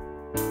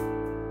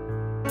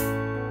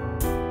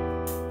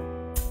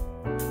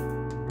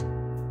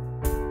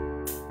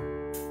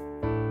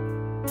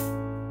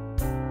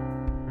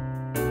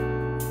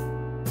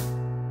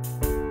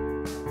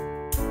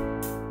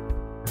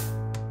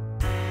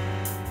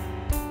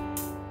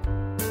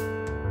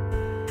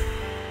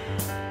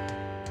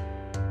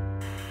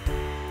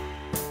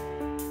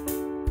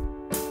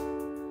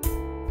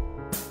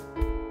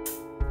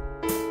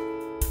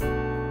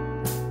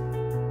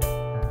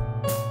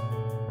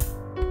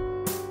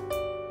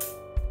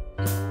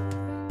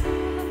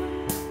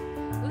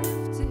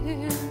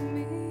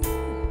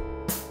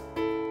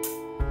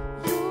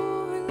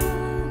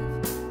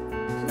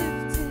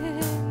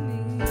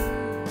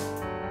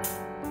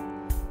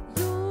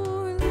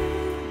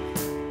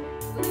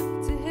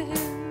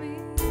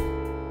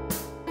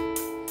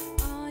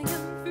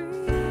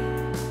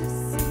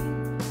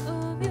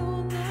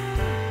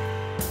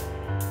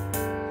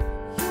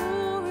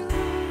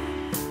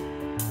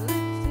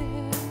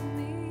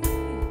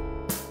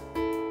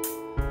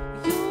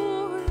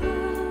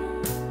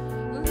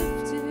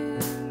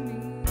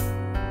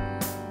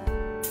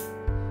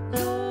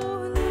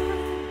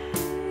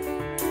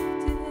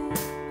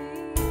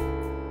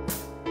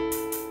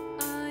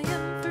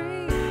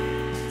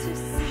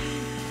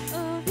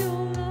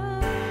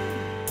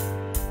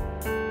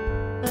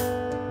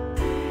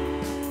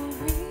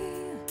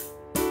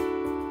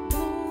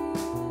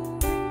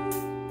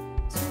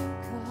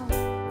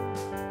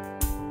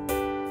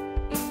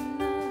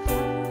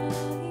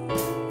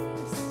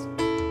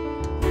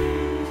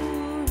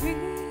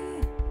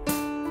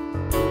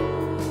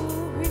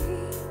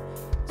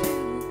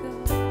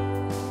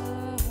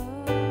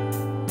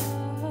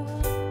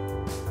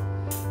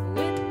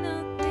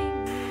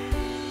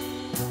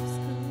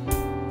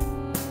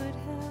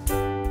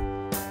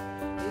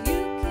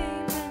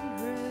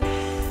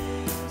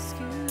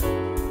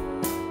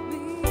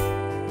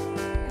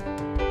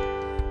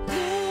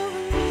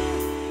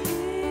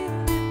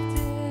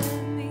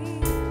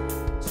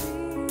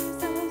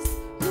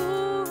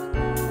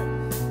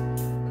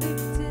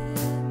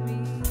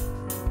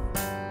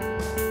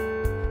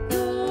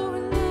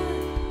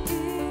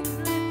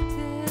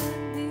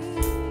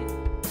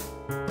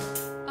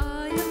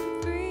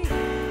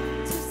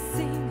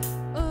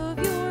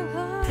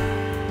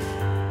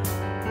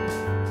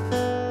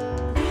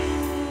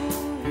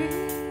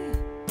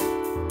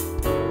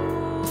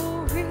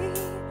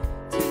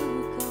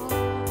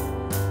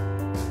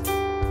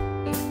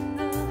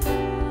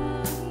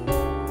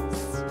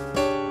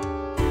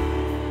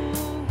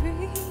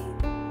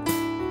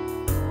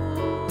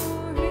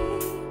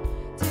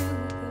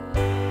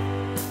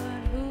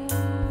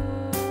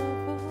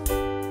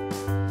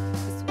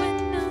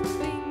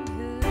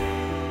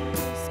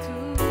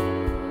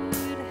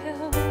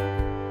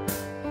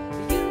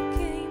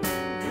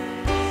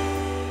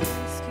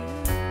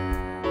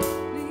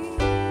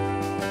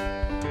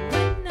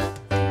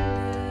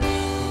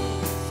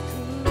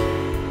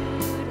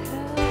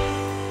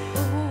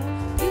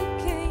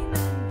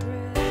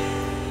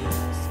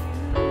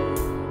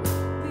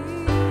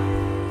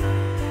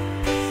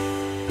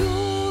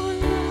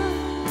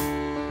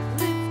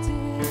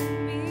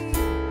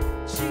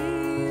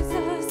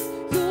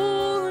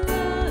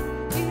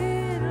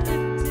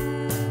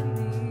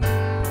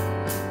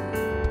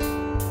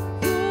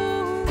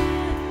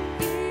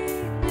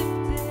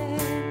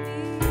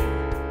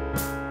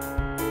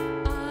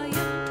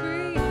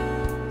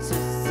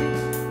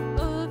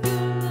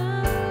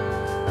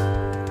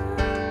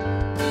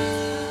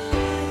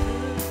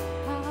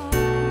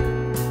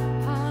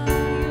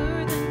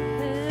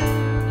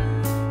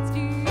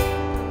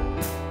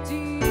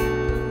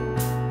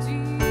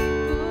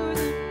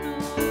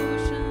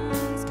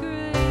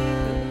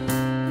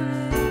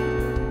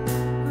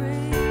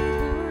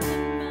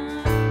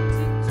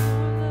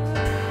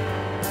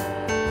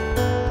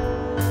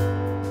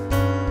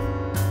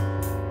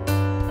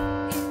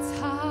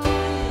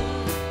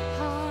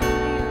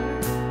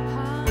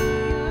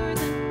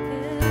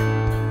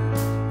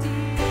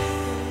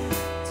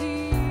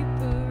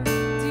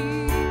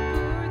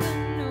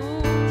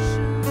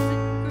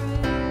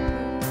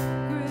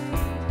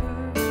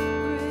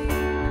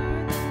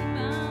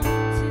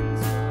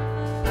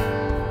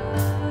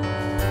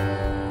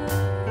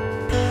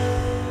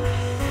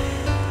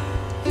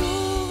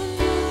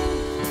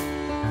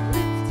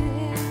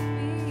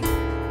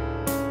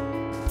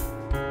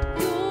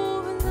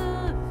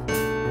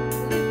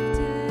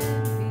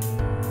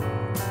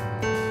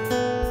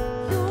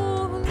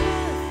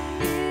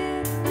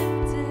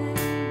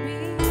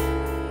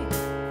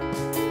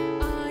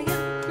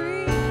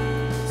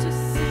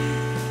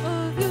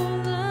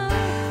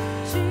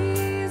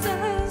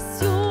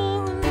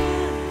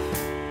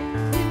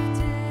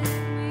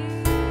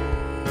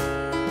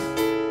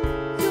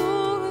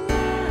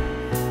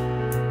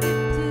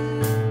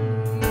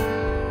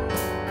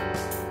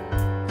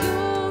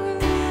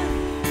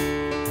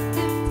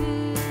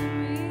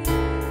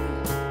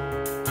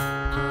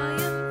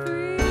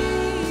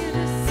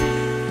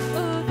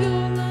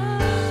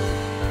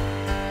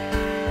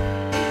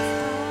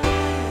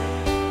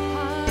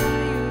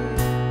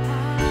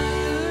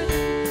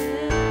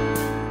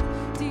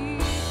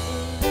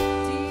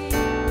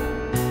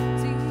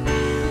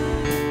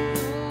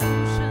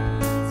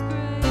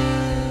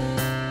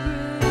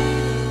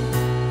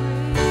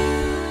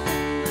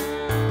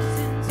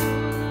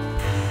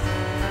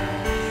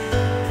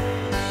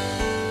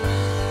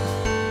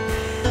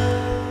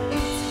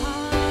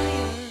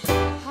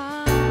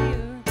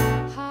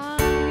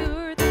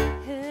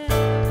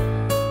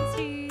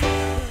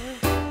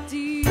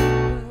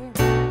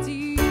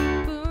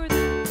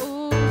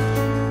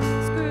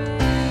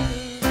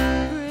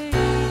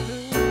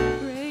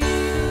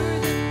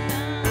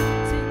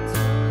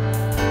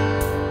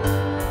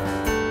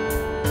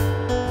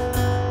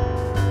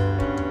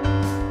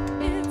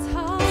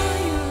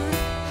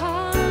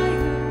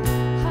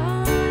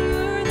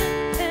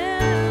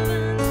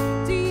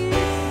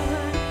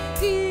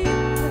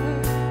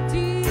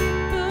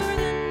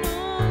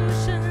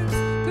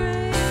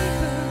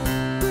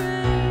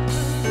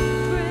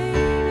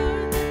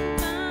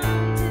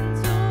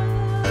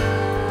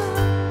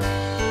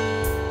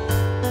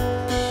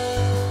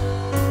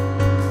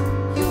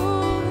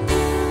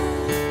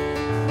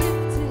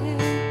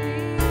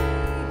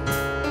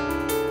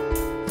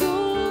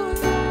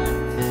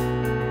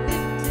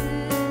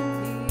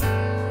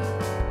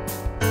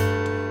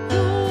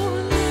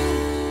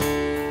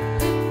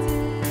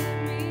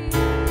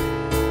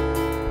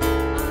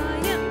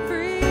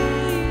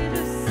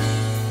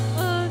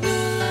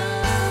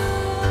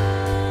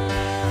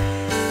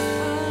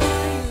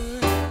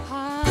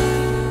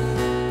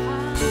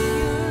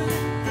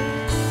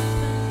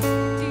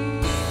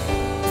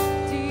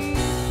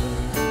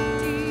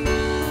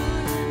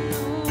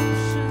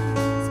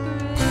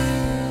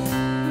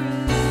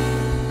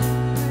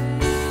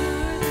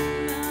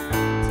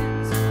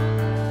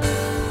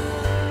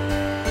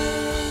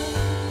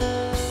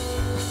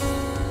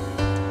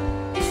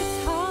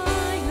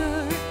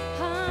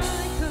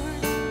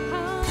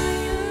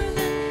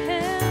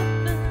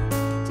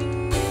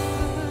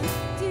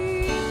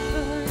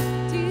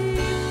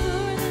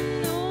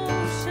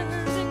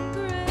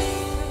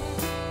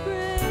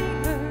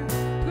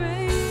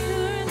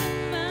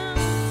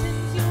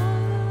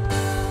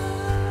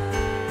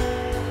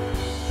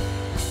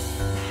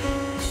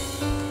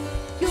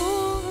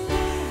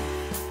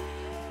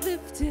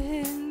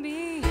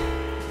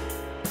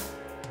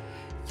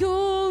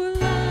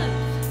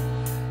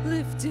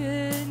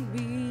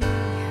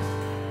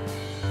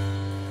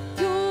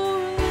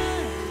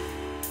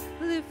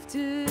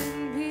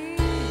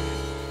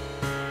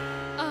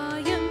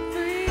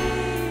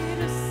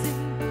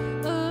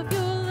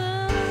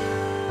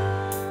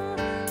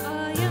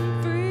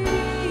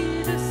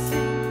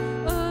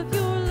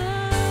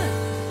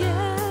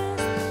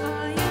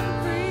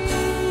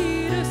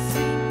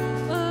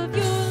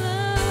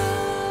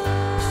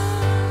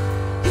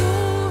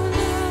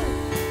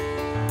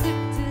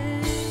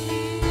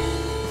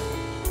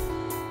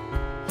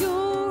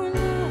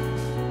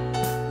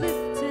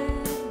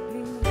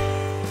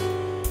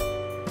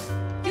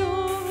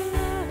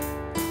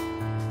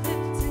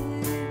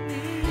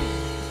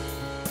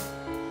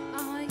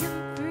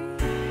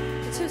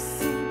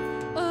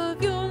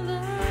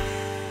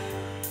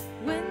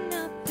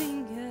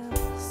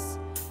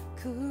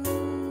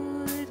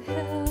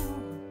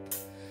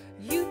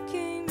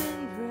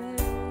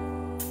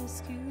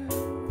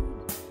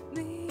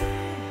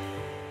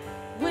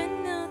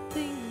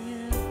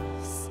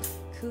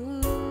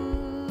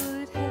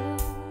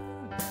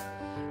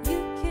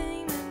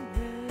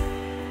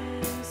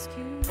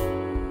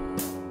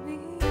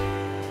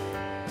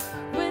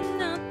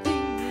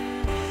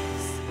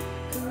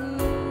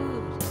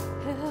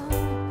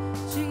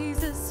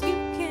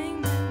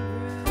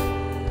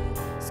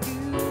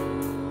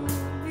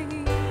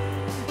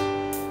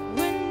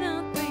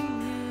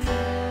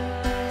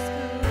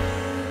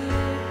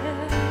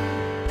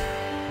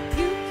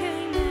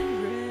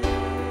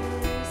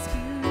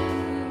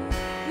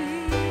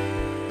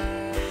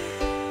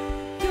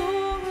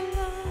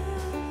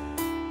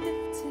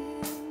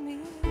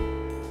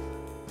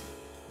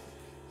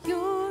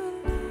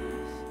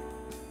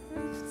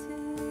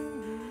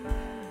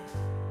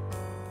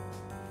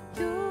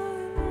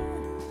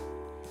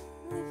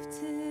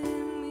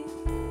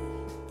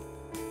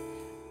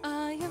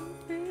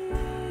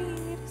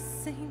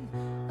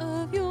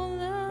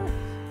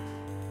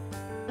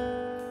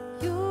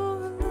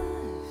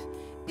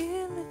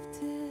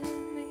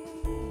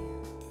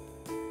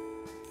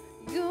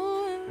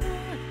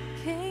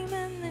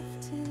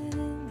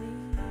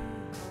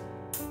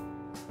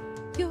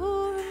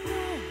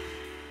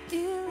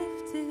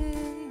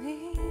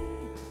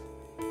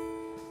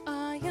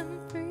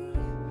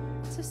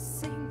 to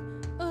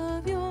sing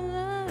of your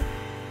love.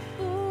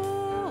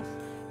 Oh,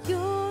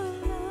 your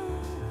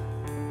love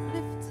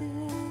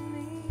lifted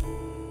me.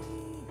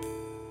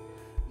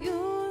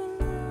 Your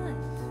love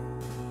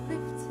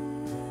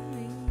lifted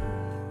me.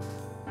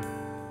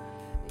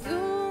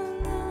 Your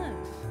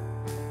love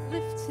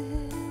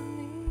lifted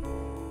me.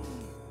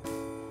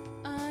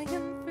 I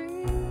am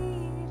free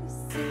to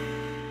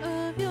sing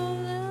of your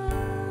love.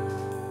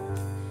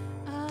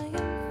 I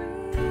am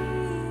free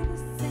to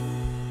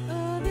sing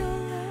of your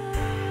love.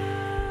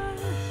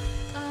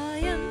 I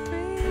am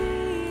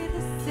free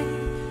to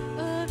sing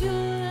of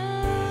your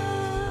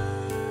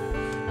love.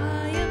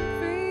 I am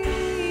free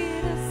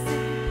to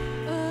sing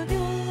of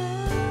your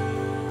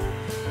love.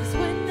 'Cause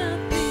when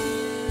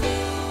nothing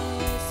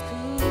else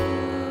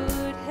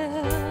could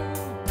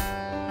help,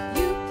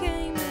 you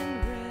came and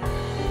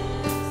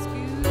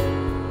rescued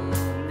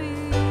me.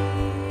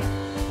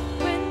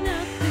 When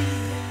nothing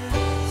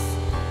else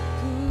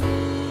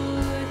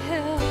could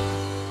help,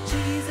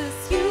 Jesus,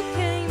 you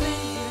came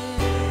and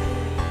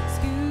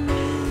rescued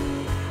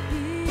me.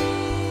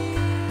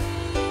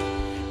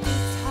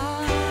 It's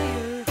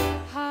higher,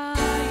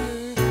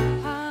 higher,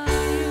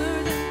 higher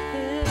than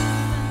heaven,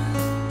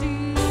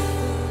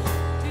 deeper,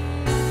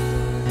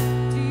 deeper,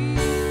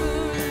 deeper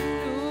than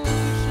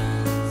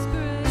oceans,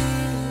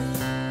 greater,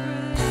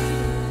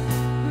 greater,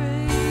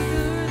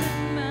 greater than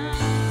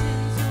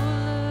mountains, your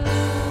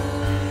love.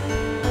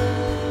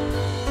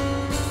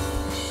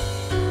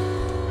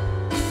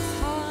 It's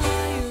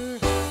higher,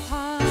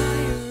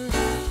 higher,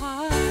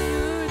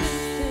 higher than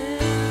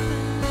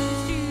heavens,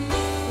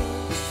 deeper,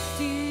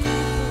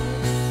 deeper,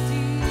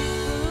 deeper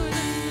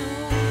than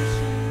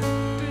oceans,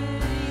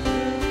 greater,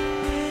 greater,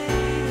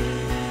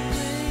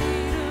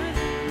 greater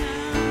than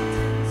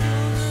mountains,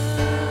 your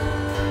love.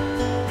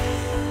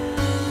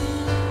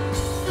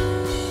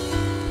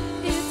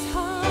 It's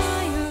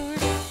higher,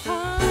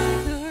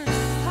 higher,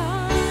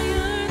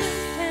 higher than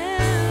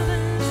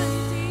heavens, and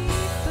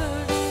deeper,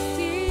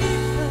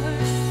 deeper,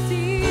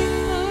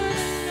 deeper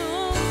than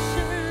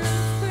oceans,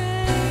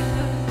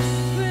 greater,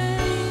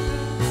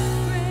 greater,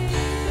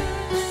 greater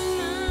than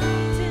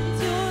mountains,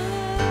 your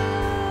love.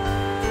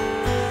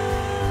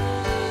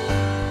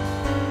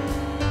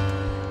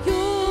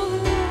 Your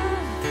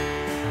love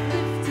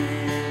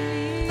lifted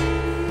me.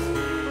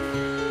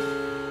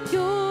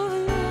 Your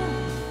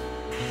love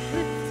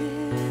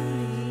lifted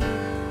me.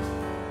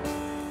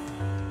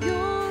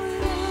 Your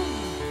love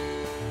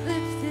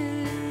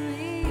lifted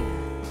me.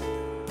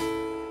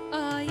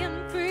 I am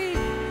free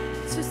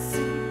to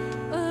sing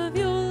of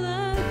your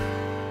love.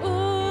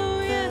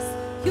 Oh yes,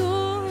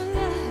 your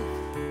love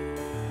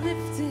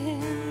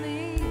lifted me.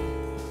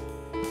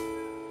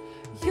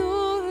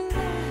 Your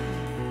love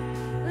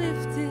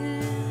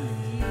lifted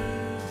me.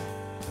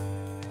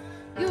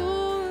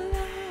 Your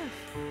love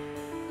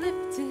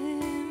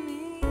lifted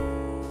me.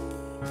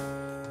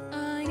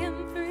 I am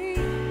free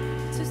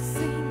to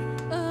sing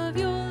of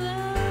your love.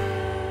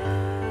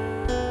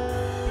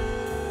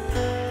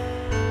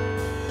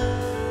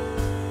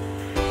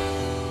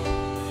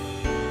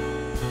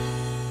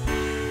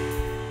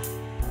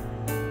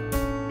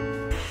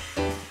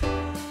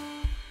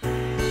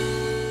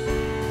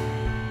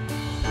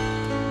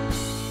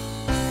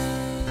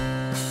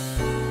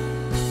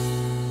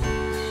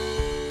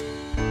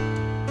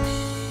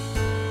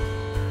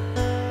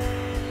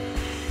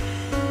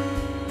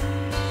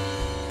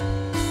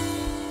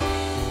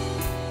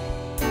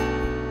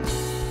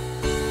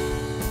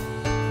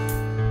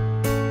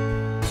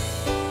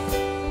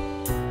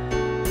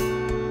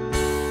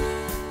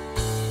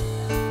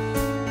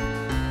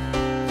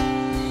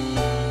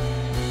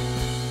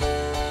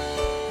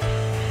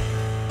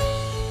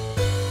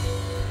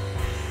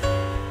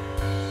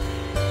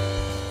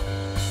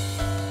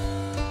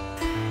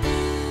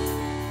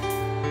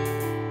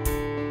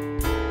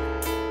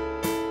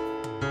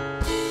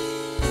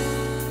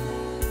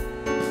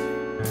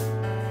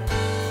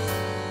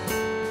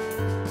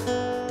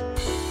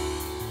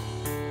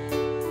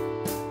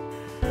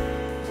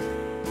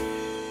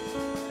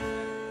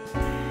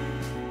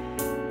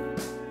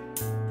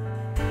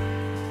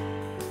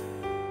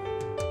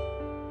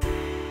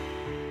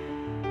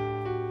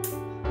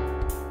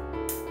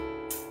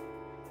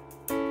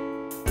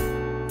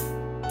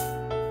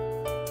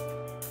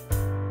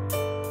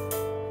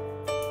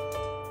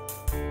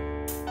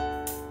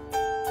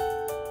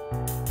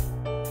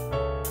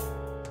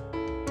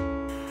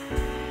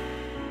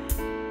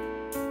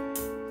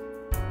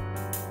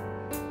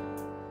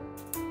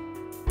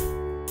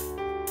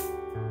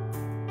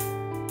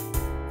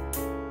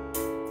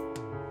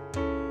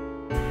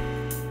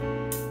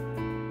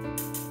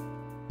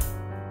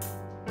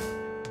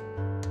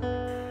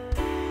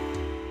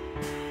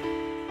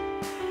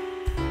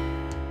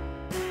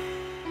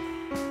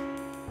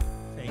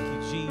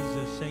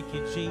 Thank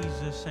you,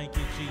 Jesus. Thank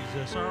you,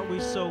 Jesus. Aren't we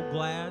so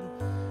glad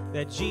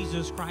that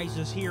Jesus Christ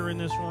is here in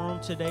this room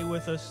today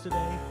with us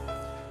today?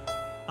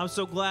 I'm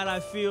so glad I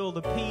feel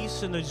the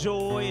peace and the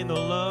joy and the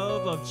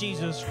love of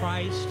Jesus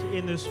Christ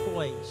in this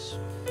place.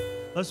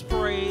 Let's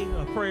pray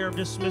a prayer of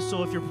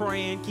dismissal. If you're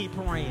praying, keep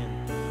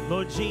praying.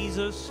 Lord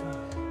Jesus,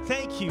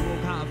 thank you,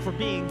 oh God, for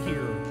being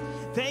here.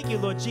 Thank you,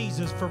 Lord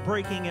Jesus, for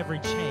breaking every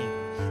chain.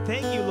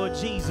 Thank you, Lord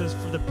Jesus,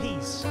 for the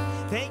peace.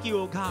 Thank you,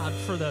 oh God,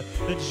 for the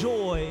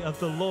joy of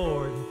the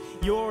Lord.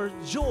 Your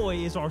joy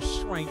is our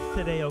strength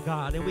today, oh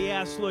God. And we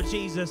ask, Lord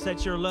Jesus,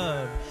 that your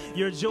love,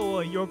 your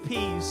joy, your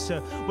peace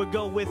would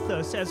go with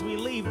us as we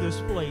leave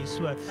this place.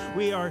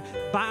 We are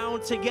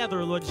bound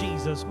together, Lord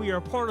Jesus. We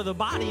are part of the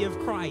body of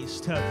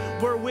Christ.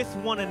 We're with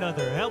one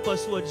another. Help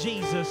us, Lord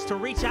Jesus, to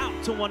reach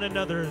out to one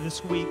another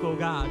this week, oh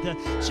God. To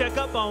check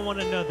up on one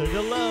another,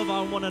 to love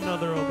on one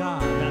another, oh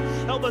God.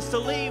 Help us to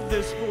leave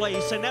this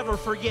place and never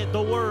forget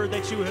the word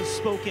that you have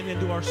spoken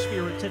into our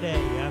spirit today.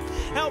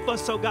 Help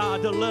us, oh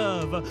God, to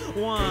love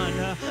one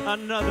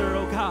another,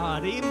 oh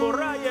God.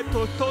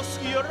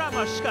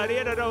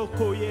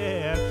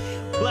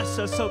 Bless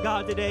us, oh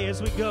God, today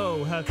as we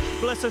go.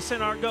 Bless us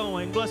in our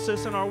going. Bless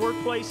us in our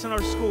workplace and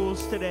our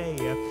schools today.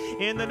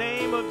 In the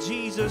name of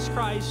Jesus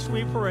Christ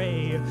we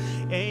pray.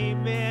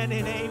 Amen.